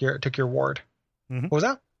Hamill took your ward. Mm-hmm. What was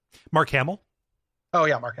that? Mark Hamill. Oh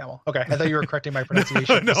yeah, Mark Hamill. Okay, I thought you were correcting my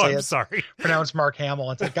pronunciation. No, I'm sorry. Pronounce Mark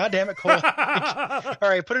Hamill. It's like, God damn it, Cole. All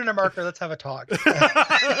right, put in a marker. Let's have a talk.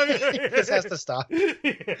 This has to stop.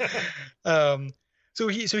 So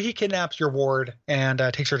he kidnaps your ward and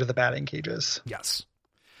takes her to the batting cages. Yes.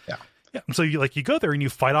 Yeah. So you go there and you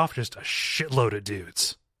fight off just a shitload of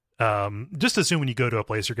dudes. Just assume when you go to a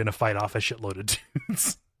place, you're going to fight off a shitload of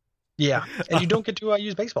dudes. Yeah, and you don't get to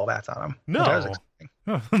use baseball bats on them. No.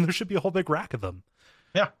 There should be a whole big rack of them.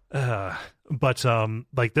 Yeah. But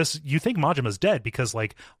like this, you think Majima's dead because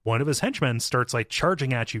like one of his henchmen starts like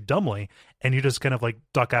charging at you dumbly, and you just kind of like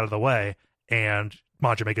duck out of the way, and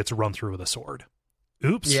Majima gets run through with a sword.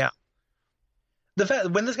 Oops. Yeah. The fact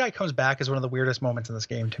when this guy comes back is one of the weirdest moments in this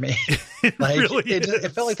game to me. Like really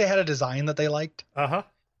it felt like they had a design that they liked. Uh-huh.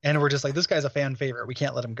 And we're just like, this guy's a fan favorite. We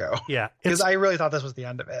can't let him go. Yeah. Because I really thought this was the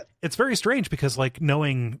end of it. It's very strange because like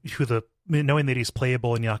knowing that he's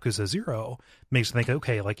playable in Yakuza 0 makes you think,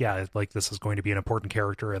 okay, like, yeah, like this is going to be an important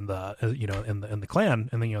character in the, in the clan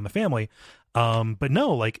and then, in the family. But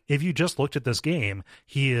no, like if you just looked at this game,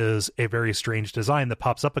 he is a very strange design that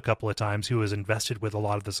pops up a couple of times, who is invested with a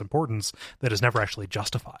lot of this importance that is never actually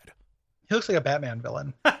justified. He looks like a Batman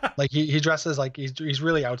villain. Like he dresses like he's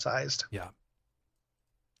really outsized. Yeah.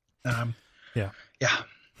 Yeah.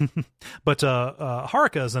 But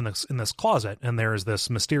Haruka is in this closet, and there's this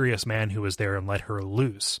mysterious man who is there and let her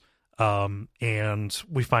loose. And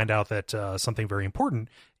we find out that something very important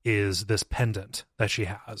is this pendant that she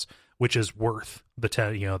has, which is worth the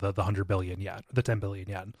 100 billion yen, the 10 billion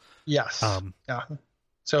yen. Yes. Yeah.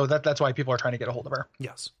 So that's why people are trying to get a hold of her.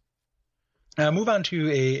 Yes. Move on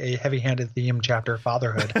to a heavy-handed theme chapter,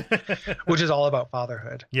 fatherhood, which is all about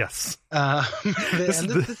fatherhood. Yes. This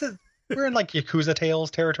is we're in like Yakuza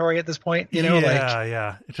Tales territory at this point,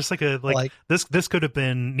 Yeah. It's just like this could have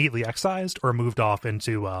been neatly excised or moved off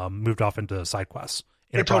into side quests.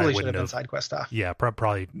 And it totally should have been side quest stuff. Yeah,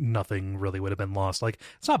 probably nothing really would have been lost. Like,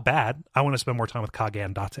 it's not bad. I want to spend more time with Kage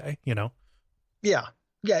and Date, Yeah.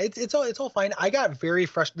 Yeah, it's all fine. I got very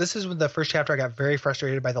frustrated. This is the first chapter I got very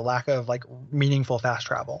frustrated by the lack of like meaningful fast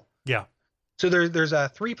travel. Yeah. So there's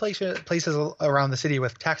 3 places around the city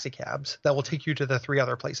with taxi cabs that will take you to the 3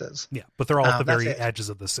 other places. Yeah, but they're all at the very edges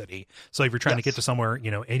of the city. So if you're trying to get to somewhere,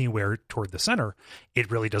 anywhere toward the center,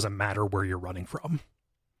 it really doesn't matter where you're running from.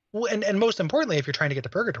 Well, and most importantly, if you're trying to get to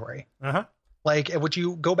Purgatory, like would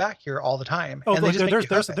you go back here all the time? Oh,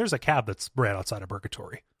 there's a cab that's right outside of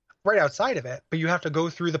Purgatory. Right outside of it, but you have to go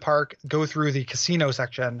through the park, go through the casino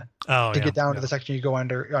section to get down to the section you go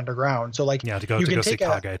underground. So like, to go see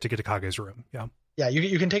Kage, to get to Kage's room. Yeah.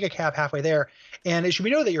 You can take a cab halfway there, and it should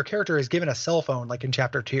be noted that your character is given a cell phone, like in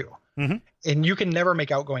chapter 2, and you can never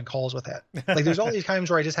make outgoing calls with it. Like there's all these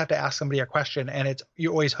times where I just have to ask somebody a question, and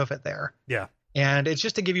you always hoof it there. Yeah, and it's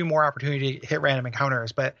just to give you more opportunity to hit random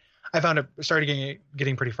encounters, but I found it started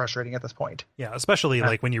getting pretty frustrating at this point. Yeah, especially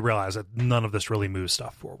like when you realize that none of this really moves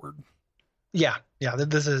stuff forward. Yeah.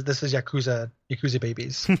 This is Yakuza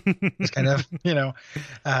babies. It's kind of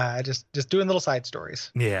just doing little side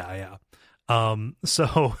stories. Yeah.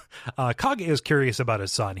 So Kage is curious about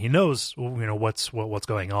his son. He knows what's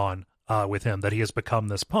going on with him, that he has become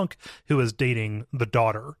this punk who is dating the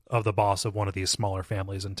daughter of the boss of one of these smaller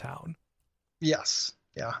families in town. Yes.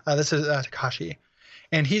 Yeah. This is Takashi.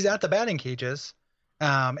 And he's at the batting cages,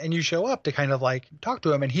 and you show up to kind of like talk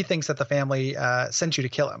to him, and he thinks that the family sent you to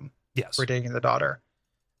kill him. Yes. For dating the daughter,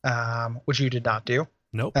 which you did not do.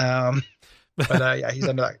 Nope. But he's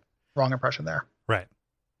under that wrong impression there. Right.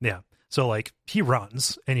 Yeah. So like he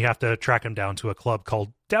runs, and you have to track him down to a club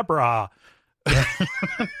called Deborah.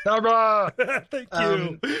 Deborah. Thank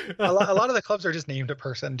you. A lot of the clubs are just named a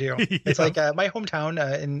person too. It's like my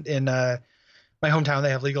hometown in my hometown, they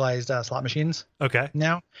have legalized slot machines. Okay.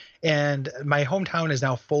 Now, and my hometown is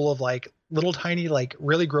now full of like little tiny, like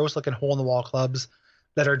really gross looking hole in the wall clubs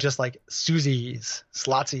that are just like Susie's,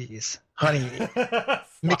 Slotsies, Honey,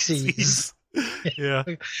 Mixies. Yeah.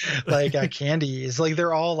 Like candies. Like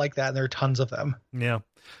they're all like that, and there are tons of them. Yeah.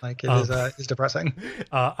 Like it is depressing.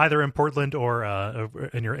 Either in Portland or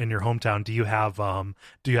in your hometown, do you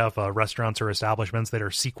have restaurants or establishments that are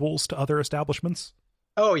sequels to other establishments?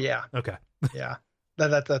 Oh yeah. Okay. Yeah.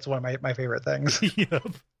 That's one of my favorite things. Yep.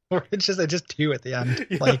 It's just 2 at the end.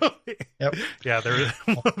 Like, yep. Yeah, there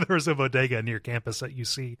was a bodega near campus at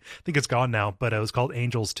UC. I think it's gone now, but it was called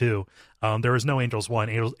Angels 2. There was no Angels 1.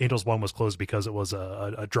 Angels 1 was closed because it was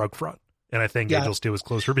a drug front. And I think Angels 2 was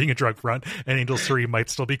closed for being a drug front, and Angels 3 might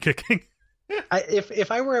still be kicking.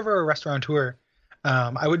 If I were ever a restaurateur,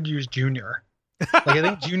 I would use Junior. Like I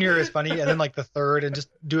think Junior is funny, and then like the third, and just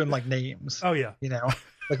doing like names. Oh yeah.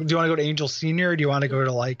 Like do you want to go to Angel Senior, or do you want to go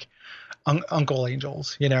to like Uncle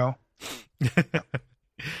Angels, Do a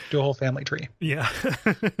whole family tree. Yeah.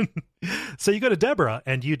 So you go to Deborah,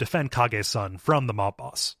 and you defend Kage's son from the mob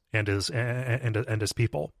boss and his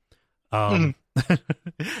people. And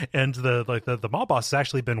the mob boss has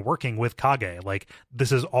actually been working with Kage. Like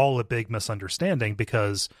this is all a big misunderstanding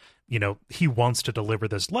because he wants to deliver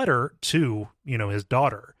this letter to his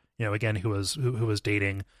daughter, again who was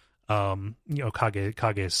dating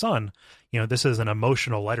Kage's son. This is an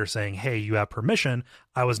emotional letter saying, hey, you have permission.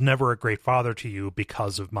 I was never a great father to you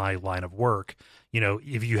because of my line of work.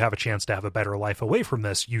 If you have a chance to have a better life away from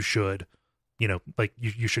this, you should,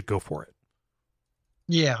 you should go for it.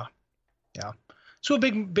 Yeah. So a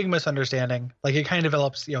big misunderstanding. Like it kind of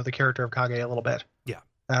develops, the character of Kage a little bit. Yeah.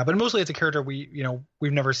 But mostly it's a character we've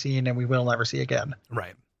never seen and we will never see again.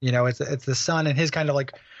 Right. It's the son and his kind of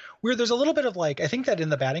like weird. There's a little bit of like, I think that in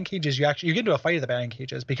the batting cages, you get into a fight at the batting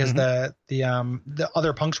cages because the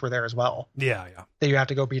other punks were there as well. Yeah. That you have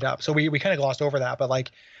to go beat up. So we kind of glossed over that, but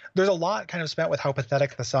like there's a lot kind of spent with how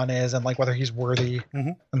pathetic the son is and like whether he's worthy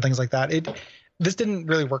and things like that. This didn't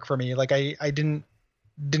really work for me. Like I didn't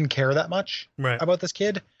care that much about this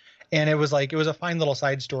kid. And it was a fine little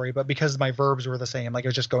side story, but because my verbs were the same, like it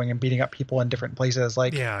was just going and beating up people in different places.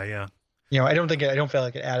 Like, yeah. I don't feel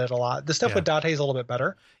like it added a lot. The stuff with Date is a little bit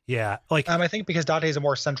better. Yeah. Like, I think because Date is a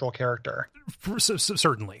more central character.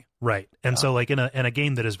 Certainly. Right. And so like in a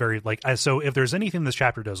game that is very like, so if there's anything this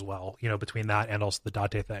chapter does well, between that and also the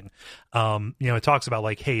Date thing, it talks about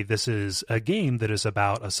like, hey, this is a game that is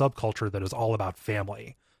about a subculture that is all about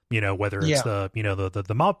family. whether it's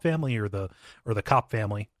the mob family or the cop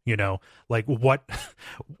family, like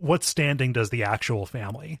what standing does the actual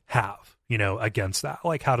family have, against that?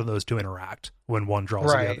 Like, how do those two interact when one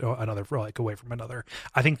draws another like away from another?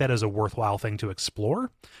 I think that is a worthwhile thing to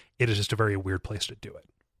explore. It is just a very weird place to do it.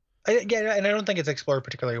 And I don't think it's explored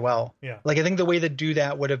particularly well. Yeah. Like, I think the way to do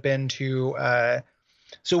that would have been to,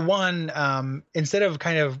 instead of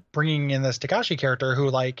kind of bringing in this Takashi character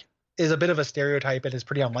who like is a bit of a stereotype and is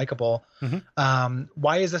pretty unlikable,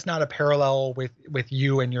 why is this not a parallel with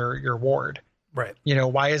you and your ward? Right.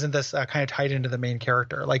 Why isn't this kind of tied into the main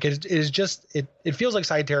character? Like, it is just, it feels like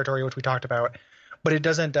side territory, which we talked about, but it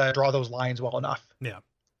doesn't draw those lines well enough. Yeah.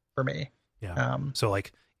 For me. Yeah. So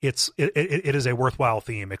like, it is a worthwhile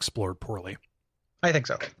theme explored poorly. I think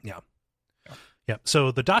so. Yeah. Yeah.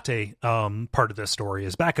 So the Date part of this story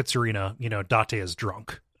is back at Serena. Date is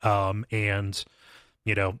drunk, and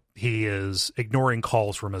he is ignoring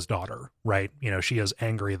calls from his daughter. Right. She is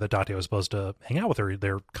angry that Date was supposed to hang out with her.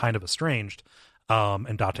 They're kind of estranged,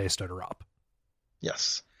 and Date stood her up.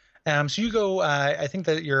 Yes. So you go. I think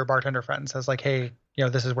that your bartender friend says like, "Hey,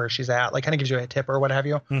 this is where she's at," like kind of gives you a tip or what have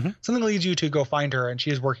you. Something leads you to go find her, and she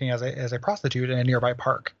is working as a prostitute in a nearby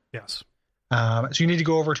park. Yes. So you need to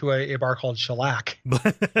go over to a bar called Shellac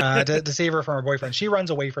to save her from her boyfriend. She runs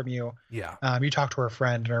away from you. Yeah. You talk to her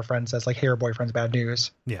friend, and her friend says like, "Hey, her boyfriend's bad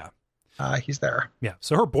news." Yeah. He's there. Yeah.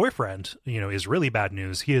 So her boyfriend, is really bad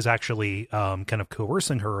news. He is actually kind of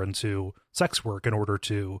coercing her into sex work in order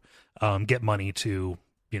to get money to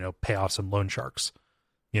pay off some loan sharks.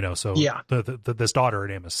 So yeah. This daughter, her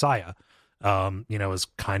name is Saya, is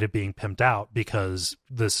kind of being pimped out because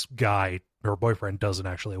this guy, her boyfriend, doesn't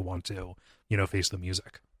actually want to, face the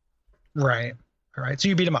music. Right. All right. So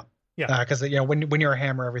you beat him up. Yeah. Because, when you're a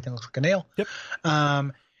hammer, everything looks like a nail. Yep.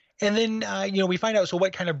 And then, we find out, so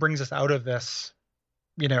what kind of brings us out of this,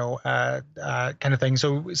 kind of thing.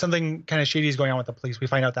 So something kind of shady is going on with the police. We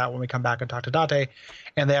find out that when we come back and talk to Date,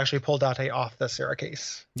 and they actually pull Date off the Sarah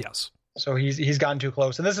case. Yes. So he's gotten too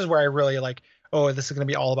close. And this is where I really like, oh, this is going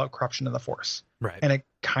to be all about corruption in the force. Right. And it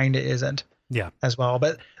kind of isn't. Yeah. As well.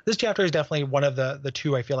 But this chapter is definitely one of the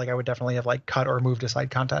two I feel like I would definitely have like cut or moved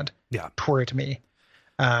aside content. Yeah. Toward it to me.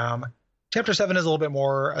 Chapter 7 is a little bit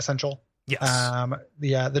more essential. Yes.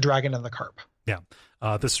 The dragon and the carp. Yeah.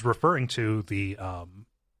 This is referring to the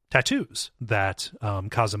tattoos that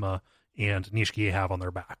Kazuma and Nishiki have on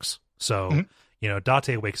their backs. So,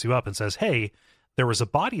 Date wakes you up and says, "Hey, there was a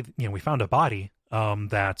body, we found a body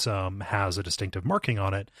that has a distinctive marking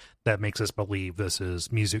on it that makes us believe this is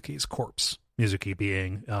Mizuki's corpse." Mizuki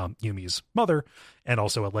being Yumi's mother, and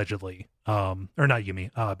also allegedly, or not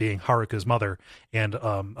Yumi, being Haruka's mother, and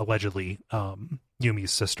allegedly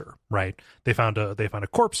Yumi's sister. Right? They found a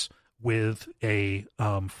corpse with a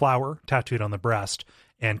flower tattooed on the breast,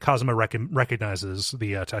 and Kazuma recognizes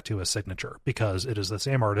the tattoo as signature because it is the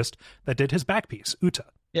same artist that did his back piece, Uta.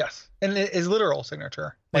 Yes, and his literal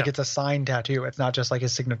signature, like it's a signed tattoo. It's not just like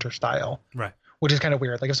his signature style, right? Which is kind of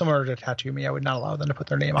weird. Like if someone were to tattoo me, I would not allow them to put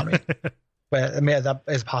their name on me. But I mean, that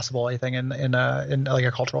is possible, I think, in like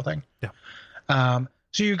a cultural thing. Yeah.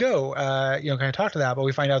 So you go, kind of talk to that, but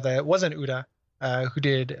we find out that it wasn't Uta who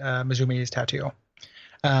did Mizumi's tattoo.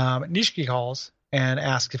 Nishiki calls and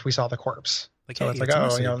asks if we saw the corpse. Like, so hey, it's like,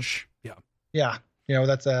 yeah.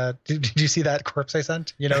 That's did you see that corpse I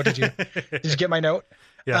sent? Did you get my note?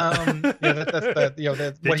 Yeah. That's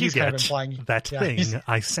the what he's kind of implying. That thing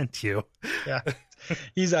I sent you. Yeah.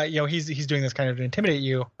 He's he's doing this kind of to intimidate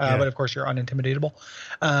you, but of course you're unintimidatable.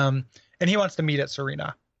 And he wants to meet at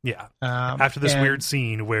Serena. Yeah. After this weird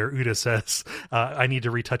scene where Uta says, "I need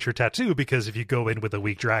to retouch your tattoo because if you go in with a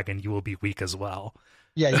weak dragon, you will be weak as well."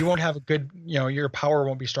 Yeah, you won't have a good, your power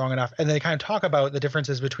won't be strong enough. And they kind of talk about the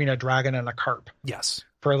differences between a dragon and a carp. Yes.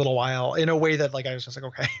 For a little while in a way that like I was just like,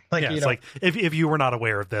 okay. Like, it's like if you were not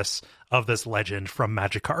aware of this legend from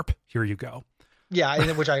Magikarp, here you go.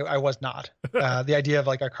 Yeah, which I was not. The idea of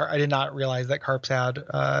like a carp, I did not realize that carps had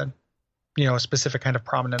a specific kind of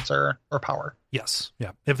prominence or power. Yes.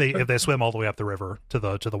 Yeah. If they swim all the way up the river to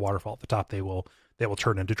the waterfall at the top, they will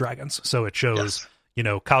turn into dragons. So it shows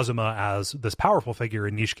Kazuma as this powerful figure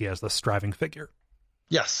and Nishiki as this striving figure.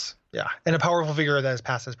 Yes. Yeah. And a powerful figure that has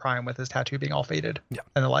passed his prime with his tattoo being all faded. Yeah.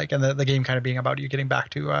 And the game kind of being about you getting back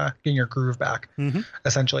to getting your groove back. Mm-hmm.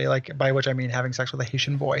 Essentially, like by which I mean having sex with a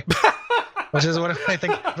Haitian boy. Which is what I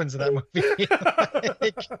think happens in that movie.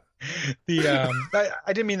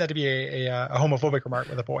 I didn't mean that to be a homophobic remark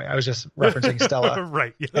with a boy. I was just referencing Stella,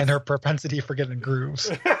 right? Yes. And her propensity for getting grooves.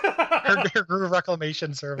 Her groove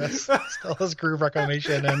reclamation service, Stella's groove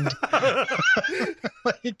reclamation, and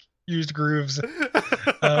like used grooves.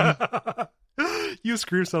 Used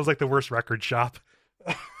Groove sounds like the worst record shop.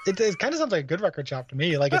 It kind of sounds like a good record shop to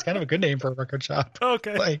me. Like it's kind of a good name for a record shop.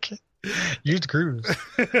 Okay. Like Used Grooves.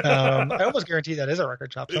 I almost guarantee that is a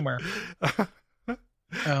record shop somewhere.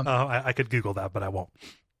 I could Google that, but I won't.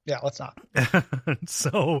 Yeah, let's not.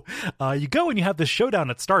 So you go and you have this showdown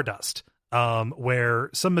at Stardust, where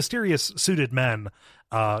some mysterious suited men,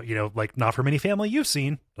 like not from any family you've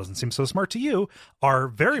seen, doesn't seem so smart to you, are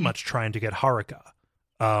very much trying to get Haruka.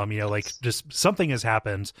 Like just something has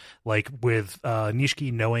happened, like with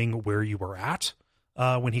Nishiki knowing where you were at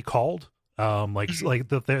when he called.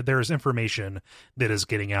 There's information that is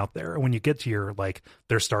getting out there. And when you get to your, like,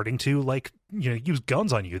 they're starting to, like, use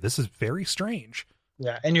guns on you. This is very strange.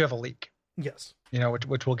 Yeah, and you have a leak. Yes.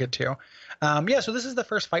 Which we'll get to. So this is the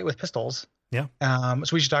first fight with pistols. Yeah.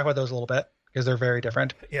 So we should talk about those a little bit because they're very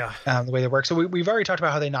different. Yeah. The way they work. So we've already talked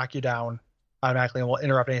about how they knock you down automatically and will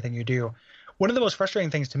interrupt anything you do. One of the most frustrating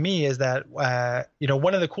things to me is that,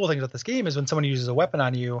 one of the cool things about this game is when someone uses a weapon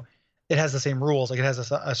on you, it has the same rules. Like it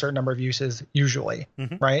has a certain number of uses usually,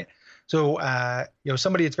 right? So,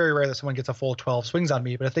 it's very rare that someone gets a full 12 swings on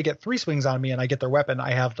me, but if they get 3 swings on me and I get their weapon,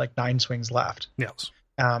 I have like 9 swings left. Yes.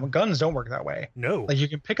 Guns don't work that way. No. Like you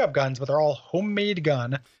can pick up guns, but they're all homemade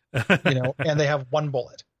gun, and they have 1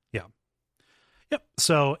 bullet. Yeah. Yep.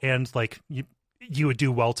 So, and like you would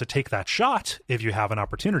do well to take that shot if you have an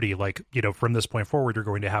opportunity. Like, from this point forward, you're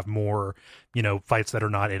going to have more, fights that are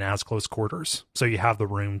not in as close quarters. So you have the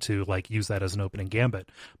room to like use that as an opening gambit.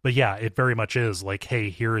 But yeah, it very much is like, hey,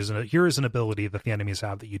 here is an ability that the enemies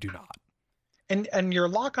have that you do not. And your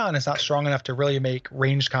lock on is not strong enough to really make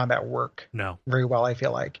ranged combat work. No. Very well, I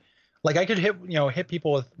feel like. Like I could hit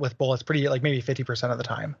people with bullets pretty like maybe 50% of the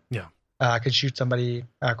time. Yeah. I could shoot somebody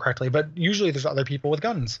correctly, but usually there's other people with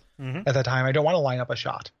guns at that time. I don't want to line up a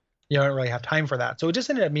shot. I don't really have time for that. So it just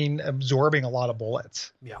ended up absorbing a lot of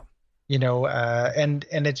bullets. Yeah. And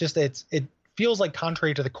it feels like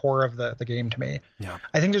contrary to the core of the game to me. Yeah.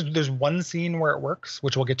 I think there's one scene where it works,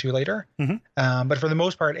 which we'll get to later. But for the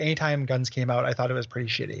most part, anytime guns came out, I thought it was pretty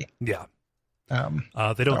shitty. Yeah.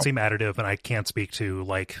 They don't seem additive, and I can't speak to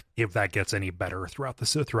like if that gets any better throughout the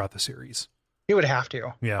series. It would have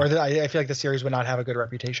to. Yeah. Or I feel like the series would not have a good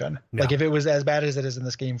reputation. Yeah. Like if it was as bad as it is in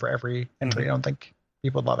this game for every entry, I don't think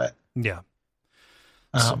people would love it. Yeah.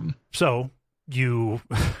 So you,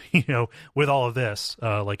 with all of this,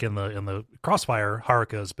 like in the Crossfire,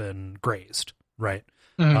 Haruka has been grazed, right?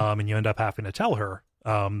 And you end up having to tell her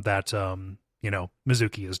that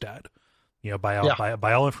Mizuki is dead.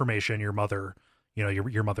 By all information, your mother,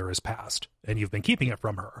 your mother has passed, and you've been keeping it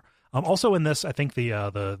from her. Also in this, I think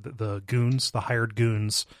the goons, the hired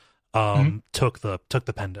goons, took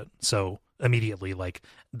the pendant. So immediately, like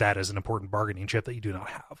that is an important bargaining chip that you do not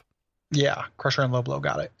have. Yeah, Crusher and Low Blow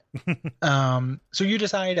got it. So you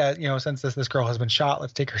decide, since this girl has been shot,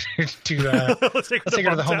 let's take her to let's take her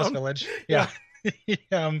to the homeless village. Yeah.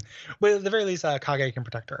 But at the very least, Kage can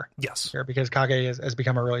protect her. Yes, here because Kage has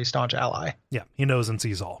become a really staunch ally. Yeah, he knows and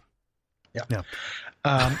sees all. Yeah.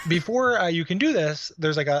 Before you can do this,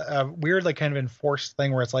 there's like a weird, like kind of enforced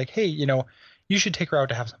thing where it's like, hey, you should take her out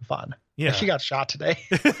to have some fun. Yeah. Like, she got shot today.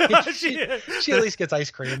 she at least gets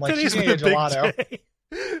ice cream. Like she's gonna get gelato.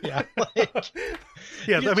 Yeah.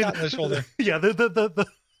 Yeah. I mean, shot in the shoulder. Yeah. The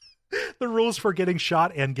rules for getting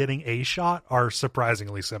shot and getting a shot are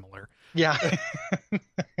surprisingly similar. Yeah.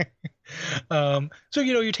 So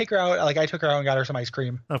you take her out. Like I took her out and got her some ice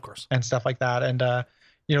cream, of course, and stuff like that. And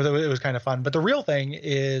it was kind of fun. But the real thing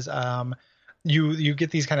is, you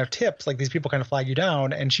get these kind of tips, like these people kind of flag you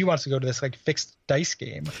down, and she wants to go to this like fixed dice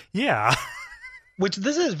game. Yeah. Which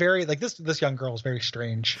this is very like this young girl is very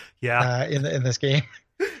strange. Yeah. In this game,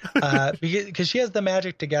 because she has the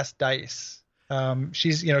magic to guess dice.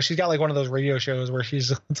 She's got like one of those radio shows where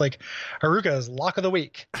it's like Haruka's lock of the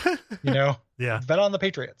week. Yeah. Bet on the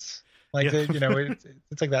Patriots. Like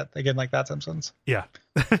it's like that again, like that Simpsons. Yeah.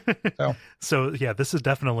 So yeah, this is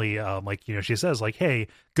definitely she says like, hey,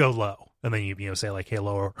 go low, and then you say like, hey,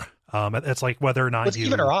 lower. It's like whether or not it's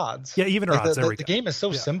even her odds. Yeah, even her odds. The game is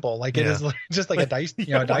so simple. Like it is just like a dice.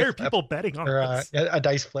 Why dice are people betting on this? A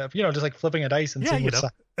dice flip. Just like flipping a dice and seeing which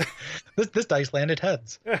side. This dice landed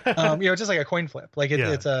heads. Just like a coin flip. Like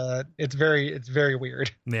it's very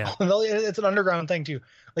weird. Yeah. It's an underground thing too.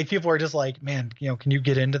 Like people are just like, man, can you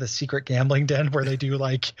get into the secret gambling den where they do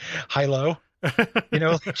like high low?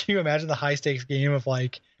 Can you imagine the high stakes game of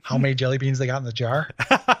like how many jelly beans they got in the jar?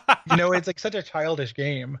 It's like such a childish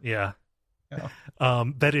game. Yeah.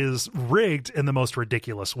 That is rigged in the most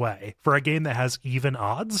ridiculous way for a game that has even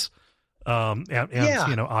odds. Odds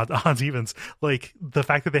evens, like the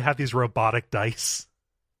fact that they have these robotic dice.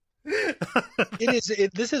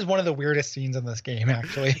 This is one of the weirdest scenes in this game,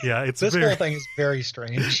 actually. Yeah, this whole thing is very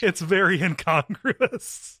strange. It's very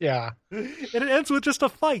incongruous. Yeah. And it ends with just a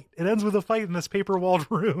fight. It ends with a fight in this paper-walled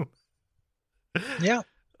room. Yeah.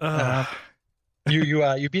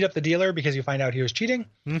 You beat up the dealer because you find out he was cheating,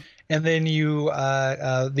 and then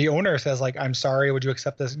the owner says like, "I'm sorry, would you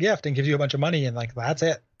accept this gift?" and gives you a bunch of money, and like that's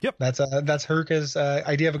it. Yep, that's Haruka's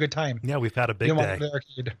idea of a good time. Yeah, we've had a big day. The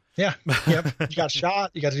arcade. Yeah, yep. You got shot.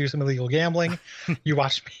 You got to do some illegal gambling. You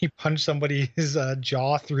watched me punch somebody's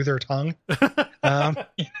jaw through their tongue.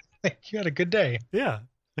 You had a good day. Yeah.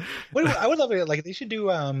 I would love it. Like they should do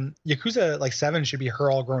Yakuza like 7 should be her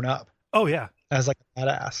all grown up. Oh yeah, as like a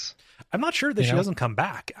badass. I'm not sure that she doesn't come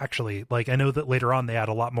back. Actually, like I know that later on they had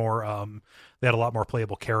a lot more. They had a lot more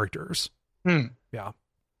playable characters. Yeah,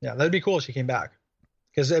 that'd be cool if she came back.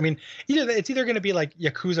 Because I mean, it's either going to be like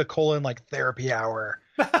Yakuza : like therapy hour,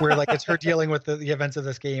 where like it's her dealing with the events of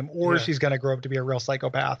this game, or she's going to grow up to be a real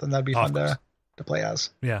psychopath, and that'd be fun to play as.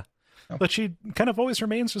 Yeah, but she kind of always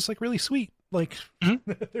remains just like really sweet. Like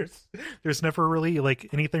there's never really like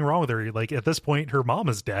anything wrong with her. Like at this point, her mom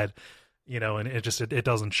is dead. And it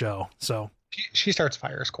doesn't show. So she starts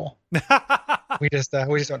fires. Cool. we just don't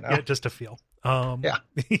know. Yeah, just to feel. Yeah.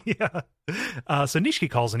 So Nishiki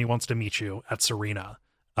calls and he wants to meet you at Serena.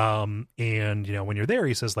 And when you're there,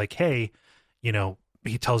 he says like, hey,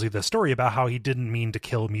 he tells you the story about how he didn't mean to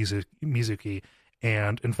kill Mizuki,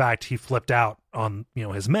 and in fact he flipped out on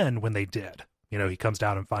his men when they did. He comes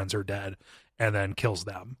down and finds her dead, and then kills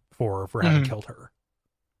them for having killed her.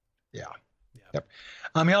 Yeah. Yep.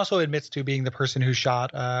 He also admits to being the person who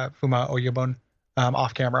shot Fuma Oyabun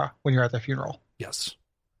off camera when you're at the funeral. Yes.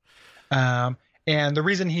 And the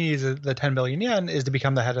reason he needs the 10 billion yen is to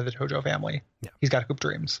become the head of the Tojo family. Yeah. He's got hoop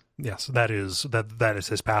dreams. Yes, that is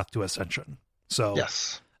his path to ascension. So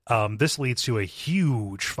yes. This leads to a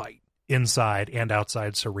huge fight inside and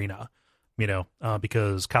outside Serena.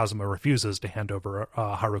 Because Kazuma refuses to hand over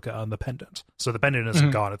Haruka on the pendant. So the pendant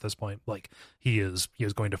isn't gone at this point. Like he is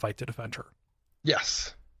going to fight to defend her.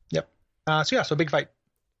 Yes. Yep. So big fight.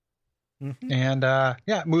 And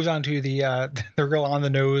it moves on to the real on the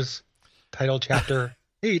nose title, chapter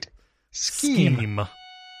 8, Scheme.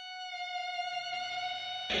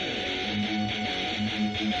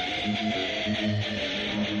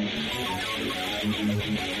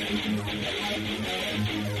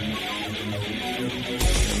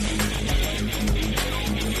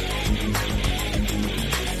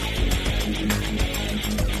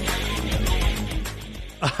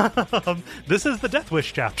 This is the Death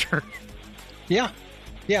Wish chapter. Yeah.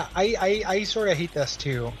 I sort of hate this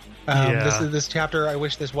too. This chapter, I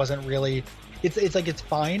wish this wasn't really. It's like it's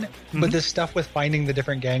fine, but this stuff with finding the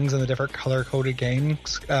different gangs and the different color coded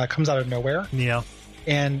gangs comes out of nowhere. Yeah,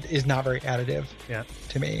 and is not very additive. Yeah,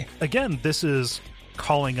 to me. Again, this is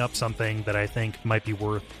calling up something that I think might be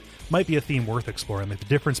a theme worth exploring, like the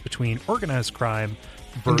difference between organized crime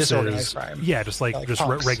versus disorganized crime. Yeah, just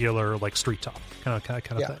regular like street talk kind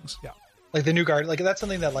of things. Yeah. Like the New Guard, like that's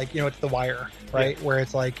something that like, it's The Wire, right? Yeah. Where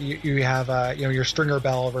it's like you have your Stringer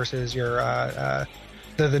Bell versus your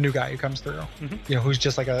the new guy who comes through, who's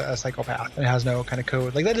just like a psychopath and has no kind of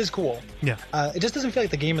code. Like that is cool. Yeah. It just doesn't feel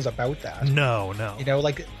like the game is about that. No.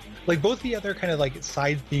 Like both the other kind of like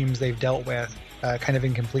side themes they've dealt with kind of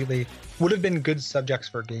incompletely would have been good subjects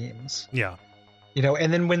for games. Yeah.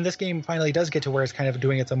 And then when this game finally does get to where it's kind of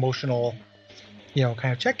doing its emotional,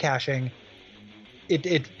 kind of check cashing,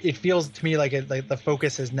 it feels to me like the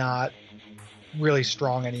focus is not really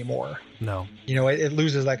strong anymore. No. It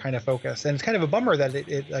loses that kind of focus, and it's kind of a bummer that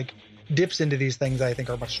it like dips into these things that I think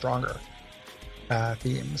are much stronger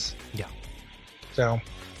themes. Yeah. So.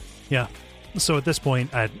 Yeah. So at this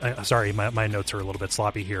point, sorry, my notes are a little bit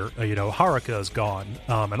sloppy here. Haruka is gone,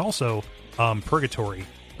 and also Purgatory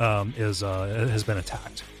has been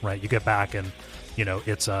attacked. Right, you get back and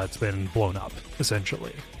it's been blown up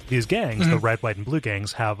essentially. These gangs, the red, white, and blue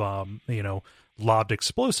gangs, have lobbed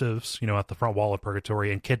explosives at the front wall of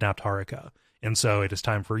Purgatory and kidnapped Haruka. And so it is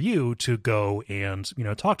time for you to go and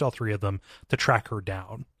talk to all three of them to track her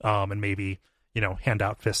down, and maybe hand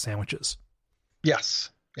out fist sandwiches. Yes,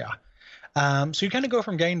 yeah. So you kind of go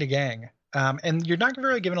from gang to gang. And you're not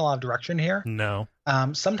really given a lot of direction here. No.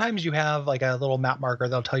 Sometimes you have like a little map marker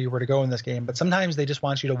that'll tell you where to go in this game, but sometimes they just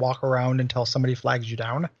want you to walk around until somebody flags you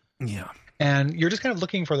down. Yeah. And you're just kind of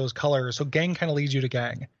looking for those colors. So gang kind of leads you to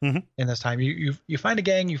gang in this time. You find a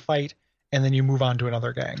gang, you fight, and then you move on to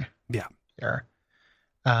another gang. Yeah. There.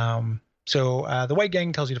 So the white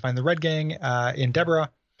gang tells you to find the red gang in Deborah.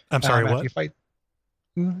 I'm sorry, what? You fight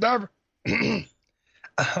Deborah.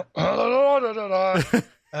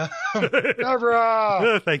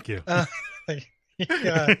 Deborah. Thank you.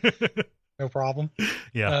 Yeah, no problem.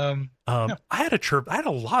 Yeah. Yeah. I had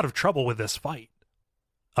a lot of trouble with this fight.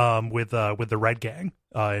 With the Red Gang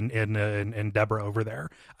and Deborah over there.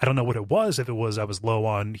 I don't know what it was. If it was I was low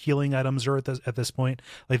on healing items or at this point.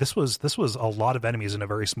 Like this was a lot of enemies in a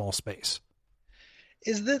very small space.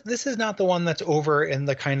 Is this is not the one that's over in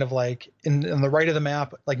the kind of like in the right of the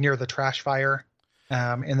map, like near the trash fire,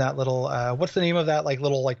 in that little what's the name of that like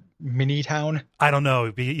little like mini town? I don't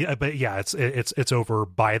know, but yeah, it's over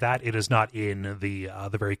by that. It is not in the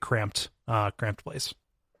very cramped place.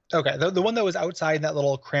 Okay, the one that was outside in that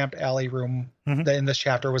little cramped alley room that in this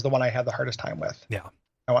chapter was the one I had the hardest time with. Yeah,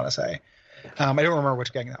 I want to say. I don't remember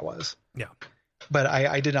which gang that was. Yeah, but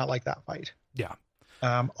I did not like that fight. Yeah.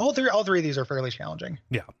 All three of these are fairly challenging.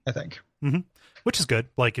 Yeah, I think. Which is good.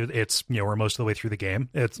 Like it's we're most of the way through the game.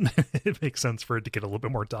 It makes sense for it to get a little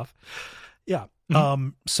bit more tough. Yeah.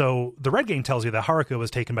 So the Red Gang tells you that Haruka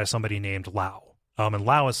was taken by somebody named Lao. And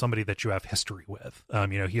Lao is somebody that you have history with.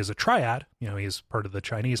 He is a triad. He's part of the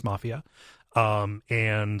Chinese mafia.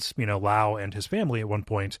 And Lao and his family at one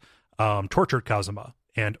point tortured Kazuma,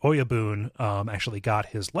 and Oyabun actually got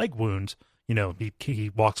his leg wound.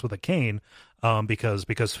 He walks with a cane because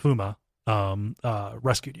Fuma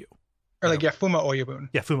rescued you. Or Fuma Oyabun.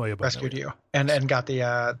 Yeah, Fuma Oyabun rescued you and got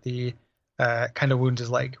the kind of wounds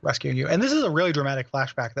his leg rescuing you. And this is a really dramatic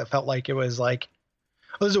flashback that felt like it was like,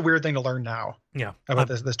 this is a weird thing to learn now. Yeah, about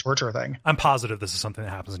this torture thing. I'm positive this is something that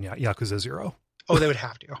happens in Yakuza 0. Oh, they would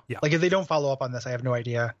have to. Yeah. Like if they don't follow up on this, I have no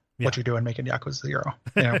idea what you're doing making Yakuza 0.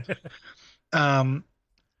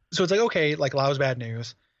 So it's like, okay, like Lao's bad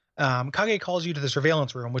news. Kage calls you to the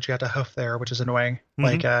surveillance room, which you have to hoof there, which is annoying.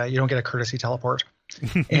 Like you don't get a courtesy teleport.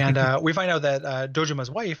 And we find out that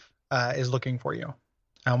Dojima's wife is looking for you.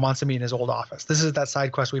 Wants to meet in his old office. This is that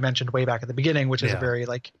side quest we mentioned way back at the beginning, which is a very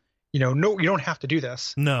like, no, you don't have to do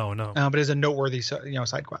this. No. But it's a noteworthy,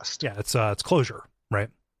 side quest. Yeah, it's closure, right?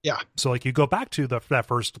 Yeah. So like you go back to that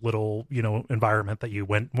first little, environment that you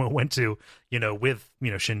went to, with,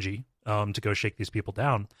 Shinji, to go shake these people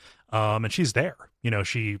down. And she's there.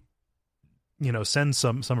 She, sends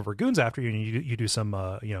some of her goons after you, and you do some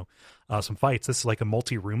fights. This is like a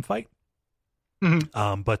multi-room fight.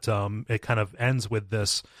 But it kind of ends with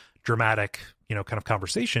this dramatic, kind of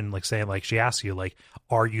conversation, like saying, like, she asks you, like,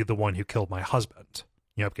 are you the one who killed my husband?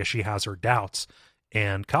 Because she has her doubts,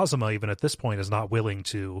 and Kazuma, even at this point, is not willing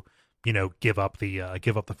to, give up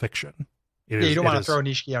the fiction. You don't want to throw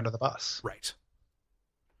Nishiki under the bus, right?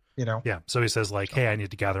 Yeah. So he says, like, hey, I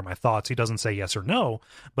need to gather my thoughts. He doesn't say yes or no,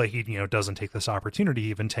 but he, doesn't take this opportunity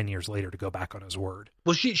even 10 years later to go back on his word.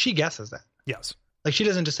 Well, she guesses that. Yes. Like she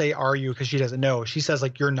doesn't just say, are you? Because she doesn't know. She says,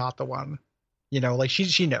 like, you're not the one. Like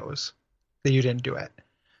she knows that you didn't do it.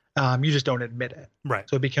 You just don't admit it. Right.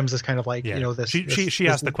 So it becomes this kind of like, this. She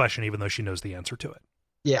asked the question even though she knows the answer to it.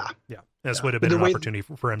 Yeah. Yeah. This would have been an opportunity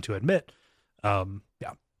for him to admit. Yeah.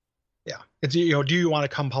 Yeah. It's, do you want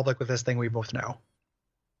to come public with this thing we both know?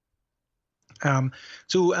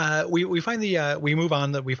 So we find we move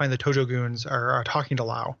on that we find the Tojo goons are talking to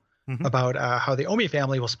Lao about how the Omi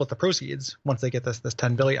family will split the proceeds once they get this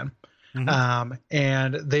 10 billion.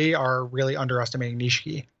 And they are really underestimating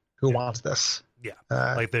Nishiki, who wants this. Yeah,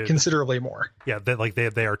 like considerably more. Yeah,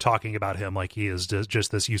 they are talking about him like he is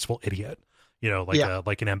just this useful idiot,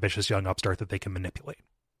 like an ambitious young upstart that they can manipulate.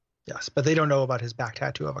 Yes, but they don't know about his back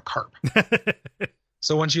tattoo of a carp.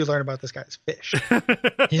 So once you learn about this guy's fish,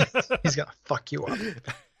 he's gonna fuck you up.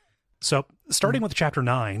 So starting with chapter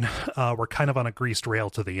 9, we're kind of on a greased rail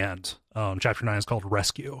to the end. Chapter 9 is called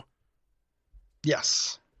Rescue.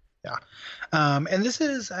 Yes. Yeah. And this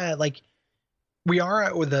is like, we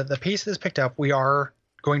are with the pace is picked up. We are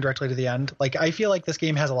going directly to the end. Like, I feel like this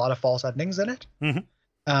game has a lot of false endings in it.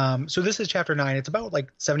 So this is chapter 9. It's about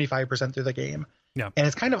like 75% through the game. Yeah. And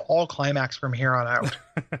it's kind of all climax from here on out.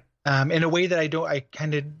 In a way that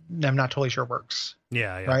I'm not totally sure works.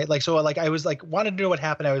 Yeah. Right. Like, so like, I was like, wanted to know what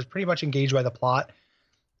happened. I was pretty much engaged by the plot.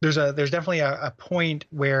 There's definitely a point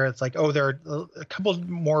where it's like, oh, there are a couple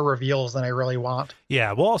more reveals than I really want.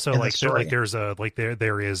 Yeah. Well, also there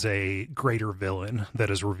is a greater villain that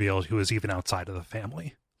is revealed who is even outside of the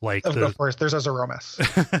family. Like, of course, there's a Zeromus,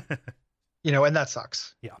 and that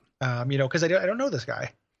sucks. Yeah. Because I don't know this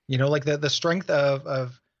guy. Like the strength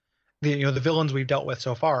of the the villains we've dealt with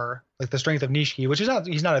so far, like the strength of Nishiki, which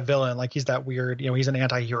he's not a villain, like he's that weird, he's an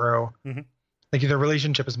anti-hero. Like the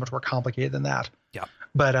relationship is much more complicated than that. Yeah.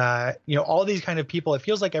 But all these kind of people, it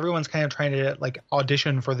feels like everyone's kind of trying to like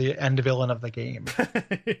audition for the end villain of the game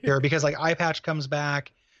here, because like Eye Patch comes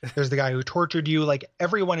back, There's the guy who tortured you. Like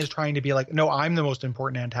everyone is trying to be like, no, I'm the most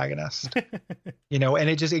important antagonist, and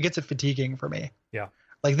it gets fatiguing for me. Yeah.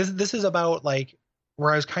 Like this is about like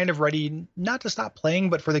where I was kind of ready not to stop playing,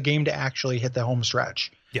 but for the game to actually hit the home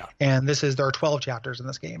stretch. Yeah. And there are 12 chapters in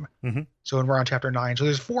this game. Mm-hmm. So when we're on chapter 9, so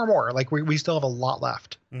there's 4 more. Like we still have a lot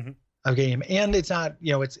left of game, and it's not,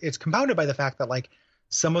 it's compounded by the fact that like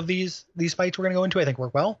some of these fights we're going to go into, I think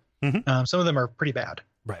work well. Mm-hmm. Some of them are pretty bad.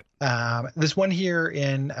 Right. This one here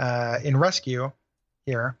in Rescue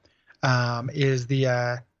here is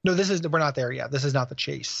the no, we're not there yet. This is not the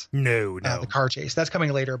chase. No. The car chase. That's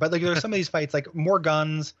coming later. But like there's some of these fights, like more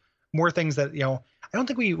guns, more things that, I don't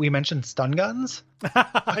think we mentioned stun guns.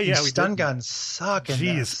 Yeah, stun guns suck.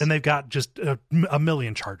 Jeez. And they've got just a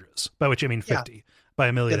million charges, by which I mean 50. Yeah. By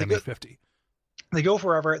a million, I mean 50. They go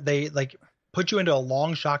forever. They like put you into a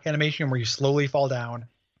long shock animation where you slowly fall down,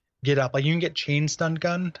 get up. Like you can get chain stun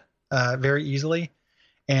gunned very easily.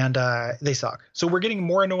 And they suck. So we're getting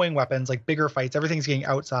more annoying weapons, like bigger fights. Everything's getting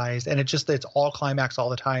outsized, and it's all climax all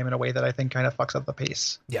the time in a way that I think kind of fucks up the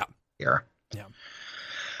pace. Yeah. Here. Yeah.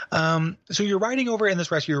 So you're riding over in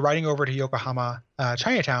this rescue. You're riding over to Yokohama,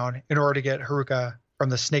 Chinatown, in order to get Haruka from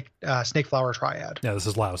the snake flower triad. Yeah, this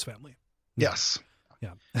is Lao's family. Yes.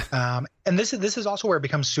 Yeah. And this is also where it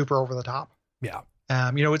becomes super over the top. Yeah.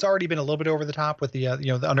 It's already been a little bit over the top with the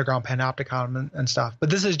the underground panopticon and stuff, but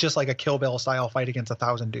this is just like a Kill Bill style fight against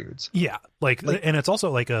 1,000 dudes. Yeah, like and it's also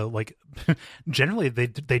like generally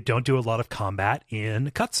they don't do a lot of combat in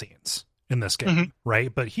cutscenes in this game,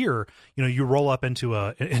 right? But here, you roll up into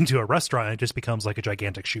a restaurant and it just becomes like a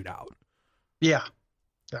gigantic shootout. Yeah.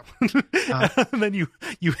 And then you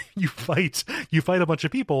fight a bunch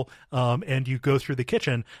of people, and you go through the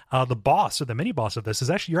kitchen. The boss or the mini boss of this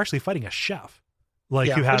is you're actually fighting a chef. Like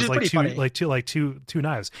who has two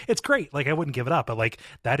knives. It's great. Like I wouldn't give it up, but like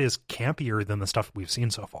that is campier than the stuff we've seen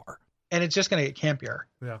so far. And it's just gonna get campier.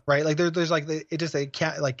 Yeah. Right. Like there's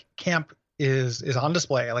like camp is on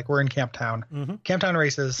display. Like we're in Camp Town. Mm-hmm. Camp Town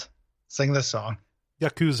races. Sing this song.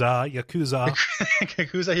 Yakuza. Yakuza.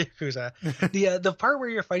 The part where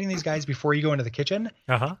you're fighting these guys before you go into the kitchen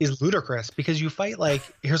is ludicrous because you fight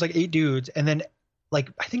here's 8 dudes, and then I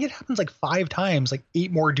think it happens 5 times.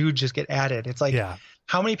 8 more dudes just get added. It's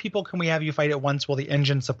how many people can we have you fight at once? Will the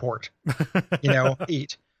engine support?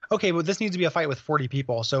 8. Okay, well, this needs to be a fight with 40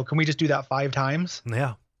 people. So can we just do that 5 times?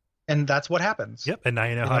 Yeah. And that's what happens. Yep. And now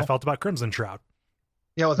you know how I felt about Crimson Shroud.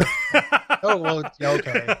 Yeah.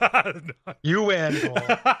 Okay. You win.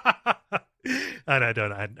 And I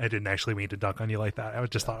didn't actually mean to dunk on you like that. I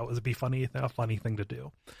just thought it would be a funny thing to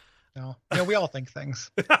do. No, we all think things.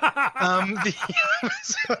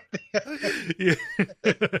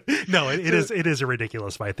 No, it is a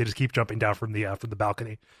ridiculous fight. They just keep jumping down from the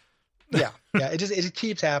balcony. Yeah. It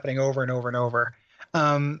keeps happening over and over and over.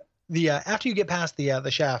 After you get past the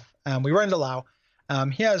chef, we run into Lao.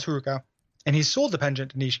 He has Haruka, and he's soul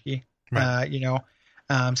dependent to Nishiki. Right.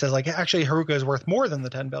 Says actually Haruka is worth more than the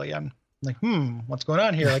 10 billion. I'm like, what's going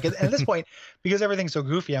on here? At this point, because everything's so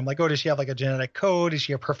goofy, I'm like, oh, does she have a genetic code? Is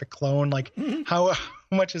she a perfect clone? How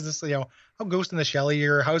much is this, how Ghost in the Shelley,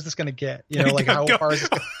 or how is this going to get? How far is this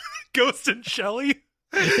going Ghost in Shelley?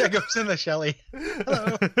 Yeah, Ghost in the Shelley.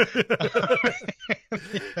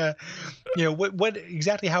 Hello. What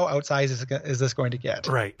exactly, how outsized is this going to get?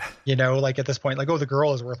 Right. At this point, the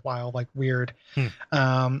girl is worthwhile, weird.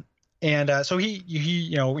 And so you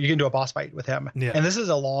can do a boss fight with him. Yeah. And this is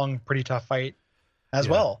a long, pretty tough fight as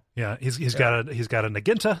well. Yeah. He's got a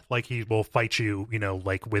Naginta, he will fight you,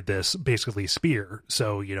 with this basically spear.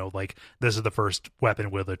 So, this is the first weapon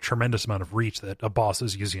with a tremendous amount of reach that a boss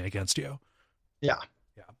is using against you. Yeah.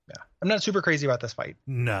 I'm not super crazy about this fight.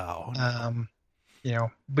 No.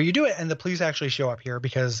 But you do it, and the police actually show up here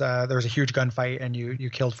because there was a huge gunfight and you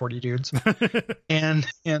killed 40 dudes, and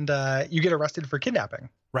you get arrested for kidnapping.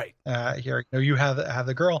 Right. Here, you have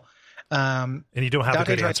the girl, and you don't have a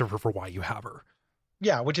good answer for why you have her.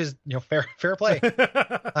 Yeah, which is fair play,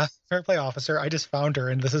 fair play, officer. I just found her,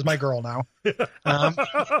 and this is my girl now.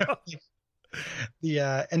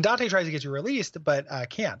 And Dante tries to get you released, but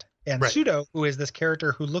can't. And right. Pseudo, who is this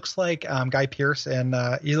character who looks like Guy Pearce, and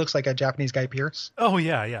he looks like a Japanese Guy Pearce. Oh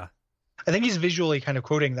yeah. I think he's visually kind of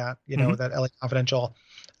quoting that, that LA Confidential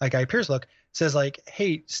Guy Pearce look. Says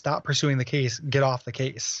hey, stop pursuing the case, get off the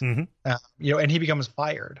case. And he becomes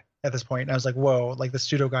fired at this point. And I was like, whoa, the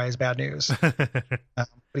pseudo guy is bad news, but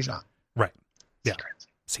he's not. Right. Yeah.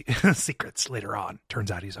 Secrets. Secrets later on.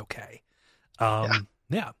 Turns out he's okay.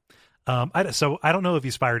 Yeah. So I don't know if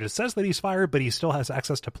he's fired. It says that he's fired, but he still has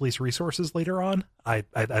access to police resources later on. I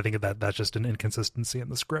think that's just an inconsistency in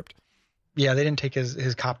the script. Yeah, they didn't take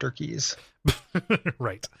his copter keys.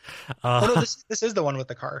 Right. Oh no, this is the one with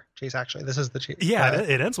the car chase. Actually, this is the chase. Yeah,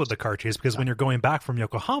 it ends with the car chase because when you're going back from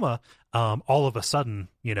Yokohama, all of a sudden,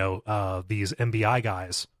 these MBI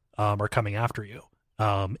guys are coming after you.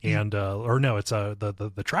 And or no, it's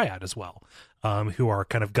the triad as well, who are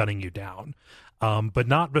kind of gunning you down, but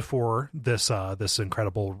not before this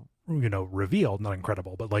incredible reveal. Not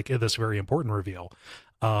incredible, but like this very important reveal.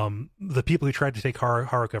 The people who tried to take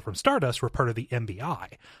Haruka from Stardust were part of the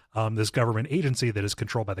MBI, this government agency that is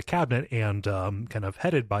controlled by the cabinet and kind of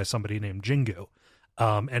headed by somebody named Jingu,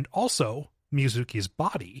 and also Mizuki's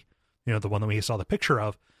body, the one that we saw the picture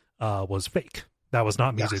of, was fake. That was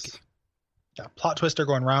not Mizuki. Yes. Yeah, plot twister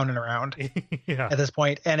going round and around yeah. at this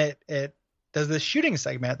point, and it does this shooting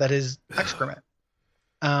segment that is excrement.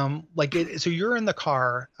 So you're in the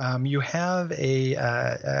car, you have it's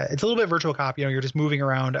a little bit virtual cop, you're just moving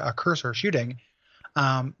around a cursor shooting.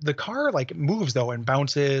 The car like moves though and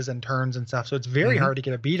bounces and turns and stuff, so it's very hard to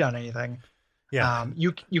get a beat on anything. Yeah.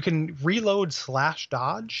 You can reload /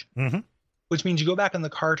 dodge, which means you go back in the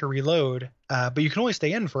car to reload, but you can only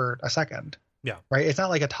stay in for a second. Yeah. Right. It's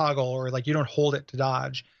not like a toggle or like you don't hold it to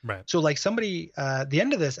dodge. Right. So like somebody, the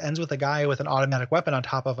end of this ends with a guy with an automatic weapon on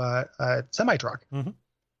top of a semi truck.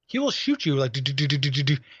 He will shoot you like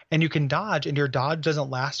do, and you can dodge, and your dodge doesn't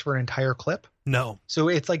last for an entire clip. No. So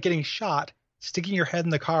it's like getting shot, sticking your head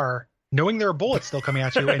in the car, knowing there are bullets still coming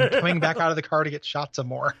at you, and coming back out of the car to get shot some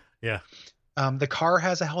more. Yeah. The car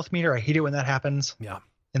has a health meter. I hate it when that happens. Yeah.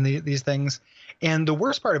 In these things. And the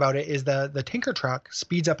worst part about it is the Tinker truck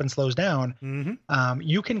speeds up and slows down.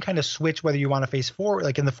 You can kind of switch whether you want to face forward,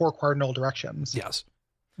 like in the 4 cardinal directions. Yes.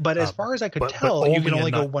 But as far as I could tell, you can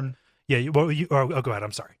only go one. Yeah. Well, go ahead.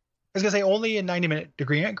 I'm sorry. I was gonna say only in 90-minute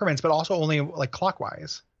degree increments, but also only like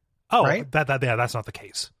clockwise. Oh, right? That's not the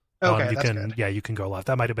case. Okay, that's good. Yeah, you can go left.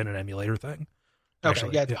 That might have been an emulator thing. Okay,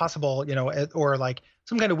 Actually, yeah, it's possible, or like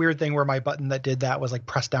some kind of weird thing where my button that did that was like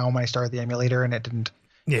pressed down when I started the emulator and it didn't.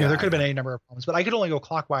 Yeah, there could have been any number of problems, but I could only go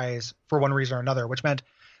clockwise for one reason or another, which meant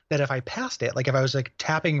that if I passed it, like if I was like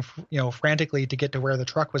tapping, frantically to get to where the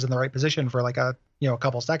truck was in the right position for like a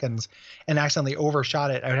couple seconds and accidentally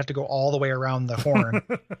overshot it, I would have to go all the way around the horn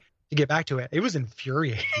to get back to it. It was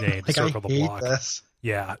infuriating. Yeah, like circle I the hate block. this.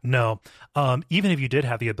 Yeah, no. Even if you did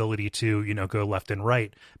have the ability to, go left and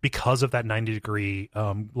right, because of that 90-degree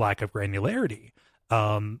lack of granularity,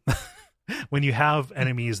 when you have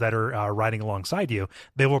enemies that are riding alongside you,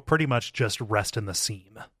 they will pretty much just rest in the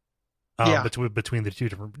seam. Between the two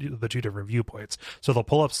different viewpoints. So they'll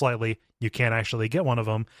pull up slightly, you can't actually get one of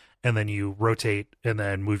them, and then you rotate and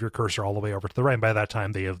then move your cursor all the way over to the right. And by that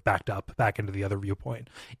time, they have backed up back into the other viewpoint.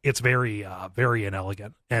 It's very, very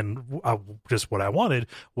inelegant. And just what I wanted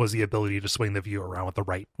was the ability to swing the view around with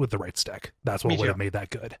the right stick. That's what would have made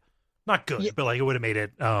that good. Not good, but like it would have made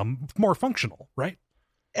it more functional, right?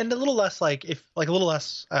 And a little less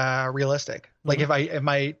realistic. Like if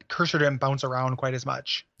my cursor didn't bounce around quite as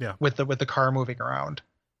much, with the car moving around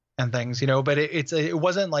and things, but it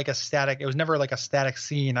wasn't like a static. It was never like a static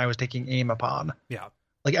scene I was taking aim upon. Yeah,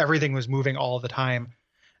 like everything was moving all the time.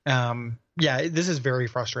 This is very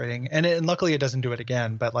frustrating, and luckily it doesn't do it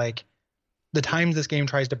again. But like the times this game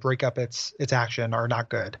tries to break up its action are not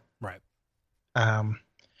good. Right.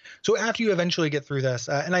 So after you eventually get through this,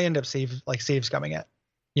 and I end up save scumming it.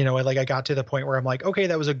 I got to the point where I'm like, okay,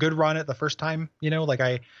 that was a good run at the first time,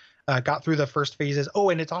 I got through the first phases. Oh,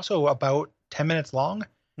 and it's also about 10 minutes long.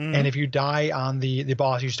 And if you die on the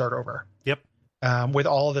boss, you start over. Yep. With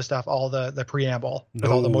all of the stuff, all the preamble, with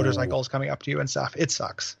all the motorcycles coming up to you and stuff. It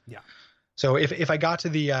sucks. Yeah. So if I got to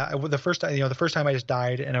the first time, the first time I just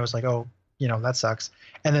died and I was like, oh, that sucks.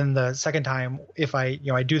 And then the second time, if I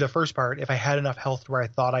do the first part, if I had enough health where I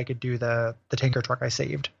thought I could do the Tinker truck, I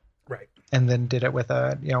saved. Right. And then did it with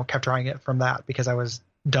kept trying it from that because I was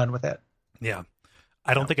done with it. Yeah.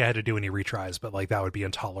 I don't think I had to do any retries, but like that would be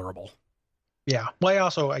intolerable. Yeah. Well, I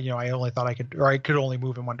also, I only thought I could only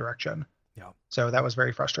move in one direction. Yeah. So that was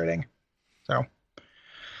very frustrating. So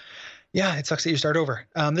yeah, it sucks that you start over.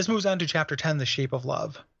 This moves on to chapter 10, The Shape of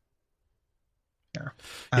Love.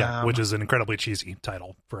 Yeah. Which is an incredibly cheesy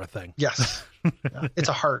title for a thing. Yes. Yeah. It's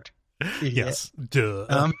a heart. Yes.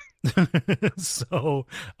 Duh. So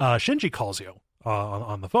Shinji calls you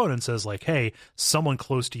on the phone and says like, hey, someone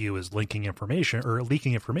close to you is leaking information,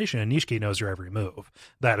 and Nishiki knows your every move.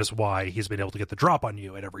 That is why he's been able to get the drop on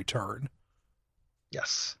you at every turn.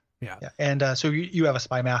 Yes. Yeah. And so you have a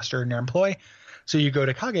spy master in your employ. So you go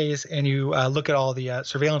to Kage's and you look at all the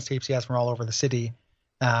surveillance tapes he has from all over the city.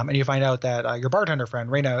 And you find out that your bartender friend,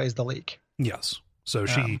 Reina, is the leak. Yes. So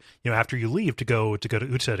she, after you leave to go to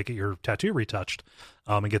Uta to get your tattoo retouched,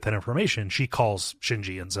 and get that information, she calls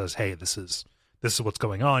Shinji and says, "Hey, this is what's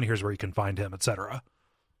going on. Here's where you can find him, etc."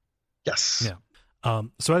 Yes. Yeah.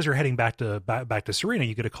 So as you're heading back to Serena,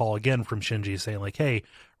 you get a call again from Shinji saying like, "Hey,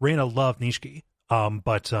 Reina loved Nishiki,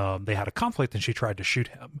 but they had a conflict and she tried to shoot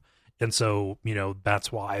him, and so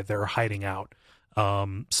that's why they're hiding out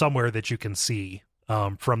somewhere that you can see."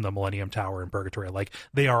 From the Millennium Tower in Purgatory, like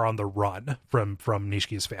they are on the run from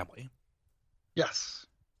Nishiki's family. Yes.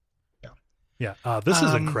 Yeah. This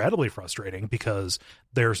is incredibly frustrating because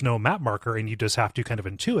there's no map marker and you just have to kind of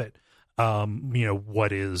intuit,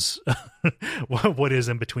 what is, what is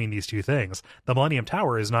in between these two things. The Millennium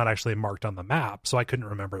Tower is not actually marked on the map, so I couldn't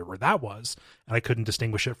remember where that was, and I couldn't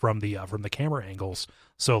distinguish it from the camera angles.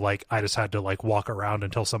 So like I just had to like walk around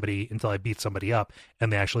until I beat somebody up,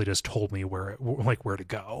 and they actually just told me where to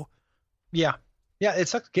go. Yeah. Yeah, it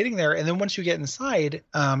sucks getting there, and then once you get inside,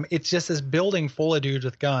 it's just this building full of dudes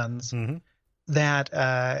with guns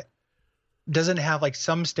that doesn't have, like,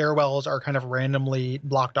 some stairwells are kind of randomly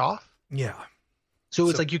blocked off. Yeah. So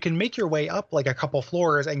it's like you can make your way up like a couple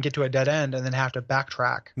floors and get to a dead end and then have to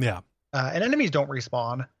backtrack. Yeah. And enemies don't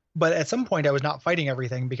respawn. But at some point I was not fighting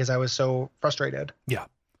everything because I was so frustrated. Yeah.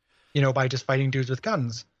 By just fighting dudes with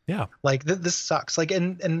guns. Yeah. Like this sucks. Like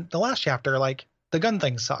in the last chapter, like the gun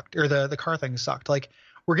thing sucked, or the car thing sucked. Like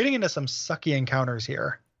we're getting into some sucky encounters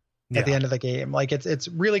here at the end of the game. Like it's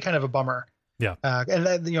really kind of a bummer. Yeah. And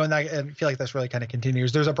I feel like this really kind of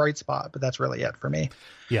continues. There's a bright spot, but that's really it for me.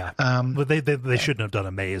 Yeah. But they shouldn't have done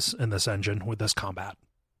a maze in this engine with this combat.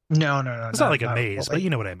 No. It's not like a maze, but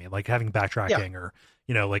you know what I mean? Like having backtracking or,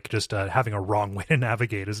 like just having a wrong way to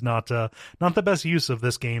navigate is not the best use of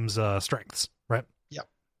this game's strengths, right? Yep.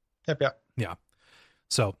 Yeah.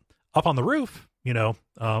 So up on the roof,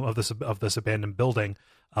 of this abandoned building,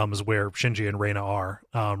 is where Shinji and Reina are.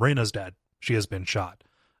 Reina's dead. She has been shot.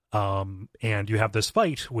 And you have this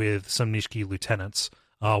fight with some Nishiki lieutenants,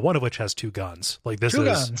 one of which has two guns. Like this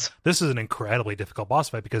is an incredibly difficult boss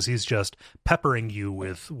fight because he's just peppering you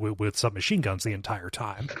with submachine guns the entire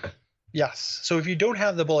time. Yes. So if you don't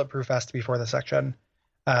have the bulletproof vest before the section,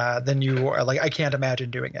 then you are like, I can't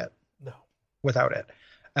imagine doing it. No. Without it.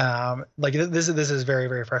 Like this is very,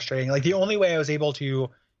 very frustrating. Like the only way I was able to,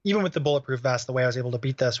 even with the bulletproof vest, the way I was able to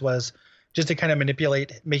beat this was just to kind of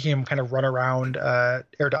manipulate, making him kind of run around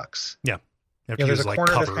air ducts. Yeah. There's a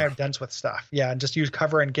corner that's kind of dense with stuff. Yeah. And just use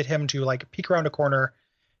cover and get him to like peek around a corner,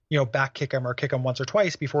 back kick him or kick him once or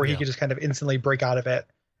twice before he could just kind of instantly break out of it,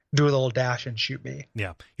 do a little dash and shoot me.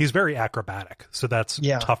 Yeah. He's very acrobatic. So that's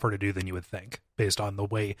tougher to do than you would think based on the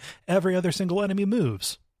way every other single enemy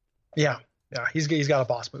moves. Yeah. Yeah. He's got a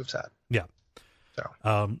boss moveset. Yeah.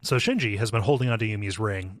 So Shinji has been holding onto Yumi's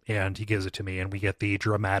ring, and he gives it to me, and we get the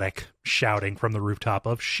dramatic shouting from the rooftop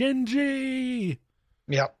of Shinji.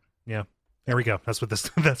 Yep. Yeah. There we go. That's what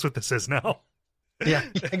this is now. Yeah,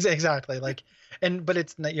 exactly. Like, but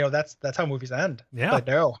it's that's how movies end. Yeah. But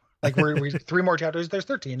no, like we 3 more chapters. There's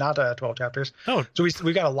 13, not 12 chapters. Oh, so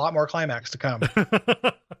we've got a lot more climax to come.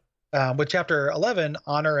 With chapter 11,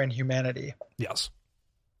 Honor and Humanity. Yes.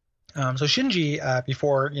 So Shinji,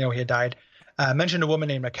 before he had died, mentioned a woman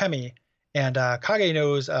named Akemi, and Kage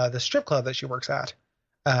knows the strip club that she works at.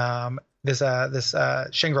 This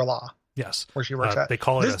Shangri-La. Yes, where she works at. They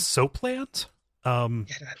call it a soap plant. I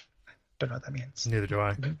don't know what that means. Neither do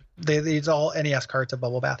I. It's all NES cards of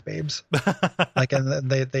Bubble Bath Babes. Like, and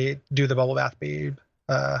they do the Bubble Bath Babe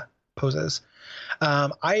poses.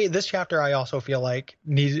 This chapter I also feel like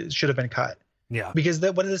should have been cut. Yeah, because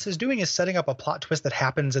what this is doing is setting up a plot twist that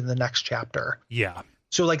happens in the next chapter. Yeah.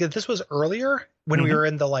 So like if this was earlier when we were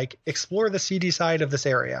in the like explore the seedy side of this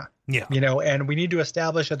area. Yeah. And we need to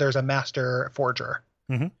establish that there's a master forger.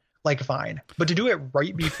 Mm-hmm. Like fine, but to do it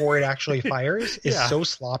right before it actually fires is so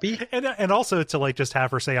sloppy. And also to like just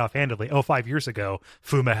have her say offhandedly, 5 years ago,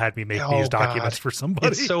 Fuma had me make these documents for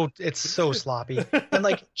somebody. It's so sloppy. And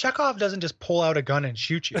like Chekhov doesn't just pull out a gun and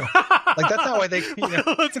shoot you. Like that's not why they.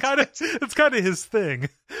 It's kind of his thing.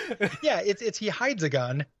 Yeah, it's he hides a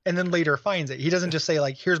gun and then later finds it. He doesn't just say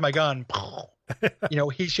like, "Here's my gun."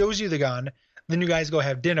 He shows you the gun. Then you guys go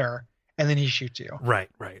have dinner. And then he shoots you. Right.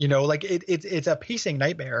 Like it's a pacing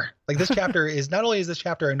nightmare. Like this chapter is not only is this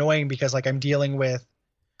chapter annoying because like I'm dealing with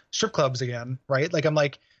strip clubs again, right? Like I'm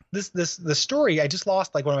like the story. I just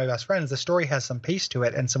lost like one of my best friends. The story has some pace to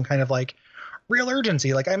it and some kind of like real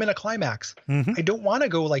urgency. Like I'm in a climax. Mm-hmm. I don't want to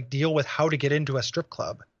go like deal with how to get into a strip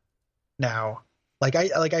club now. Like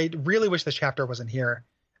I really wish this chapter wasn't here.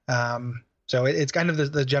 So it's kind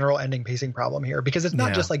of the general ending pacing problem here because it's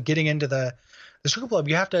not just like getting into the the strip club,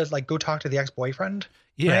 you have to like go talk to the ex-boyfriend.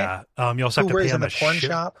 Yeah. Right? You also have Who to pay works in him the a porn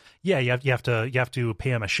shop. Yeah, you have to pay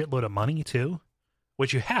him a shitload of money too,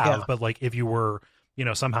 which you have. Yeah. But like, if you were,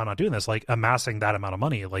 somehow not doing this, like amassing that amount of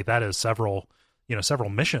money, like that is several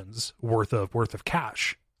missions worth of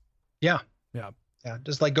cash. Yeah. Yeah. Yeah.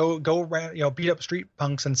 Just like go around, beat up street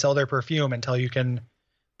punks and sell their perfume until you can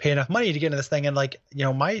pay enough money to get into this thing. And like,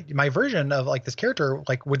 my version of like this character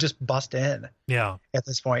like would just bust in. Yeah. At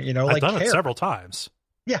this point, I've like done it several times.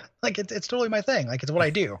 Yeah, like it's totally my thing. Like it's what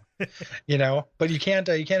I do, But you can't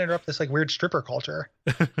interrupt this like weird stripper culture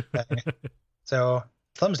thing. So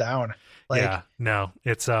thumbs down. Like, yeah, no,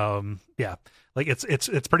 it's yeah, like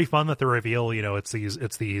it's pretty fun that the reveal, it's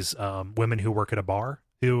these women who work at a bar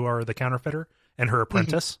who are the counterfeiter and her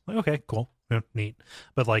apprentice. Like, okay, cool, yeah, neat.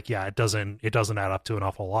 But like, yeah, it doesn't add up to an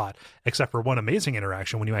awful lot, except for one amazing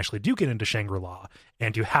interaction when you actually do get into Shangri-La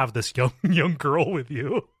and you have this young girl with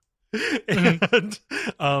you. And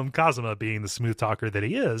Kazuma, being the smooth talker that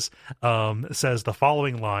he is, says the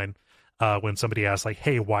following line when somebody asks, like,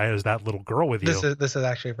 "Hey, why is that little girl with you?" This is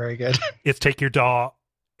actually very good. It's take your dog.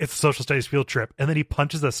 It's a social studies field trip, and then he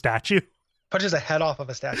punches a statue. Punches a head off of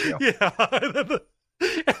a statue. Yeah,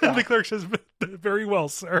 and the clerk says, "Very well,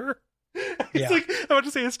 sir." It's like, I want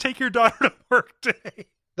to say, it's take your daughter to work day.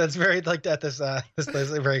 That's very like at this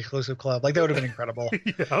very exclusive club. Like that would have been incredible.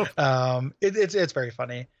 Yeah. It's very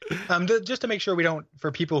funny. Just to make sure we don't,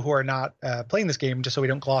 for people who are not playing this game, just so we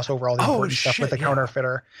don't gloss over all the important stuff with the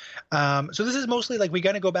counterfeiter. So this is mostly like we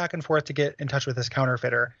got to go back and forth to get in touch with this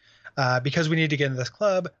counterfeiter. Because we need to get into this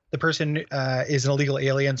club. The person is an illegal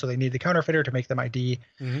alien, so they need the counterfeiter to make them ID.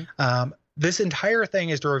 Mm-hmm. This entire thing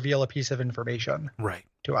is to reveal a piece of information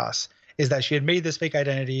to us, is that she had made this fake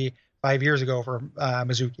identity 5 years ago for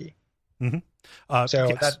Mizuki. Mm-hmm.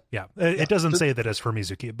 So yes. It doesn't say that it's for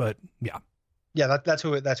Mizuki, but yeah. Yeah, that's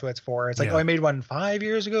who it's for. It's like, I made one 5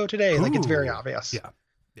 years ago today. Like, it's very obvious. Yeah.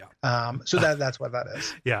 Yeah. So that's what that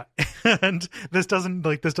is. Yeah. And this doesn't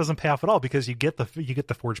pay off at all, because you get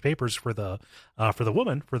the forged papers for the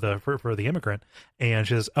woman, for the immigrant, and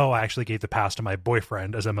she says, "Oh, I actually gave the pass to my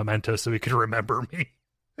boyfriend as a memento so he could remember me."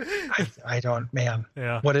 I don't, man.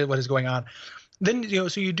 Yeah. What is going on? Then,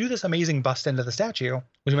 so you do this amazing bust into the statue,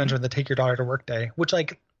 which you mentioned, the take your daughter to work day, which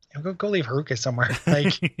like, go leave Haruka somewhere.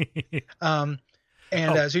 Like,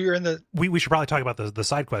 so you're in the, we should probably talk about the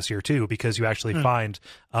side quest here too, because you actually find,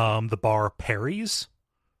 the bar Perry's,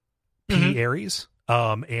 Aries.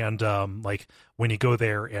 Like when you go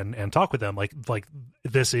there and talk with them, like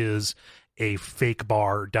this is a fake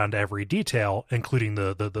bar down to every detail, including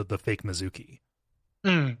the fake Mizuki.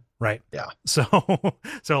 Right. Yeah. So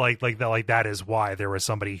that is why there was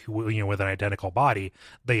somebody who, with an identical body.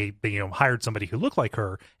 They hired somebody who looked like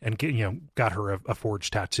her and got her a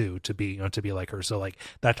forged tattoo to be like her. So like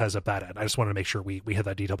that ties up that end. I just wanted to make sure we hit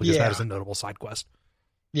that detail, because that is a notable side quest.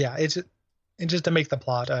 Yeah. It's just to make the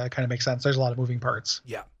plot kind of make sense. There's a lot of moving parts.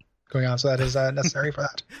 Yeah. Going on. So that is necessary for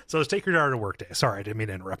that. So let's take your daughter to work day. Sorry, I didn't mean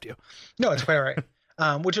to interrupt you. No, it's quite all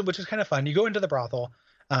right. Which is kind of fun. You go into the brothel.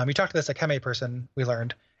 You talk to this Akeme person we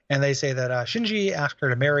learned, and they say that Shinji asked her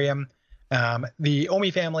to marry him. The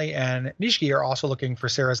Omi family and Nishiki are also looking for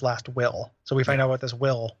Sarah's last will. So we find out about this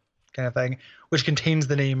will kind of thing, which contains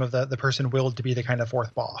the name of the person willed to be the kind of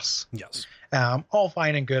fourth boss. Yes. All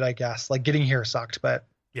fine and good, I guess. Like getting here sucked, but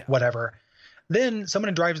whatever. Then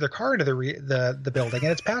someone drives their car into the building,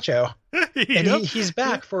 and it's Pacho. And he's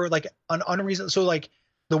back for like an unreasonable. So like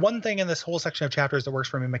the one thing in this whole section of chapters that works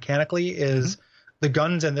for me mechanically is the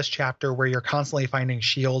guns in this chapter, where you're constantly finding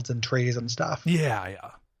shields and trays and stuff.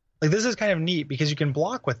 Yeah. Like this is kind of neat because you can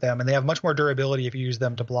block with them, and they have much more durability if you use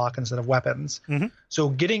them to block instead of weapons. Mm-hmm. So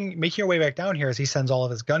making your way back down here as he sends all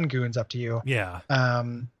of his gun goons up to you. Yeah.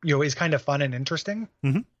 Is kind of fun and interesting.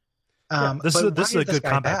 Mm-hmm. This is a good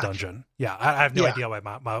combat dungeon. Yeah. I have no idea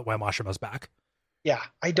why Mashima's back. Yeah.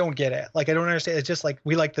 I don't get it. Like, I don't understand. It's just like,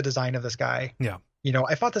 we like the design of this guy. Yeah.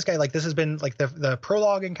 I fought this guy, like this has been like the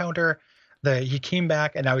prologue encounter. He came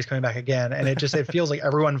back, and now he's coming back again, and it feels like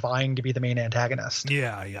everyone vying to be the main antagonist.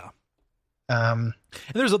 Yeah. And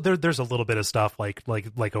there's a little bit of stuff like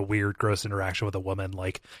a weird, gross interaction with a woman.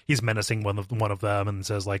 Like he's menacing one of them and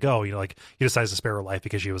says like, oh, like he decides to spare her life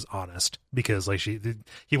because she was honest, because like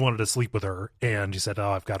he wanted to sleep with her, and she said,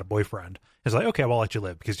 oh, I've got a boyfriend. He's like, okay, well, I'll let you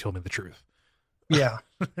live because you told me the truth. Yeah.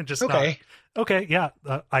 Just okay. Okay. Yeah.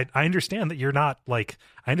 I understand that you're not like,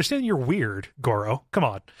 I understand you're weird, Goro. Come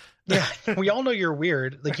on. Yeah. We all know you're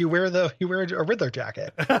weird. Like you wear a Riddler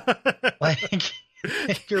jacket. Like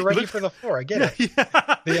You're ready for the floor. I get it.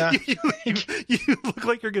 Yeah. You look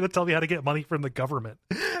like you're going to tell me how to get money from the government.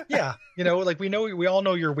 Yeah. Like we all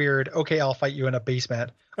know you're weird. Okay, I'll fight you in a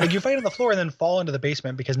basement. Like you fight on the floor and then fall into the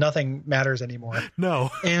basement because nothing matters anymore.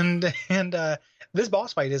 No. And this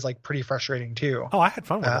boss fight is like pretty frustrating too. Oh, I had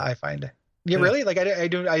fun with it. I find. Yeah, really? Like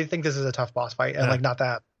I think this is a tough boss fight and like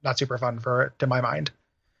not super fun to my mind.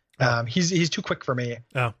 He's too quick for me.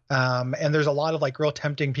 Oh. And there's a lot of like real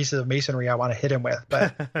tempting pieces of masonry I want to hit him with,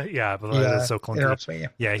 but yeah, but it's so clunky. Interrupts me.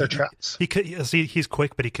 Yeah, they're traps. He's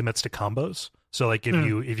quick, but he commits to combos. So like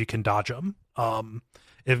if you can dodge him,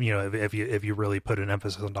 if you really put an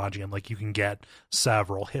emphasis on dodging him, like you can get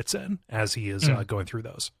several hits in as he is going through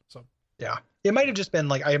those. So yeah, it might have just been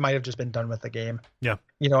like I might have just been done with the game. Yeah,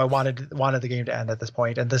 I wanted the game to end at this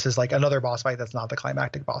point, and this is like another boss fight that's not the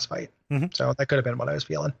climactic boss fight. So that could have been what I was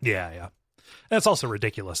feeling. Yeah. And it's also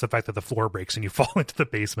ridiculous the fact that the floor breaks and you fall into the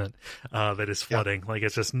basement that is flooding. Like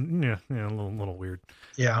it's just a little weird.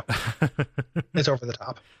 Yeah, it's over the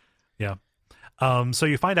top. Yeah. So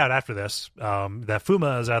you find out after this that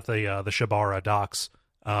Fuma is at the Shibara docks,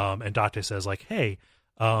 and Date says like, "Hey,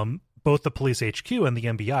 both the police HQ and the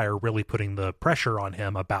MBI are really putting the pressure on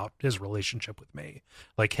him about his relationship with me.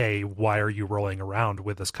 Like, hey, why are you rolling around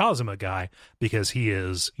with this Kazuma guy? Because he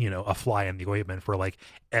is, a fly in the ointment for like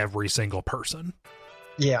every single person."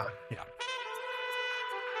 Yeah.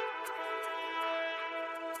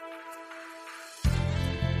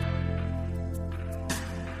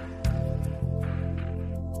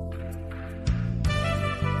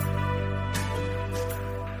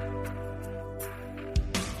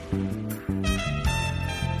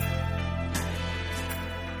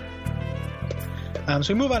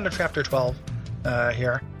 So we move on to chapter 12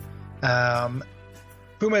 here. Fuma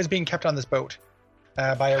is being kept on this boat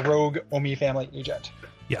by a rogue Omi family agent.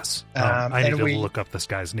 Yes. I need to look up this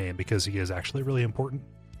guy's name because he is actually really important.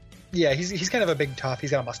 Yeah, he's kind of a big tough.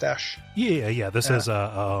 He's got a mustache. Yeah. This is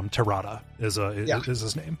Terada is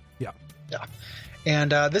his name. Yeah.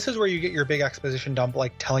 And this is where you get your big exposition dump,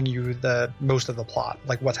 like telling you the most of the plot,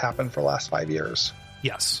 like what's happened for the last 5 years.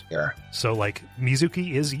 Yes. Here. So like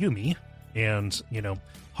Mizuki is Yumi, and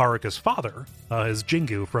Haruka's father is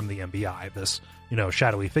Jingu from the MBI, this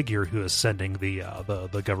shadowy figure who is sending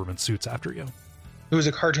the government suits after you. Who's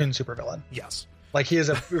a cartoon supervillain. Yes. Like he is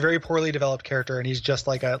a very poorly developed character, and he's just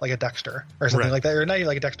like a Dexter or something like that, or not even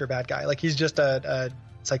like a Dexter bad guy. Like he's just a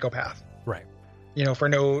psychopath. Right. For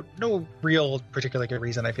no real particular good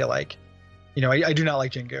reason. I feel like, I do not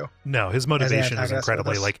like Jingu. No, his motivation is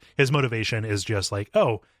incredibly like his motivation is just like,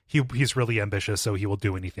 oh, he's really ambitious, so he will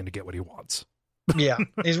do anything to get what he wants. Yeah,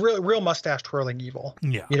 he's real mustache twirling evil.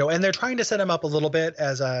 Yeah, and they're trying to set him up a little bit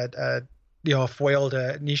as a foil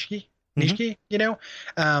to Nishiki,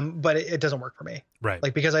 but it doesn't work for me. Right.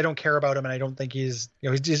 Like because I don't care about him, and I don't think he's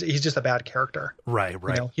he's just a bad character. Right.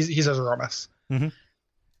 He's a Zeromus.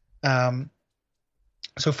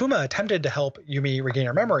 So Fuma attempted to help Yumi regain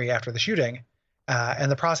her memory after the shooting,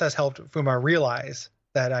 and the process helped Fuma realize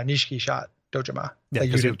that Nishiki shot Dojima. Yeah,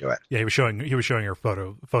 you didn't do it. Yeah, he was showing her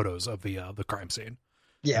photos of the crime scene.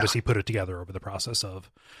 Yeah, just he put it together over the process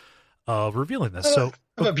of revealing this. So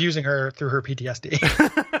I'm abusing her through her PTSD.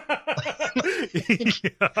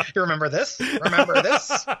 You remember this? Remember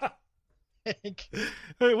this?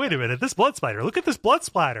 Wait a minute! This blood splatter! Look at this blood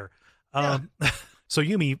splatter! So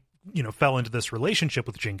Yumi, fell into this relationship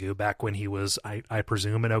with Jingu back when he was, I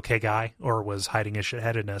presume, an okay guy or was hiding his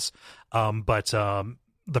shitheadedness. But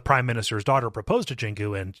the prime minister's daughter proposed to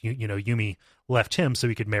Jingu, and Yumi left him so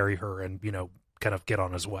he could marry her and kind of get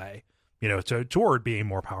on his way, toward being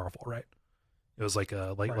more powerful. Right? It was like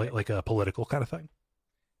a political kind of thing.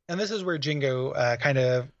 And this is where Jingu kind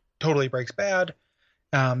of totally breaks bad.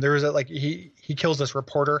 There was he kills this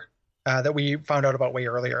reporter that we found out about way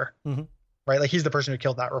earlier. Mm-hmm. Right, like he's the person who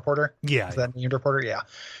killed that reporter. Yeah, that named reporter. Yeah,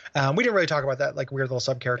 we didn't really talk about that like weird little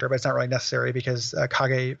sub character, but it's not really necessary because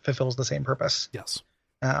Kage fulfills the same purpose. Yes.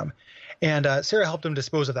 And Sarah helped him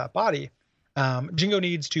dispose of that body. Jingo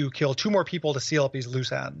needs to kill 2 more people to seal up these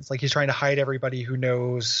loose ends. Like he's trying to hide everybody who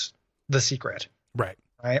knows the secret. Right.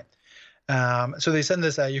 So they send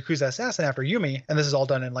this Yakuza assassin after Yumi, and this is all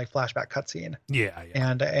done in like flashback cutscene. Yeah.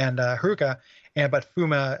 And Haruka, but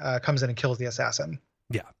Fuma comes in and kills the assassin.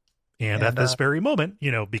 Yeah. And at this very moment,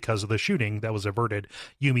 because of the shooting that was averted,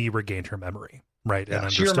 Yumi regained her memory, right? Yeah,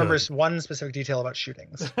 and she remembers one specific detail about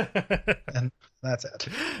shootings, and that's it.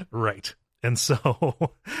 Right. And so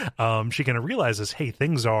she kind of realizes, hey,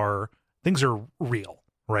 things are real,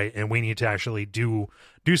 right? And we need to actually do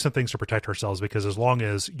some things to protect ourselves, because as long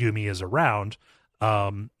as Yumi is around,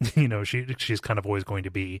 she's kind of always going to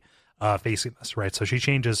be facing this, right? So she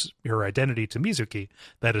changes her identity to Mizuki.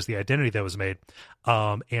 That is the identity that was made.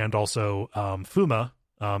 And also Fuma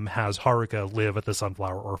has Haruka live at the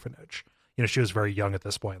Sunflower Orphanage. You know, she was very young at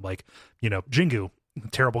this point. Like, you know, Jingu,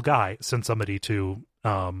 terrible guy, sent somebody to,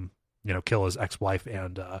 you know, kill his ex-wife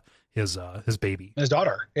and his baby. His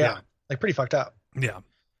daughter. Yeah. Like pretty fucked up. Yeah.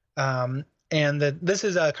 And this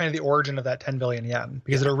is kind of the origin of that 10 billion yen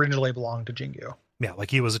because it originally belonged to Jingu. Yeah,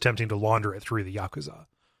 like he was attempting to launder it through the Yakuza.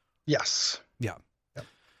 Yes. Yeah. Yep.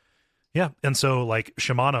 Yeah. And so like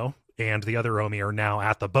Shimano and the other Omi are now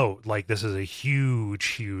at the boat. Like this is a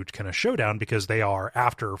huge kind of showdown because they are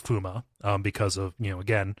after Fuma, because of, you know,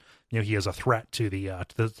 again, you know, he is a threat to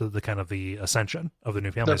the kind of the ascension of the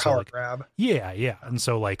new family. Their power like, grab. Yeah. And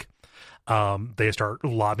so like, they start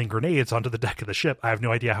lobbing grenades onto the deck of the ship. I have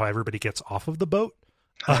no idea how everybody gets off of the boat.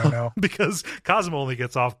 I don't know. Because Cosmo only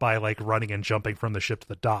gets off by like running and jumping from the ship to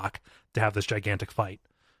the dock to have this gigantic fight.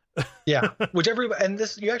 Yeah, this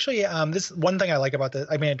one thing I like about this,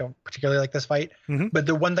 I mean, I don't particularly like this fight, but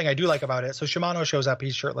the one thing I do like about it, so Shimano shows up,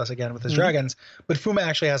 he's shirtless again with his dragons, but Fuma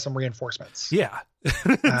actually has some reinforcements. Yeah.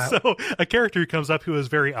 So a character who comes up who is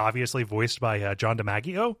very obviously voiced by John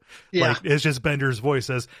DiMaggio, like it's just Bender's voice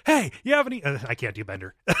says, "Hey, you have any?" I can't do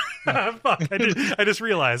Bender. Fuck! I just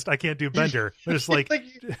realized I can't do Bender. It's like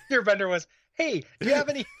your Bender was, "Hey, do you have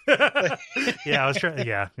any?" Yeah, I was trying.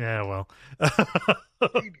 Yeah. Well.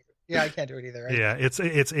 Yeah, I can't do it either. Right? Yeah,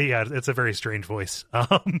 it's a very strange voice.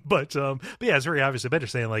 But yeah, it's very obviously Bender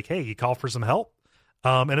saying like, "Hey, you call for some help,"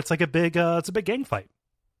 and it's like a big gang fight.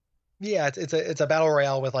 Yeah, it's a battle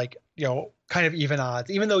royale with like, you know, kind of even odds.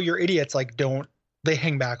 Even though your idiots like they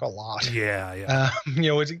hang back a lot. Yeah. You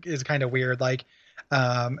know, it's kind of weird. Like,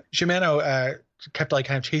 Shimano kept like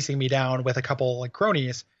kind of chasing me down with a couple like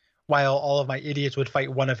cronies, while all of my idiots would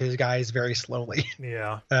fight one of his guys very slowly.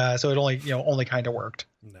 Yeah. So it only kind of worked.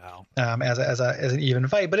 No. As an even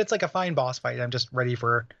fight, but it's like a fine boss fight. I'm just ready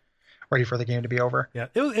for the game to be over. Yeah.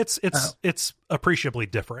 It's appreciably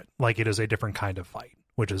different. Like it is a different kind of fight,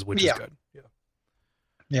 which is good. Yeah.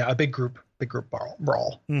 Yeah. A big group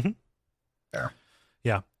brawl. Mm-hmm. There.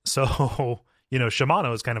 Yeah. So, you know,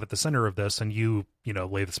 Shimano is kind of at the center of this, and you know,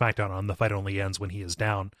 lay the smackdown on. The fight only ends when he is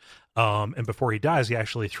down. And before he dies, he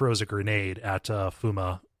actually throws a grenade at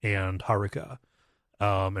Fuma and Haruka.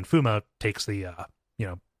 And Fuma takes the,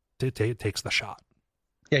 takes the shot.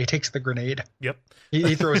 Yeah, he takes the grenade. Yep.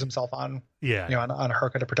 He throws himself on, yeah, on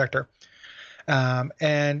Haruka to protect her.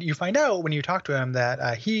 And you find out when you talk to him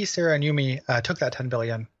that he, Sarah, and Yumi took that 10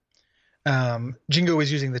 billion. Jingo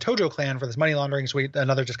was using the Tojo clan for this money laundering suite,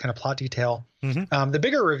 another just kind of plot detail. The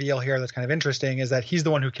bigger reveal here that's kind of interesting is that he's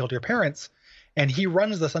the one who killed your parents, and he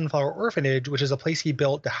runs the Sunflower Orphanage, which is a place he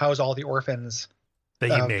built to house all the orphans that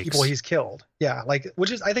he makes. People he's killed. Yeah, like,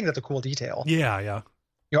 I think that's a cool detail. Yeah.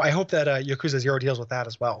 You know, I hope that Yakuza 0 deals with that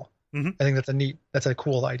as well. I think that's a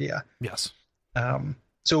cool idea. Yes.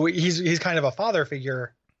 So he's kind of a father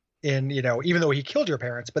figure in, you know, even though he killed your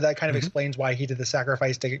parents, but that kind of explains why he did the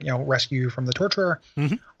sacrifice to, you know, rescue you from the torturer,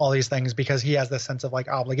 all these things, because he has this sense of like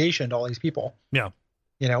obligation to all these people. Yeah.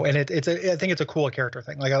 You know, and I think it's a cool character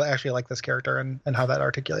thing. Like I actually like this character and how that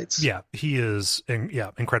articulates. Yeah. He is,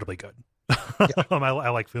 incredibly good. I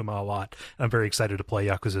like Fuma a lot. I'm very excited to play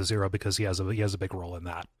Yakuza 0 because he has a big role in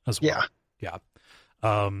that as well. Yeah.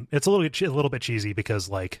 It's a little bit cheesy because,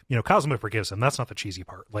 like, you know, Cosmo forgives him. That's not the cheesy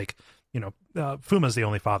part. Like, you know, Fuma's the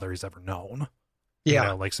only father he's ever known. Yeah. You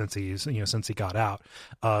know, like since he got out.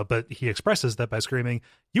 But he expresses that by screaming,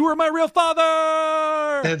 "You were my real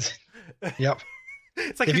father!" Yep.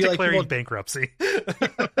 It's like he's declaring bankruptcy.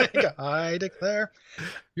 I declare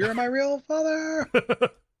you're my real father.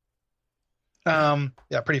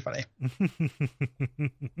 Yeah, pretty funny.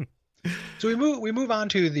 So we move on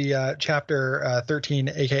to the chapter 13,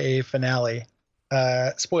 aka finale.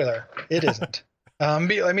 Spoiler, it isn't. I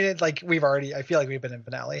mean, I feel like we've been in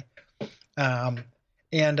finale.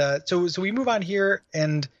 So we move on here,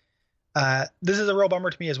 and this is a real bummer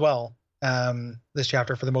to me as well. This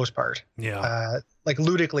chapter for the most part. Yeah. Like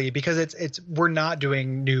ludically, because we're not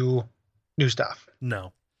doing new stuff.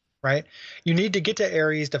 No. Right? You need to get to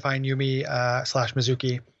Ares to find Yumi /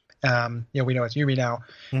 Mizuki. You know, we know it's Yumi now.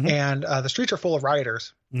 And the streets are full of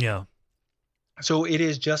rioters. Yeah. So it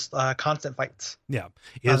is just constant fights. Yeah.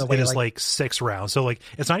 It is like 6 rounds. So like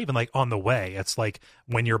it's not even like on the way. It's like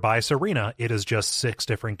when you're by Serena, it is just 6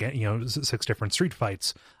 different street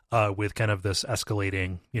fights with kind of this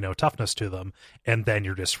escalating, you know, toughness to them, and then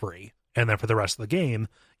you're just free. And then for the rest of the game,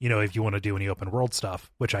 you know, if you want to do any open world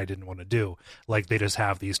stuff, which I didn't want to do, like they just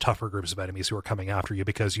have these tougher groups of enemies who are coming after you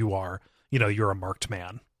because you are, you know, you're a marked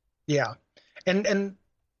man. Yeah. And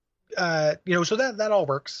So that all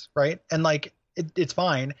works, right? And like it's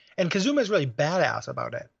fine. And Kazuma is really badass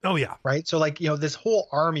about it. Oh yeah. Right. So like, this whole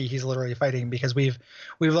army he's literally fighting because we've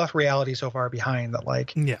left reality so far behind that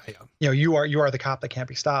like, Yeah. you are the cop that can't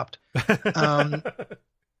be stopped.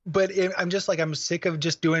 But I'm just like, I'm sick of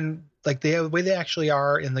just doing like the way they actually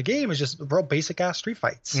are in the game is just real basic ass street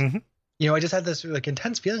fights. I just had this like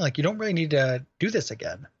intense feeling like you don't really need to do this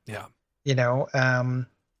again. Yeah.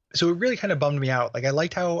 So it really kind of bummed me out. Like I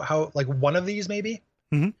liked how like one of these maybe,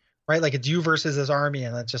 right? Like it's you versus this army,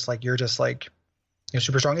 and it's just like you're just like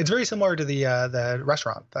super strong. It's very similar to the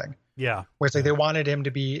restaurant thing. Yeah. Where it's like they wanted him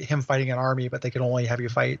to be him fighting an army, but they could only have you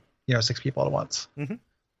fight 6 people at once.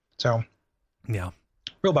 So yeah,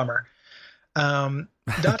 real bummer.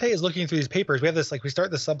 Date is looking through these papers. We have this, like, we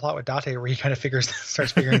start the subplot with Date where he kind of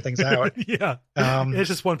starts figuring things out. Yeah. It's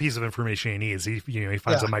just one piece of information he needs. He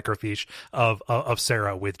finds a microfiche of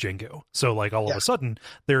Sarah with Jingu. So like all of a sudden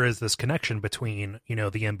there is this connection between, the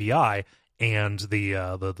MBI and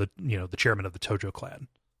the chairman of the Tojo clan.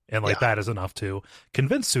 And like that is enough to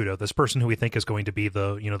convince Pseudo, this person who we think is going to be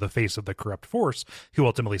the the face of the corrupt force, who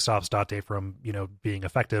ultimately stops Date from being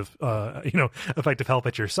effective help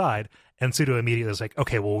at your side. And Pseudo immediately is like,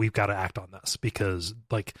 okay, well, we've got to act on this because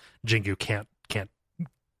like Jingu can't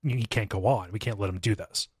go on. We can't let him do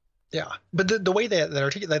this. Yeah, but the way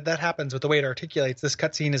that happens, with the way it articulates, this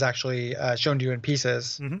cutscene is actually shown to you in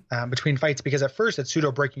pieces between fights, because at first it's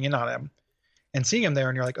Pseudo breaking in on him and seeing him there,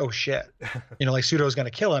 and you're like, oh shit, like Pseudo's going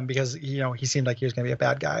to kill him because he seemed like he was going to be a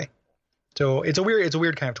bad guy. So it's a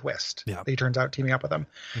weird kind of twist. Yeah. That he turns out teaming up with him.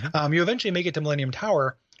 You eventually make it to Millennium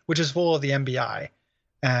Tower, which is full of the MBI,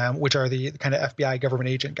 which are the kind of FBI government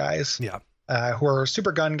agent guys. Yeah. Who are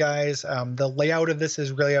super gun guys. The layout of this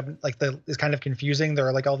is really is kind of confusing. There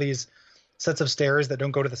are like all these sets of stairs that don't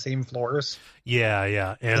go to the same floors.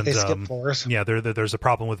 Yeah. And like they skip floors. Yeah, there's a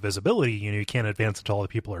problem with visibility. You can't advance until all the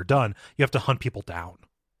people are done. You have to hunt people down.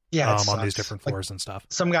 Yeah, on these different floors and stuff.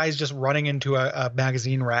 Some guy's just running into a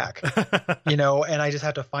magazine rack, and I just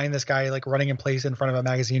have to find this guy like running in place in front of a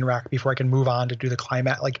magazine rack before I can move on to do the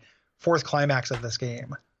climax, like fourth climax of this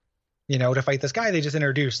game. To fight this guy they just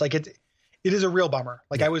introduced. Like it is a real bummer.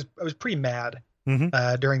 Like I was pretty mad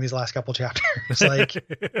during these last couple chapters. Like,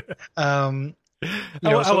 I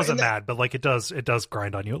wasn't mad, but like it does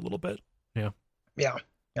grind on you a little bit. Yeah.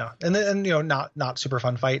 And then not super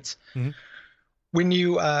fun fights. When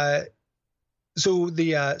you so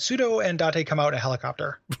the Pseudo and Date come out in a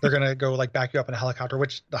helicopter. They're gonna go like back you up in a helicopter,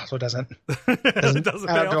 which also doesn't add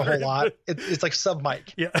up to a whole lot. It's like sub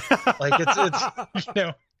mic. Yeah, like it's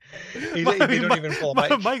they don't even pull a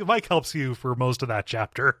mic. Mike helps you for most of that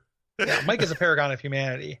chapter. Yeah, Mike is a paragon of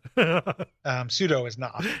humanity. Pseudo is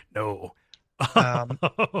not. No.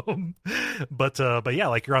 But yeah,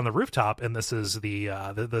 like you're on the rooftop, and this is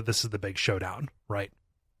the big showdown, right?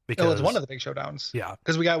 Because it's one of the big showdowns. Yeah,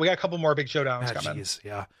 because we got a couple more big showdowns coming. Geez,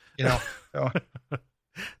 yeah. So.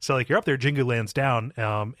 So like you're up there, Jingu lands down,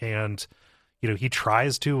 and he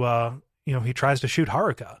tries to shoot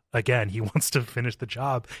Haruka again. He wants to finish the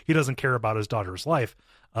job. He doesn't care about his daughter's life.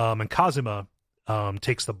 And Kazuma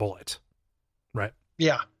takes the bullet, right?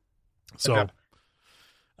 Yeah. So,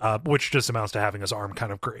 which just amounts to having his arm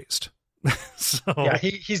kind of grazed. So yeah,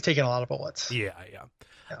 he's taking a lot of bullets. Yeah.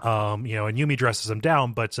 And Yumi dresses him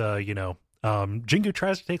down, but Jingu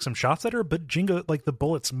tries to take some shots at her, but Jingu, like, the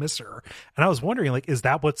bullets miss her. And I was wondering, like, is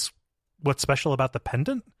that what's special about the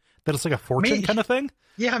pendant? That it's like a fortune kind of thing?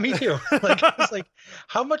 Yeah, me too. Like, it's like,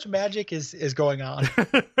 how much magic is going on?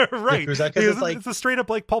 Right. Because it's a straight up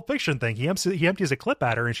like Pulp Fiction thing. He empties a clip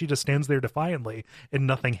at her, and she just stands there defiantly, and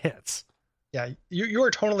nothing hits. Yeah, you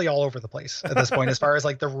are totally all over the place at this point as far as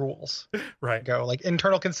like the rules go. Like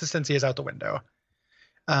internal consistency is out the window.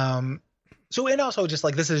 So, and also just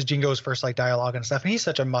like this is Jingo's first like dialogue and stuff, and he's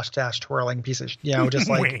such a mustache twirling piece of just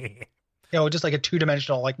like just like a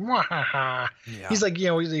 2-dimensional like yeah. He's like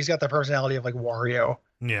he's got the personality of like Wario.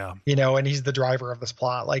 Yeah. And he's the driver of this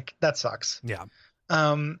plot. Like that sucks. Yeah.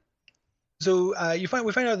 So we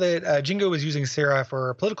find out that Jingo was using Sarah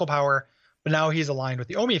for political power, but now he's aligned with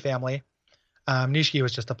the Omi family. Nishiki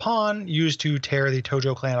was just a pawn used to tear the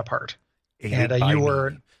Tojo clan apart. And you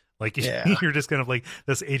were like, you're just kind of like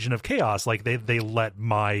this agent of chaos. Like they let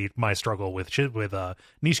my struggle with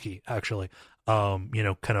Nishiki actually,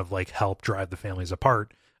 kind of like help drive the families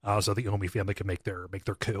apart. So the Omi family can make their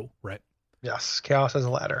coup. Right. Yes. Chaos as a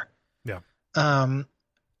ladder. Yeah.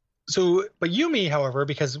 So, but Yumi, however,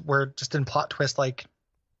 because we're just in plot twist, like,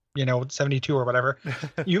 72 or whatever,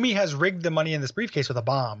 Yumi has rigged the money in this briefcase with a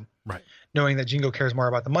bomb, right? Knowing that Jingo cares more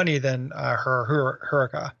about the money than her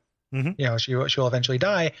Haruka. She'll eventually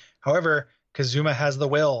die. However, Kazuma has the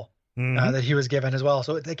will, that he was given as well.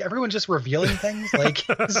 So it's like everyone's just revealing things. Like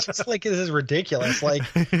it's just like this is ridiculous. Like,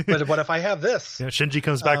 but what if I have this? Yeah, Shinji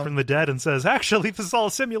comes back from the dead and says, "Actually, this is all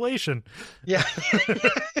a simulation." Yeah.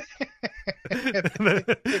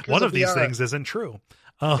 One of these things isn't true.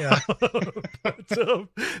 But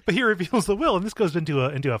he reveals the will, and this goes into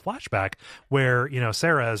a flashback where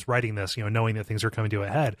Sarah is writing this, knowing that things are coming to a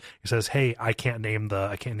head. He says, "Hey, I can't name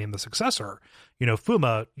the successor.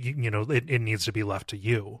 Fuma, it needs to be left to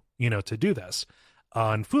you, to do this."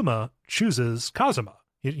 And Fuma chooses Kazuma.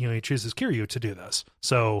 He chooses Kiryu to do this.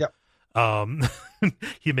 So. Yep.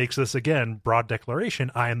 He makes this again broad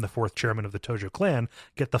declaration: I am the fourth chairman of the Tojo clan.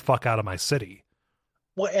 Get the fuck out of my city.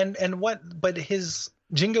 Well, but his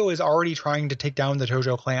Jingo is already trying to take down the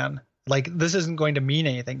Tojo clan. Like, this isn't going to mean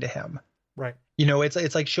anything to him, right?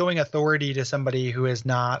 It's like showing authority to somebody who is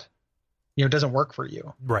not, doesn't work for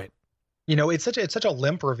you, right? It's such a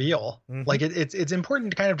limp reveal. Mm-hmm. Like it's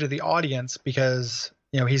important kind of to the audience because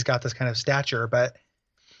he's got this kind of stature, but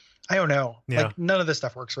I don't know. Yeah. Like, none of this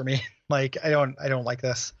stuff works for me. Like, I don't like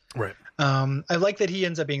this. Right. I like that he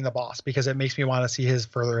ends up being the boss because it makes me want to see his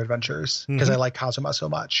further adventures because I like Kazuma so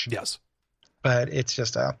much. Yes. But it's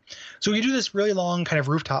just so you do this really long kind of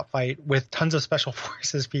rooftop fight with tons of special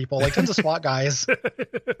forces people, like tons of SWAT guys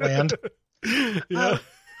land,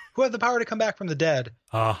 who have the power to come back from the dead.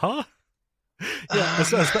 Uh-huh. Yeah,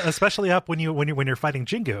 especially up when you're fighting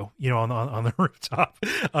Jingu, on the rooftop.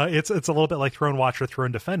 It's a little bit like Throne Watcher,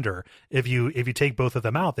 Throne Defender. If you take both of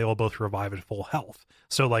them out, they will both revive at full health.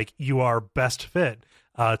 So like you are best fit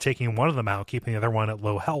taking one of them out, keeping the other one at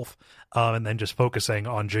low health, and then just focusing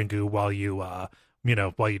on Jingu while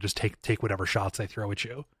you just take whatever shots they throw at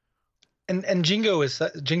you. And Jingo is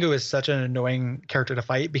such an annoying character to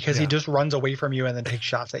fight because he just runs away from you and then takes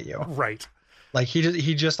shots at you. Right. Like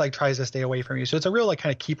he just like tries to stay away from you. So it's a real like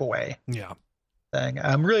kind of keep away thing.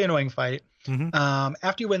 Really annoying fight. Mm-hmm.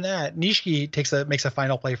 After you win that, Nishiki makes a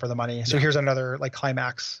final play for the money. So here's another like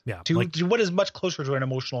climax to what is much closer to an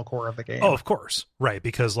emotional core of the game. Oh, of course. Right.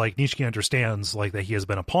 Because like Nishiki understands like that he has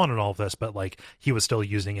been a pawn in all of this, but like he was still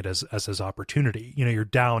using it as his opportunity. You're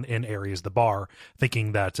down in Ares, the bar,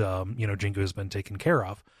 thinking that, Jingu has been taken care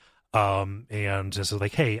of. And this is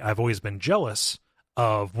like, hey, I've always been jealous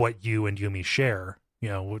of what you and Yumi share,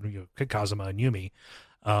 Kazuma and Yumi,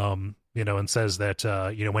 and says that,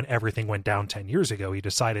 when everything went down 10 years ago, he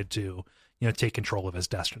decided to, take control of his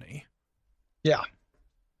destiny. Yeah.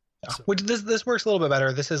 So. Which this works a little bit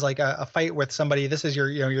better. This is like a fight with somebody. This is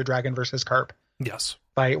your dragon versus carp. Yes.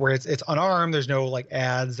 Fight where it's unarmed. There's no like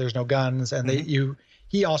ads. There's no guns. And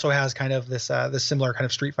he also has kind of this similar kind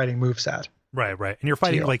of street fighting moveset. Right. And you're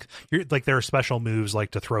fighting there are special moves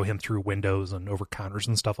like to throw him through windows and over counters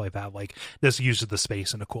and stuff like that. Like this uses the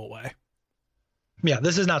space in a cool way. Yeah,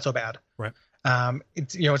 this is not so bad. Right.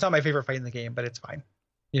 It's it's not my favorite fight in the game, but it's fine.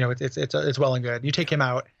 It's well and good. You take him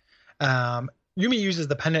out. Yumi uses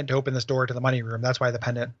the pendant to open this door to the money room. That's why the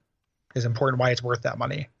pendant is important. Why it's worth that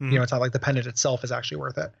money. Mm-hmm. It's not like the pendant itself is actually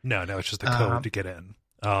worth it. No, it's just the code to get in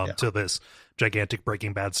to this gigantic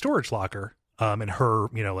Breaking Bad storage locker. And her,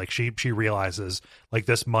 she realizes like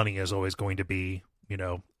this money is always going to be,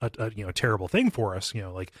 a terrible thing for us.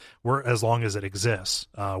 We're, as long as it exists,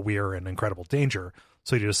 we are in incredible danger.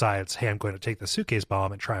 So he decides, hey, I'm going to take the suitcase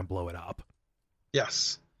bomb and try and blow it up.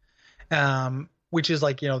 Yes. Which is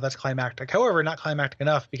like, that's climactic. However, not climactic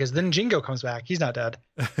enough because then Jingo comes back. He's not dead.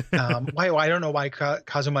 Why? I don't know why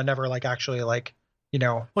Kazuma never like actually like,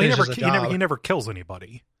 well, he never kills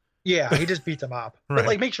anybody. Yeah, he just beats him up. Right. But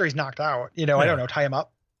like make sure he's knocked out. I don't know, tie him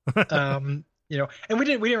up. And we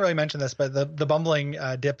didn't really mention this, but the bumbling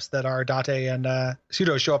dips that are Date and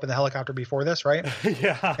Pseudo show up in the helicopter before this, right?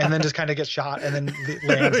 Yeah. And then just kind of get shot and then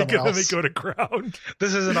land somewhere else. They go to ground.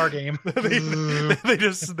 This isn't our game. they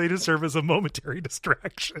just serve as a momentary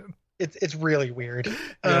distraction. It's really weird.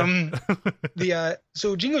 Yeah.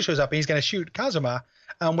 So Jingo shows up and he's gonna shoot Kazuma.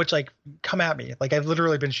 Which like come at me, like I've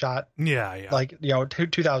literally been shot. Yeah. Like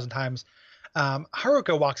 2,000 times.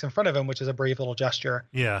 Haruka walks in front of him, which is a brave little gesture.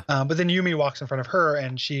 Yeah. But then Yumi walks in front of her,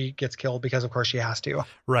 and she gets killed because, of course, she has to.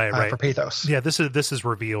 Right. For pathos. Yeah. This is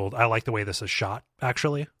revealed. I like the way this is shot.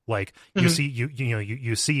 Actually, like you see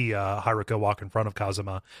you see Haruka walk in front of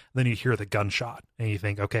Kazuma, then you hear the gunshot, and you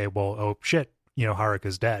think, okay, well, oh shit,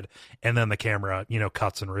 Haruka's dead, and then the camera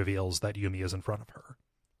cuts and reveals that Yumi is in front of her.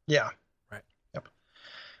 Yeah.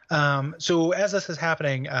 So as this is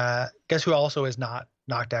happening, guess who also is not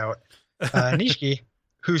knocked out? Nishiki,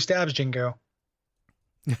 who stabs Jingo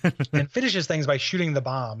and finishes things by shooting the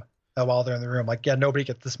bomb while they're in the room. Like, yeah, nobody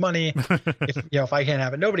gets this money. If I can't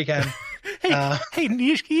have it, nobody can. Hey,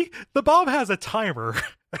 Nishiki, the bomb has a timer.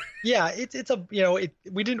 Yeah, it's a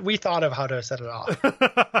we thought of how to set it off.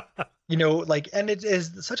 Like, and it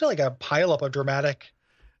is such a like a pile up of dramatic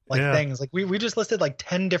like Yeah. things. Like we just listed like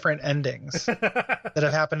 10 different endings that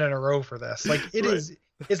have happened in a row for this. Like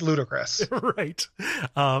it's ludicrous. Right.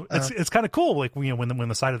 It's kind of cool. Like, when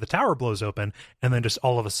the side of the tower blows open, and then just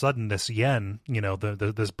all of a sudden this yen,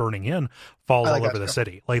 this burning yen falls all over the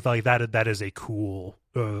city. Like that is a cool,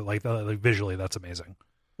 like visually, that's amazing.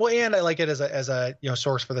 Well, and I like it as a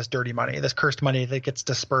source for this dirty money, this cursed money that gets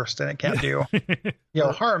dispersed and it can't do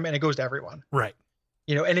harm, and it goes to everyone. Right.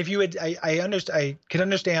 And if you had, I could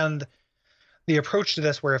understand the approach to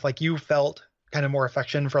this, where if like you felt kind of more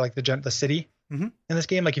affection for like the city in this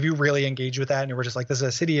game, like if you really engage with that and you were just like, this is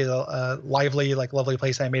a city, is a lively, like lovely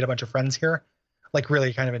place, and I made a bunch of friends here, like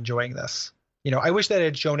really kind of enjoying this. I wish that it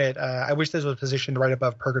had shown it. I wish this was positioned right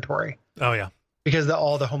above Purgatory. Oh yeah. Because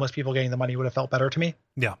all the homeless people getting the money would have felt better to me.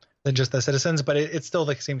 Yeah. Than just the citizens, but it's still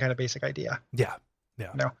the same kind of basic idea. Yeah.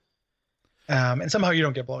 Yeah. And somehow you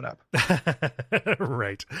don't get blown up.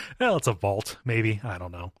 Right. Well, it's a vault, maybe. I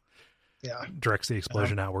don't know. Yeah. Directs the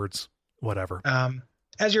explosion outwards. Whatever.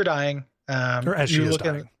 As you're dying, or as she is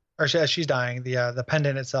dying. Or as she's dying, the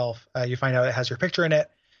pendant itself, you find out it has your picture in it.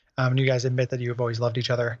 And you guys admit that you have always loved each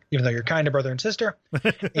other, even though you're kind of brother and sister.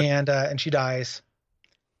 And she dies.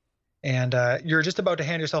 And you're just about to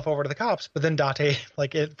hand yourself over to the cops, but then Date,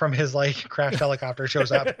 from his crashed helicopter,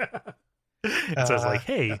 shows up. It says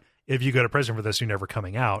hey, if you go to prison for this, you're never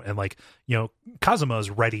coming out. And Kazuma's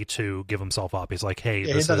ready to give himself up. He's like, hey,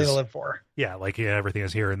 this is nothing to live for. Yeah, everything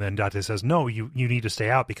is here. And then Date says, no, you need to stay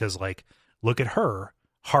out because look at her.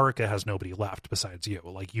 Haruka has nobody left besides you.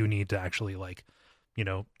 You need to actually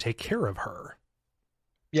take care of her.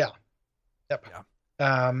 Yeah. Yep.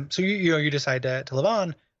 Yeah. So you decide to live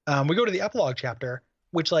on. We go to the epilogue chapter,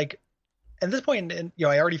 which at this point, I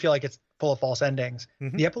already feel like it's full of false endings.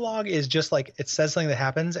 Mm-hmm. The epilogue is just it says something that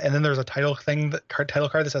happens, and then there's a title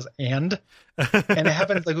card that says and it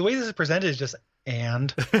happens. The way this is presented is just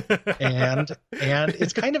and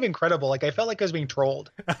it's kind of incredible. I felt like I was being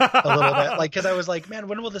trolled a little bit, because I was like, man,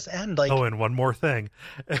 when will this end? And one more thing,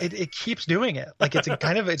 it keeps doing it. It's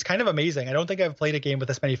kind of amazing. I don't think I've played a game with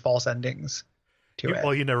this many false endings.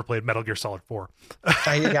 Well, you never played Metal Gear Solid 4.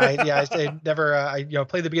 I never. I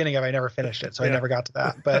played the beginning of it. I never finished it, so I never got to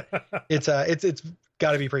that. But it's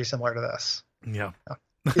got to be pretty similar to this. Yeah.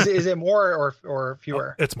 Is it more or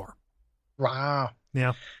fewer? It's more. Wow.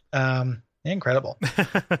 Yeah. Incredible.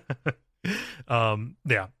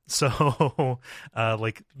 Yeah. So,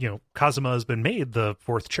 Kazuma has been made the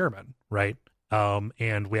fourth chairman, right?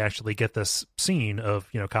 And we actually get this scene of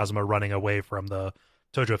Kazuma running away from the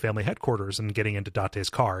Tojo family headquarters and getting into Date's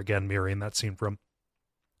car, again mirroring that scene from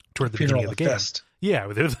toward the beginning of the game. Fist. Yeah,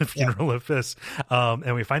 with the funeral of Fist.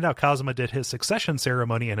 And we find out Kazuma did his succession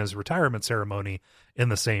ceremony and his retirement ceremony in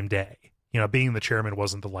the same day. Being the chairman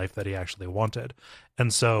wasn't the life that he actually wanted.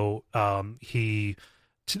 And so he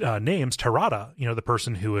names Terada, the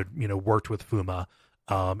person who had, worked with Fuma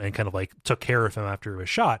and kind of took care of him after he was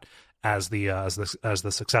shot, as the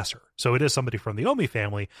successor. So it is somebody from the Omi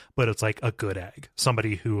family, but it's a good egg,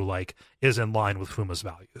 somebody who is in line with Fuma's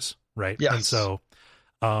values, right? Yes. And so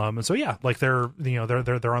yeah, they're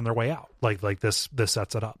on their way out. This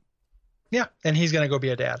sets it up. Yeah, and he's gonna go be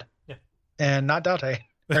a dad. Yeah, and not Date.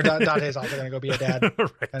 Or Date's also gonna go be a dad right.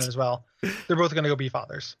 Kind of as well. They're both gonna go be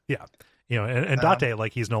fathers. Yeah, and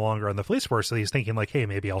Date he's no longer on the police force, so he's thinking hey,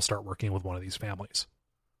 maybe I'll start working with one of these families.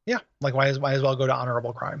 Yeah, might as well go to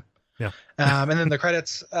honorable crime. Yeah. And then the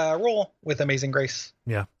credits roll with Amazing Grace.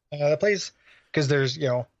 Yeah. Plays because there's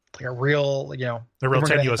a real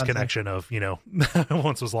tenuous connection of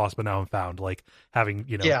once was lost but now I'm found, having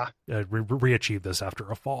re-achieved this after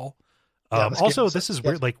a fall. Also, this is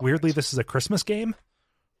weird. Weirdly, this is a Christmas game.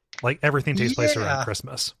 Everything takes place around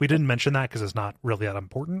Christmas. We didn't mention that because it's not really that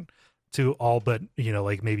important to all but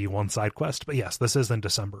maybe one side quest. But yes, this is in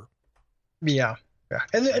December. Yeah. Yeah,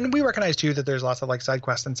 and we recognize too that there's lots of side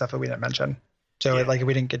quests and stuff that we didn't mention. So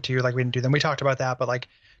we didn't get to we didn't do them. We talked about that, but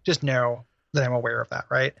just know that I'm aware of that,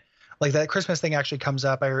 right? That Christmas thing actually comes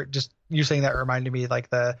up. You saying that reminded me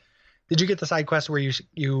did you get the side quest where you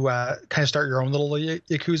kind of start your own little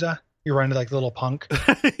Yakuza? You run into little punk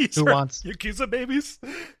who wants Yakuza babies.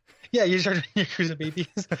 Yeah, you start Yakuza babies.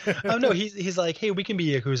 Oh no, he's like, hey, we can be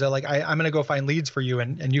Yakuza. I'm gonna go find leads for you,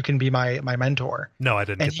 and you can be my mentor. No, I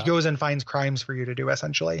didn't. And he goes and finds crimes for you to do,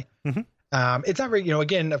 essentially. Mm-hmm. It's not very,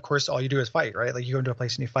 again, of course, all you do is fight, right? You go into a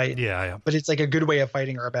place and you fight. Yeah. But it's a good way of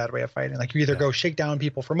fighting or a bad way of fighting. You either go shake down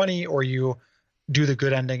people for money, or you do the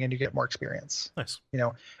good ending and you get more experience. Nice.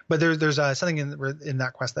 But there's something in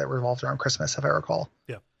that quest that revolves around Christmas, if I recall.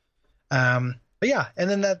 Yeah. But yeah, and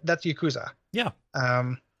then that's Yakuza. Yeah.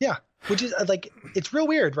 Yeah, which is like, it's real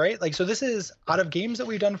weird, right? Like, so this is out of games that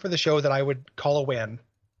we've done for the show that I would call a win,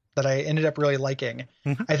 that I ended up really liking.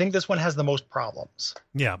 Mhm. I think this one has the most problems.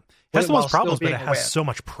 Yeah. It has the While most still problems, but being it a has win. so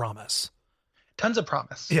much promise. Tons of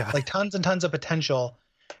promise. Yeah. Like tons and tons of potential.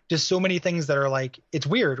 Just so many things that are like, it's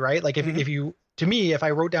weird, right? Like if you, to me, if I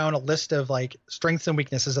wrote down a list of like strengths and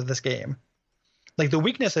weaknesses of this game, like the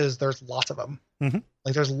weaknesses, there's lots of them. Mhm.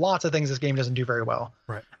 Like there's lots of things this game doesn't do very well.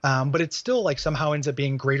 Right. But it still like somehow ends up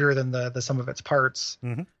being greater than the sum of its parts.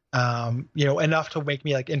 Mhm. You know, enough to make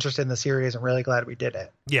me like interested in the series and really glad we did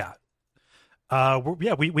it. Yeah.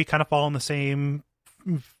 We kind of fall in the same.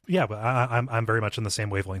 Yeah, but I'm very much in the same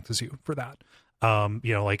wavelength as you for that.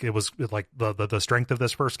 You know, like it was like the strength of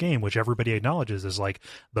this first game, which everybody acknowledges is like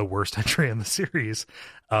the worst entry in the series,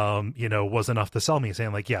 you know, was enough to sell me,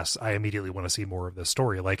 saying like, yes, I immediately want to see more of this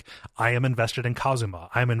story. Like I am invested in Kazuma.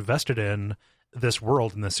 I'm invested in this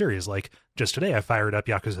world in the series. Like just today I fired up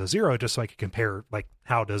Yakuza 0 just so I could compare like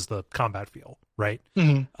how does the combat feel, right?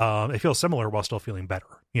 It feels similar while still feeling better,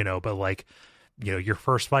 you know, but like, you know, your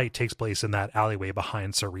first fight takes place in that alleyway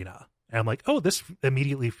behind Serena. And I'm like, oh, this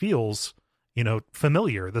immediately feels, you know,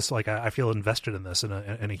 familiar. This, like, I feel invested in this in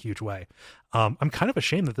a huge way. I'm kind of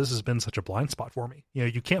ashamed that this has been such a blind spot for me. You know,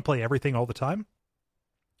 you can't play everything all the time,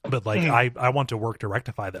 but like, I want to work to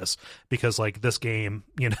rectify this because like this game,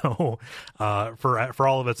 you know, for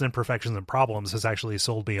all of its imperfections and problems has actually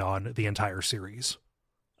sold me on the entire series,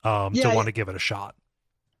 to want to give it a shot.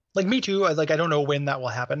 Like me too. I don't know when that will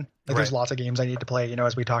happen. Like there's lots of games I need to play, you know,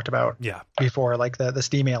 as we talked about before, like the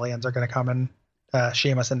Steam aliens are going to come and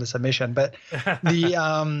shame us into submission. But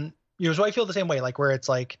the, you know, so I feel the same way, like where it's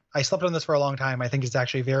like, I slept on this for a long time. I think it's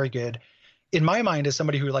actually very good. In my mind, as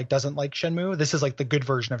somebody who like doesn't like Shenmue, this is like the good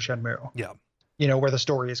version of Shenmue. Yeah. You know, where the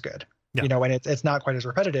story is good, you know, and it's not quite as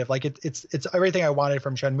repetitive. Like it's everything I wanted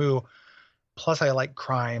from Shenmue. Plus I like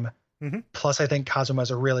crime. Plus, I think Kazuma is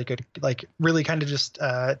a really good, like, really kind of just,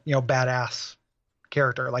 you know, badass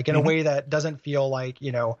character, like in a way that doesn't feel like,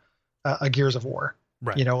 you know, a Gears of War.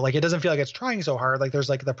 Right. You know, like it doesn't feel like it's trying so hard. Like there's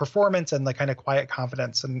like the performance and the kind of quiet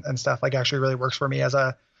confidence and stuff like actually really works for me as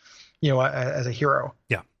a, you know, as a hero.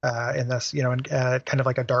 Yeah. In this, you know, and kind of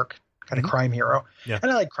like a dark kind of crime hero. Yeah.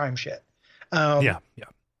 And I like crime shit. Yeah.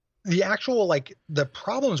 The actual, like the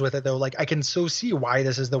problems with it though, like I can so see why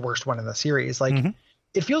this is the worst one in the series. Like,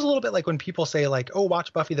 it feels a little bit like when people say like, oh,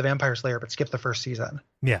 watch Buffy the Vampire Slayer, but skip the first season.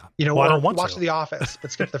 Yeah. You know, well, or watch The Office,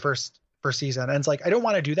 but skip the first season. And it's like, I don't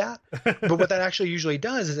want to do that. But what that actually usually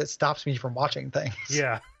does is it stops me from watching things.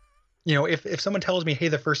 Yeah. You know, if someone tells me, hey,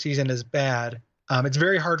 the first season is bad, it's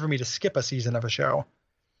very hard for me to skip a season of a show.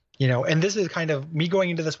 You know, and this is kind of me going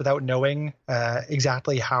into this without knowing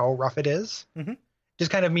exactly how rough it is.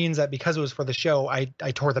 Just kind of means that because it was for the show, I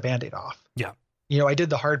tore the Band-Aid off. Yeah. You know, I did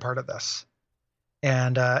the hard part of this.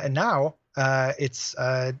 And now it's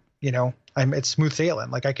you know, it's smooth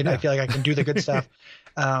sailing. Like I feel like I can do the good stuff.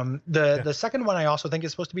 The second one I also think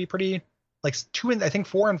is supposed to be pretty, like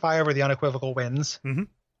 4 and 5 are the unequivocal wins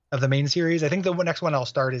of the main series. I think the next one I'll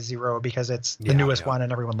start is 0 because it's the newest one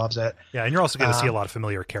and everyone loves it. Yeah, and you're also going to see a lot of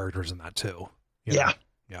familiar characters in that too. Yeah.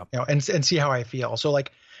 You know, and see how I feel. So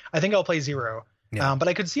like I think I'll play 0. Yeah. But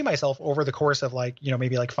I could see myself over the course of like, you know,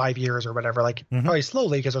 maybe like 5 years or whatever, like probably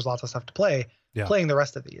slowly because there's lots of stuff to play, playing the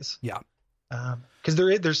rest of these. Yeah. Because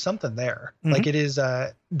there's something there. Like it is,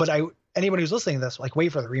 but anyone who's listening to this, like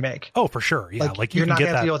wait for the remake. Oh, for sure. Yeah. Like you're not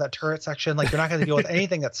going to deal with that turret section. Like you're not going to deal with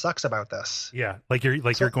anything that sucks about this. Yeah. Like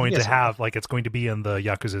you're going to have, like, it's going to be in the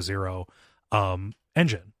Yakuza 0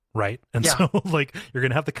 engine. Right. And so like you're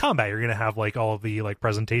gonna have the combat, you're gonna have like all of the like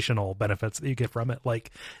presentational benefits that you get from it.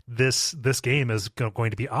 Like this game is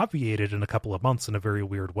going to be obviated in a couple of months in a very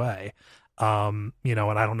weird way. You know,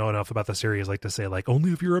 and I don't know enough about the series like to say like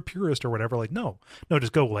only if you're a purist or whatever. Like no,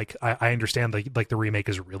 just go. Like I understand like the remake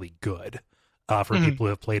is really good for people who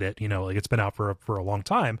have played it. You know, like it's been out for a long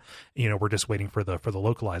time. You know, we're just waiting for the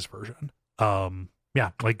localized version.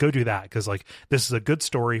 Yeah, like go do that because like this is a good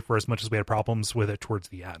story for as much as we had problems with it towards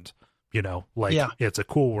the end. You know, like it's a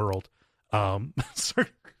cool world. Sorry.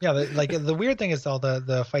 Yeah, like the weird thing is all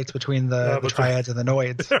the fights between the triads and the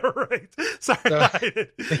noids. Right. Sorry.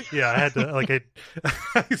 So, I had to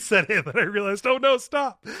I said it and then I realized, oh no,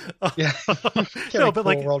 stop. Yeah. No, but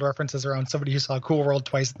cool world references around somebody who saw Cool World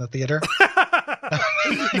twice in the theater.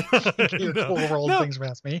 Your Cool World things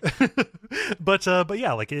past me. But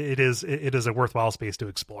yeah, like it is a worthwhile space to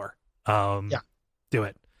explore. Do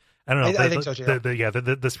it. I don't know. I think so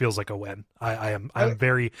too. This feels like a win. I'm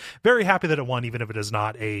very, very happy that it won, even if it is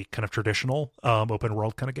not a kind of traditional open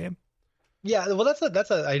world kind of game. Yeah, well, I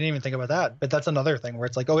didn't even think about that, but that's another thing where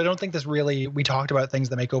it's like, oh, I don't think we talked about things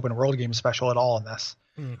that make open world games special at all in this,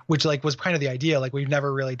 which like was kind of the idea. Like we've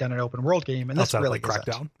never really done an open world game, and this really like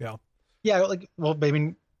Crackdown. Yeah, like, well, I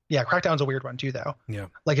mean, yeah, Crackdown's a weird one too, though. Yeah,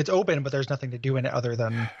 like it's open, but there's nothing to do in it other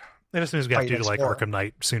than. And as soon as we have to do like Arkham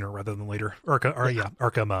Knight sooner rather than later, Arkham, not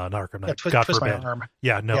Arkham Knight. God twist forbid. my arm.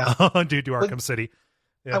 Yeah, no, Yeah. do Arkham City.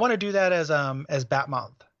 Yeah. I want to do that as Bat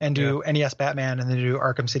Month and do NES Batman and then do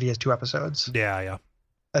Arkham City as 2 episodes. Yeah.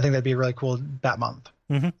 I think that'd be a really cool Bat Month.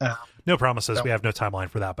 No promises. So, we have no timeline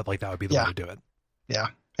for that, but like that would be the way to do it. Yeah,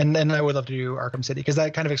 and then I would love to do Arkham City because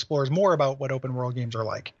that kind of explores more about what open world games are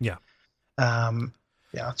like. Yeah.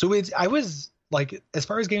 Yeah. So I was like, as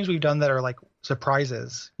far as games we've done that are like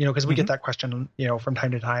surprises, because we get that question, from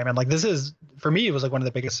time to time, and like this is for me, it was like one of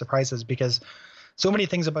the biggest surprises because so many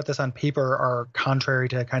things about this on paper are contrary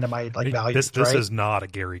to kind of my like values. This is not a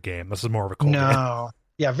Gary game. This is more of a Cole game.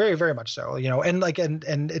 Yeah, very, very much so. And like,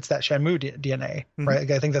 and it's that Shenmue DNA, right?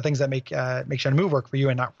 Like, I think the things that make Shenmue work for you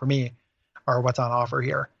and not for me are what's on offer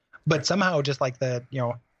here. But somehow, just like I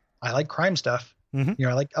like crime stuff. I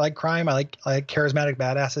like crime. I like charismatic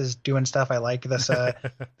badasses doing stuff. I like this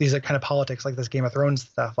these are kind of politics, like this Game of Thrones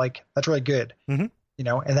stuff. Like that's really good. And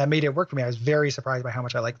that made it work for me. I was very surprised by how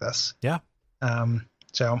much I like this. Yeah.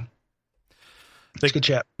 So it's good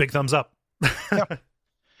chat. Big thumbs up.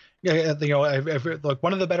 Yeah, look,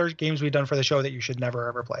 one of the better games we've done for the show that you should never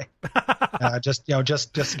ever play. Just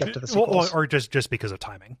skip to the sequels. or just because of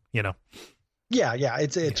timing, Yeah,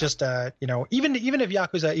 it's just even if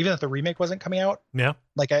Yakuza, even if the remake wasn't coming out,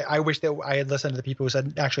 like I wish that I had listened to the people who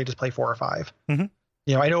said actually just play 4 or 5.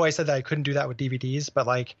 I know I said that I couldn't do that with DVDs, but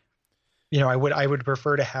like, I would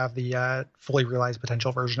prefer to have the fully realized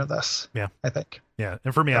potential version of this. Yeah, I think. Yeah,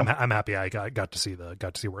 and for me, I'm happy I got to see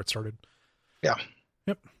where it started. Yeah.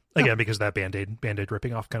 Yep. Again, because that Band-Aid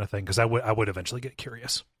ripping off kind of thing, because I would eventually get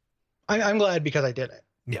curious. I'm glad because I did it.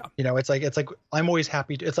 Yeah. It's like I'm always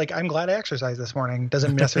happy. It's like I'm glad I exercised this morning.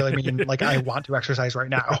 Doesn't necessarily mean like I want to exercise right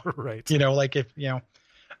now. Right. Like if yeah.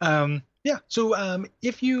 So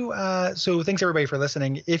if you so thanks everybody for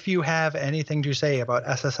listening. If you have anything to say about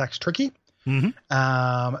SSX Tricky,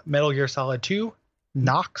 Metal Gear Solid 2,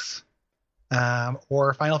 Nox,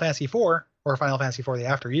 or Final Fantasy 4 or Final Fantasy 4 The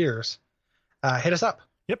After Years, hit us up.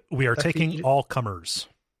 Yep, we are taking all comers.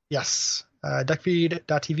 Yes,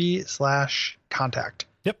 duckfeed.tv/contact.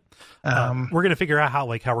 Yep. We're going to figure out how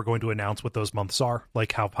we're going to announce what those months are,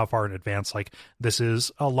 like how far in advance. Like this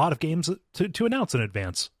is a lot of games to announce in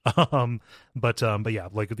advance. But yeah,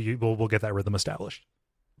 like we'll get that rhythm established.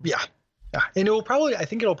 Yeah. And I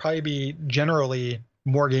think it'll probably be generally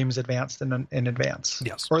more games advanced in advance.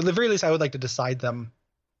 Yes. Or at the very least, I would like to decide them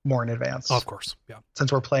more in advance. Oh, of course. Yeah.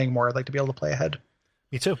 Since we're playing more, I'd like to be able to play ahead.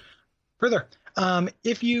 Me too. Further,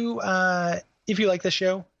 if you like this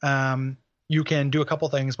show, you can do a couple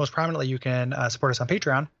things. Most prominently, you can support us on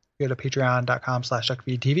Patreon. Go to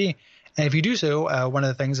patreon.com/duckfeedtv. And if you do so, one of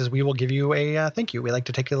the things is we will give you a thank you. We like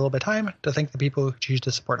to take a little bit of time to thank the people who choose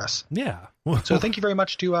to support us. Yeah. So thank you very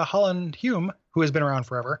much to Holland Hume, who has been around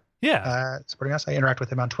forever. Yeah. Supporting us. I interact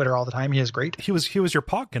with him on Twitter all the time. He is great. He was your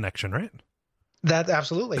POG connection, right? That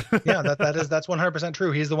absolutely. Yeah, that's 100%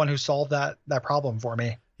 true. He's the one who solved that problem for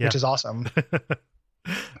me, which is awesome.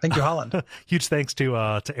 Thank you, Holland. Huge thanks to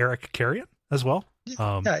Eric Carrion as well.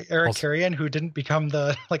 Eric Carrion, who didn't become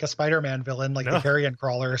a Spider-Man villain like the Carrion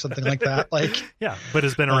Crawler or something like that. Yeah, but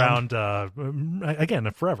has been around again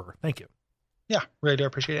forever. Thank you. Yeah, really do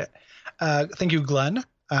appreciate it. Thank you, Glenn.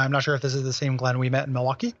 I'm not sure if this is the same Glenn we met in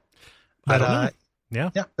Milwaukee. But, I don't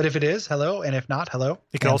know. Yeah, but if it is, hello, and if not, hello.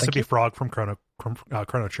 It could also be Frog from Chrono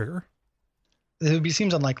Trigger. It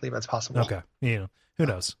seems unlikely, but it's possible. Okay, who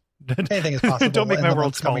knows? Anything is possible. Don't make my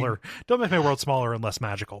world smaller. Don't make my world smaller and less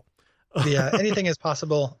magical. Yeah, anything is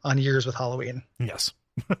possible on years with Halloween. Yes.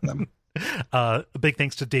 Big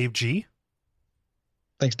thanks to Dave G.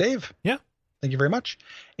 Thanks, Dave. Yeah. Thank you very much.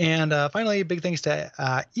 And finally, big thanks to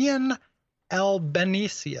Ian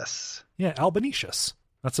Albanesius. Yeah, Albanesius.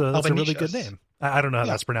 That's a really good name. I don't know how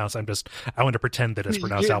that's pronounced. I want to pretend that it's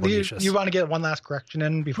pronounced Albanesius. You want to get one last correction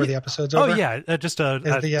in before the episode's over? Oh yeah,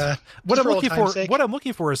 what I'm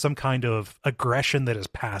looking for is some kind of aggression that is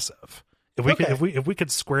passive. If we could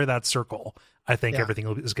square that circle, I think everything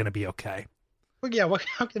is going to be okay. Well, yeah.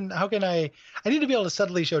 How can I need to be able to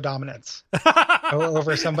subtly show dominance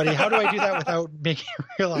over somebody. How do I do that without making it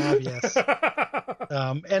real obvious?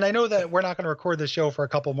 And I know that we're not going to record the show for a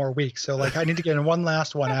couple more weeks, so I need to get in one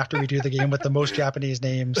last one after we do the game with the most Japanese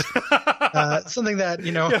names. Something that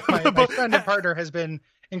my friend and partner has been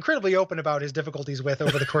incredibly open about his difficulties with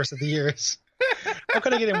over the course of the years. How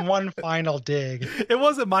could I get in one final dig? It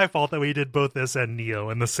wasn't my fault that we did both this and Neo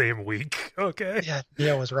in the same week. Okay. Yeah,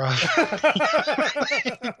 Neo was rough. I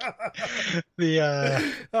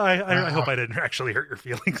hope I didn't actually hurt your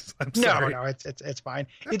feelings. I'm sorry. No, it's fine.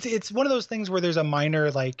 It's one of those things where there's a minor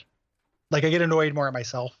like I get annoyed more at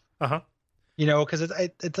myself. You know, because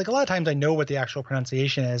it's like a lot of times I know what the actual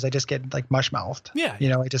pronunciation is. I just get like mush mouthed. Yeah. You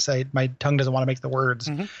know, I just say my tongue doesn't want to make the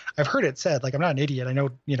words. I've heard it said. Like I'm not an idiot. I know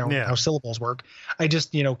how syllables work. I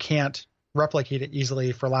just can't replicate it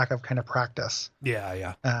easily for lack of kind of practice.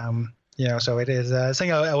 Yeah. So it is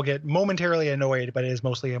something I will get momentarily annoyed, but it is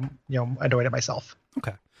mostly annoyed at myself.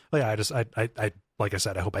 Okay. Well, yeah. I like I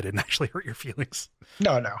said, I hope I didn't actually hurt your feelings.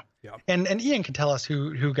 No. Yeah. And Ian can tell us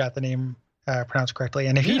who got the name pronounced correctly,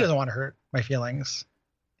 and if he doesn't want to hurt my feelings,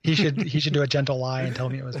 he should do a gentle lie and tell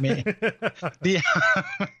me it was me.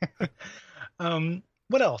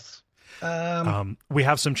 What else? We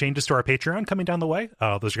have some changes to our Patreon coming down the way.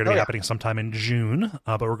 Those are going to be happening sometime in June,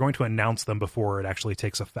 but we're going to announce them before it actually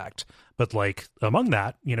takes effect. But like among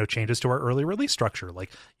that, changes to our early release structure.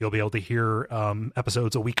 Like you'll be able to hear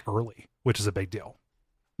episodes a week early, which is a big deal.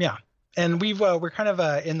 Yeah. And we're kind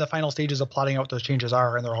of in the final stages of plotting out what those changes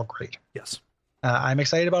are, and they're all great. Yes. I'm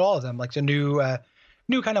excited about all of them. Like the new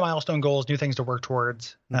kind of milestone goals, new things to work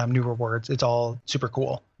towards, new rewards. It's all super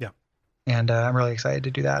cool. Yeah. And I'm really excited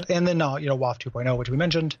to do that. And then, WAF 2.0, which we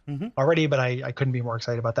mentioned already, but I couldn't be more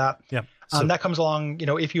excited about that. Yeah. That comes along,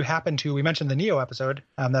 if you happen to, we mentioned the Neo episode,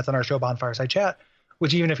 that's on our show, Bonfireside Chat,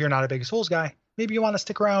 which even if you're not a big Souls guy, maybe you want to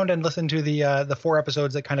stick around and listen to the 4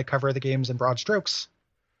 episodes that kind of cover the games in broad strokes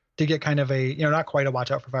to get kind of a, not quite a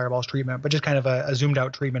watch out for fireballs treatment, but just kind of a zoomed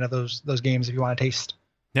out treatment of those games if you want to taste.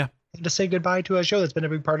 Yeah. And to say goodbye to a show that's been a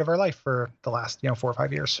big part of our life for the last, 4 or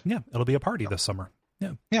 5 years. Yeah. It'll be a party this summer.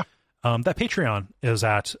 Yeah. Yeah. That Patreon is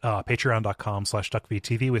at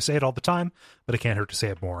patreon.com/duckfeedtv. We say it all the time, but it can't hurt to say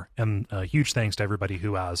it more. And huge thanks to everybody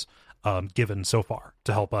who has given so far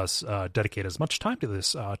to help us dedicate as much time to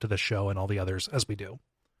this show and all the others as we do.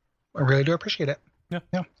 I really do appreciate it.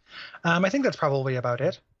 Yeah. I think that's probably about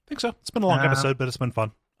it. I think so. It's been a long episode, but it's been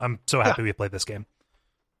fun. I'm so happy we played this game.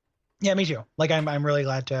 Yeah, me too. Like I'm really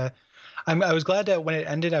glad to. I was glad that when it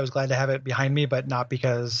ended, I was glad to have it behind me, but not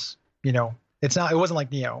because it wasn't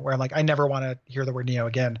like Neo where I'm like I never want to hear the word Neo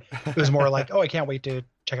again. It was more like I can't wait to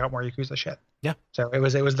check out more Yakuza shit. Yeah. So it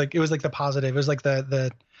was like the positive. It was like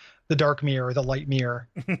the dark mirror, the light mirror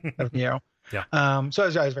of Neo. Yeah. So I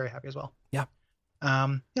was very happy as well. Yeah.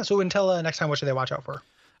 So until next time, what should they watch out for?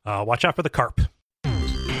 Watch out for the carp.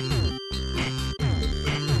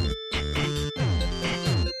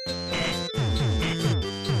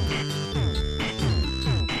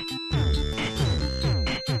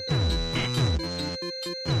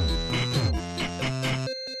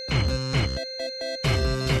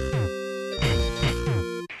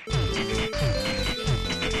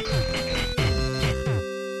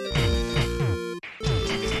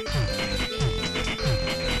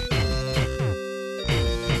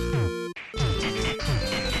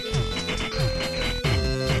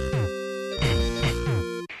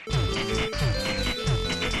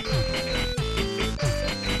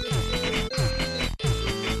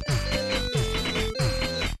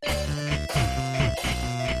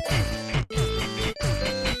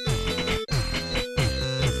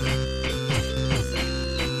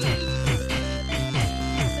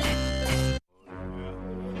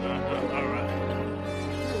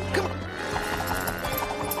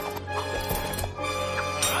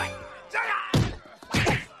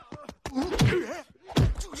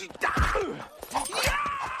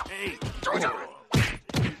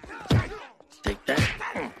 Take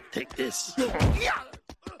that. Take this.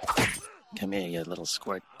 Come here, you little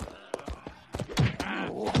squirt.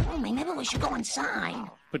 Oh, maybe we should go inside.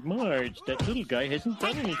 But Marge, that little guy hasn't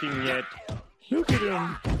done anything yet. Look at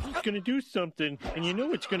him. He's gonna do something, and you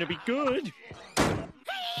know it's gonna be good.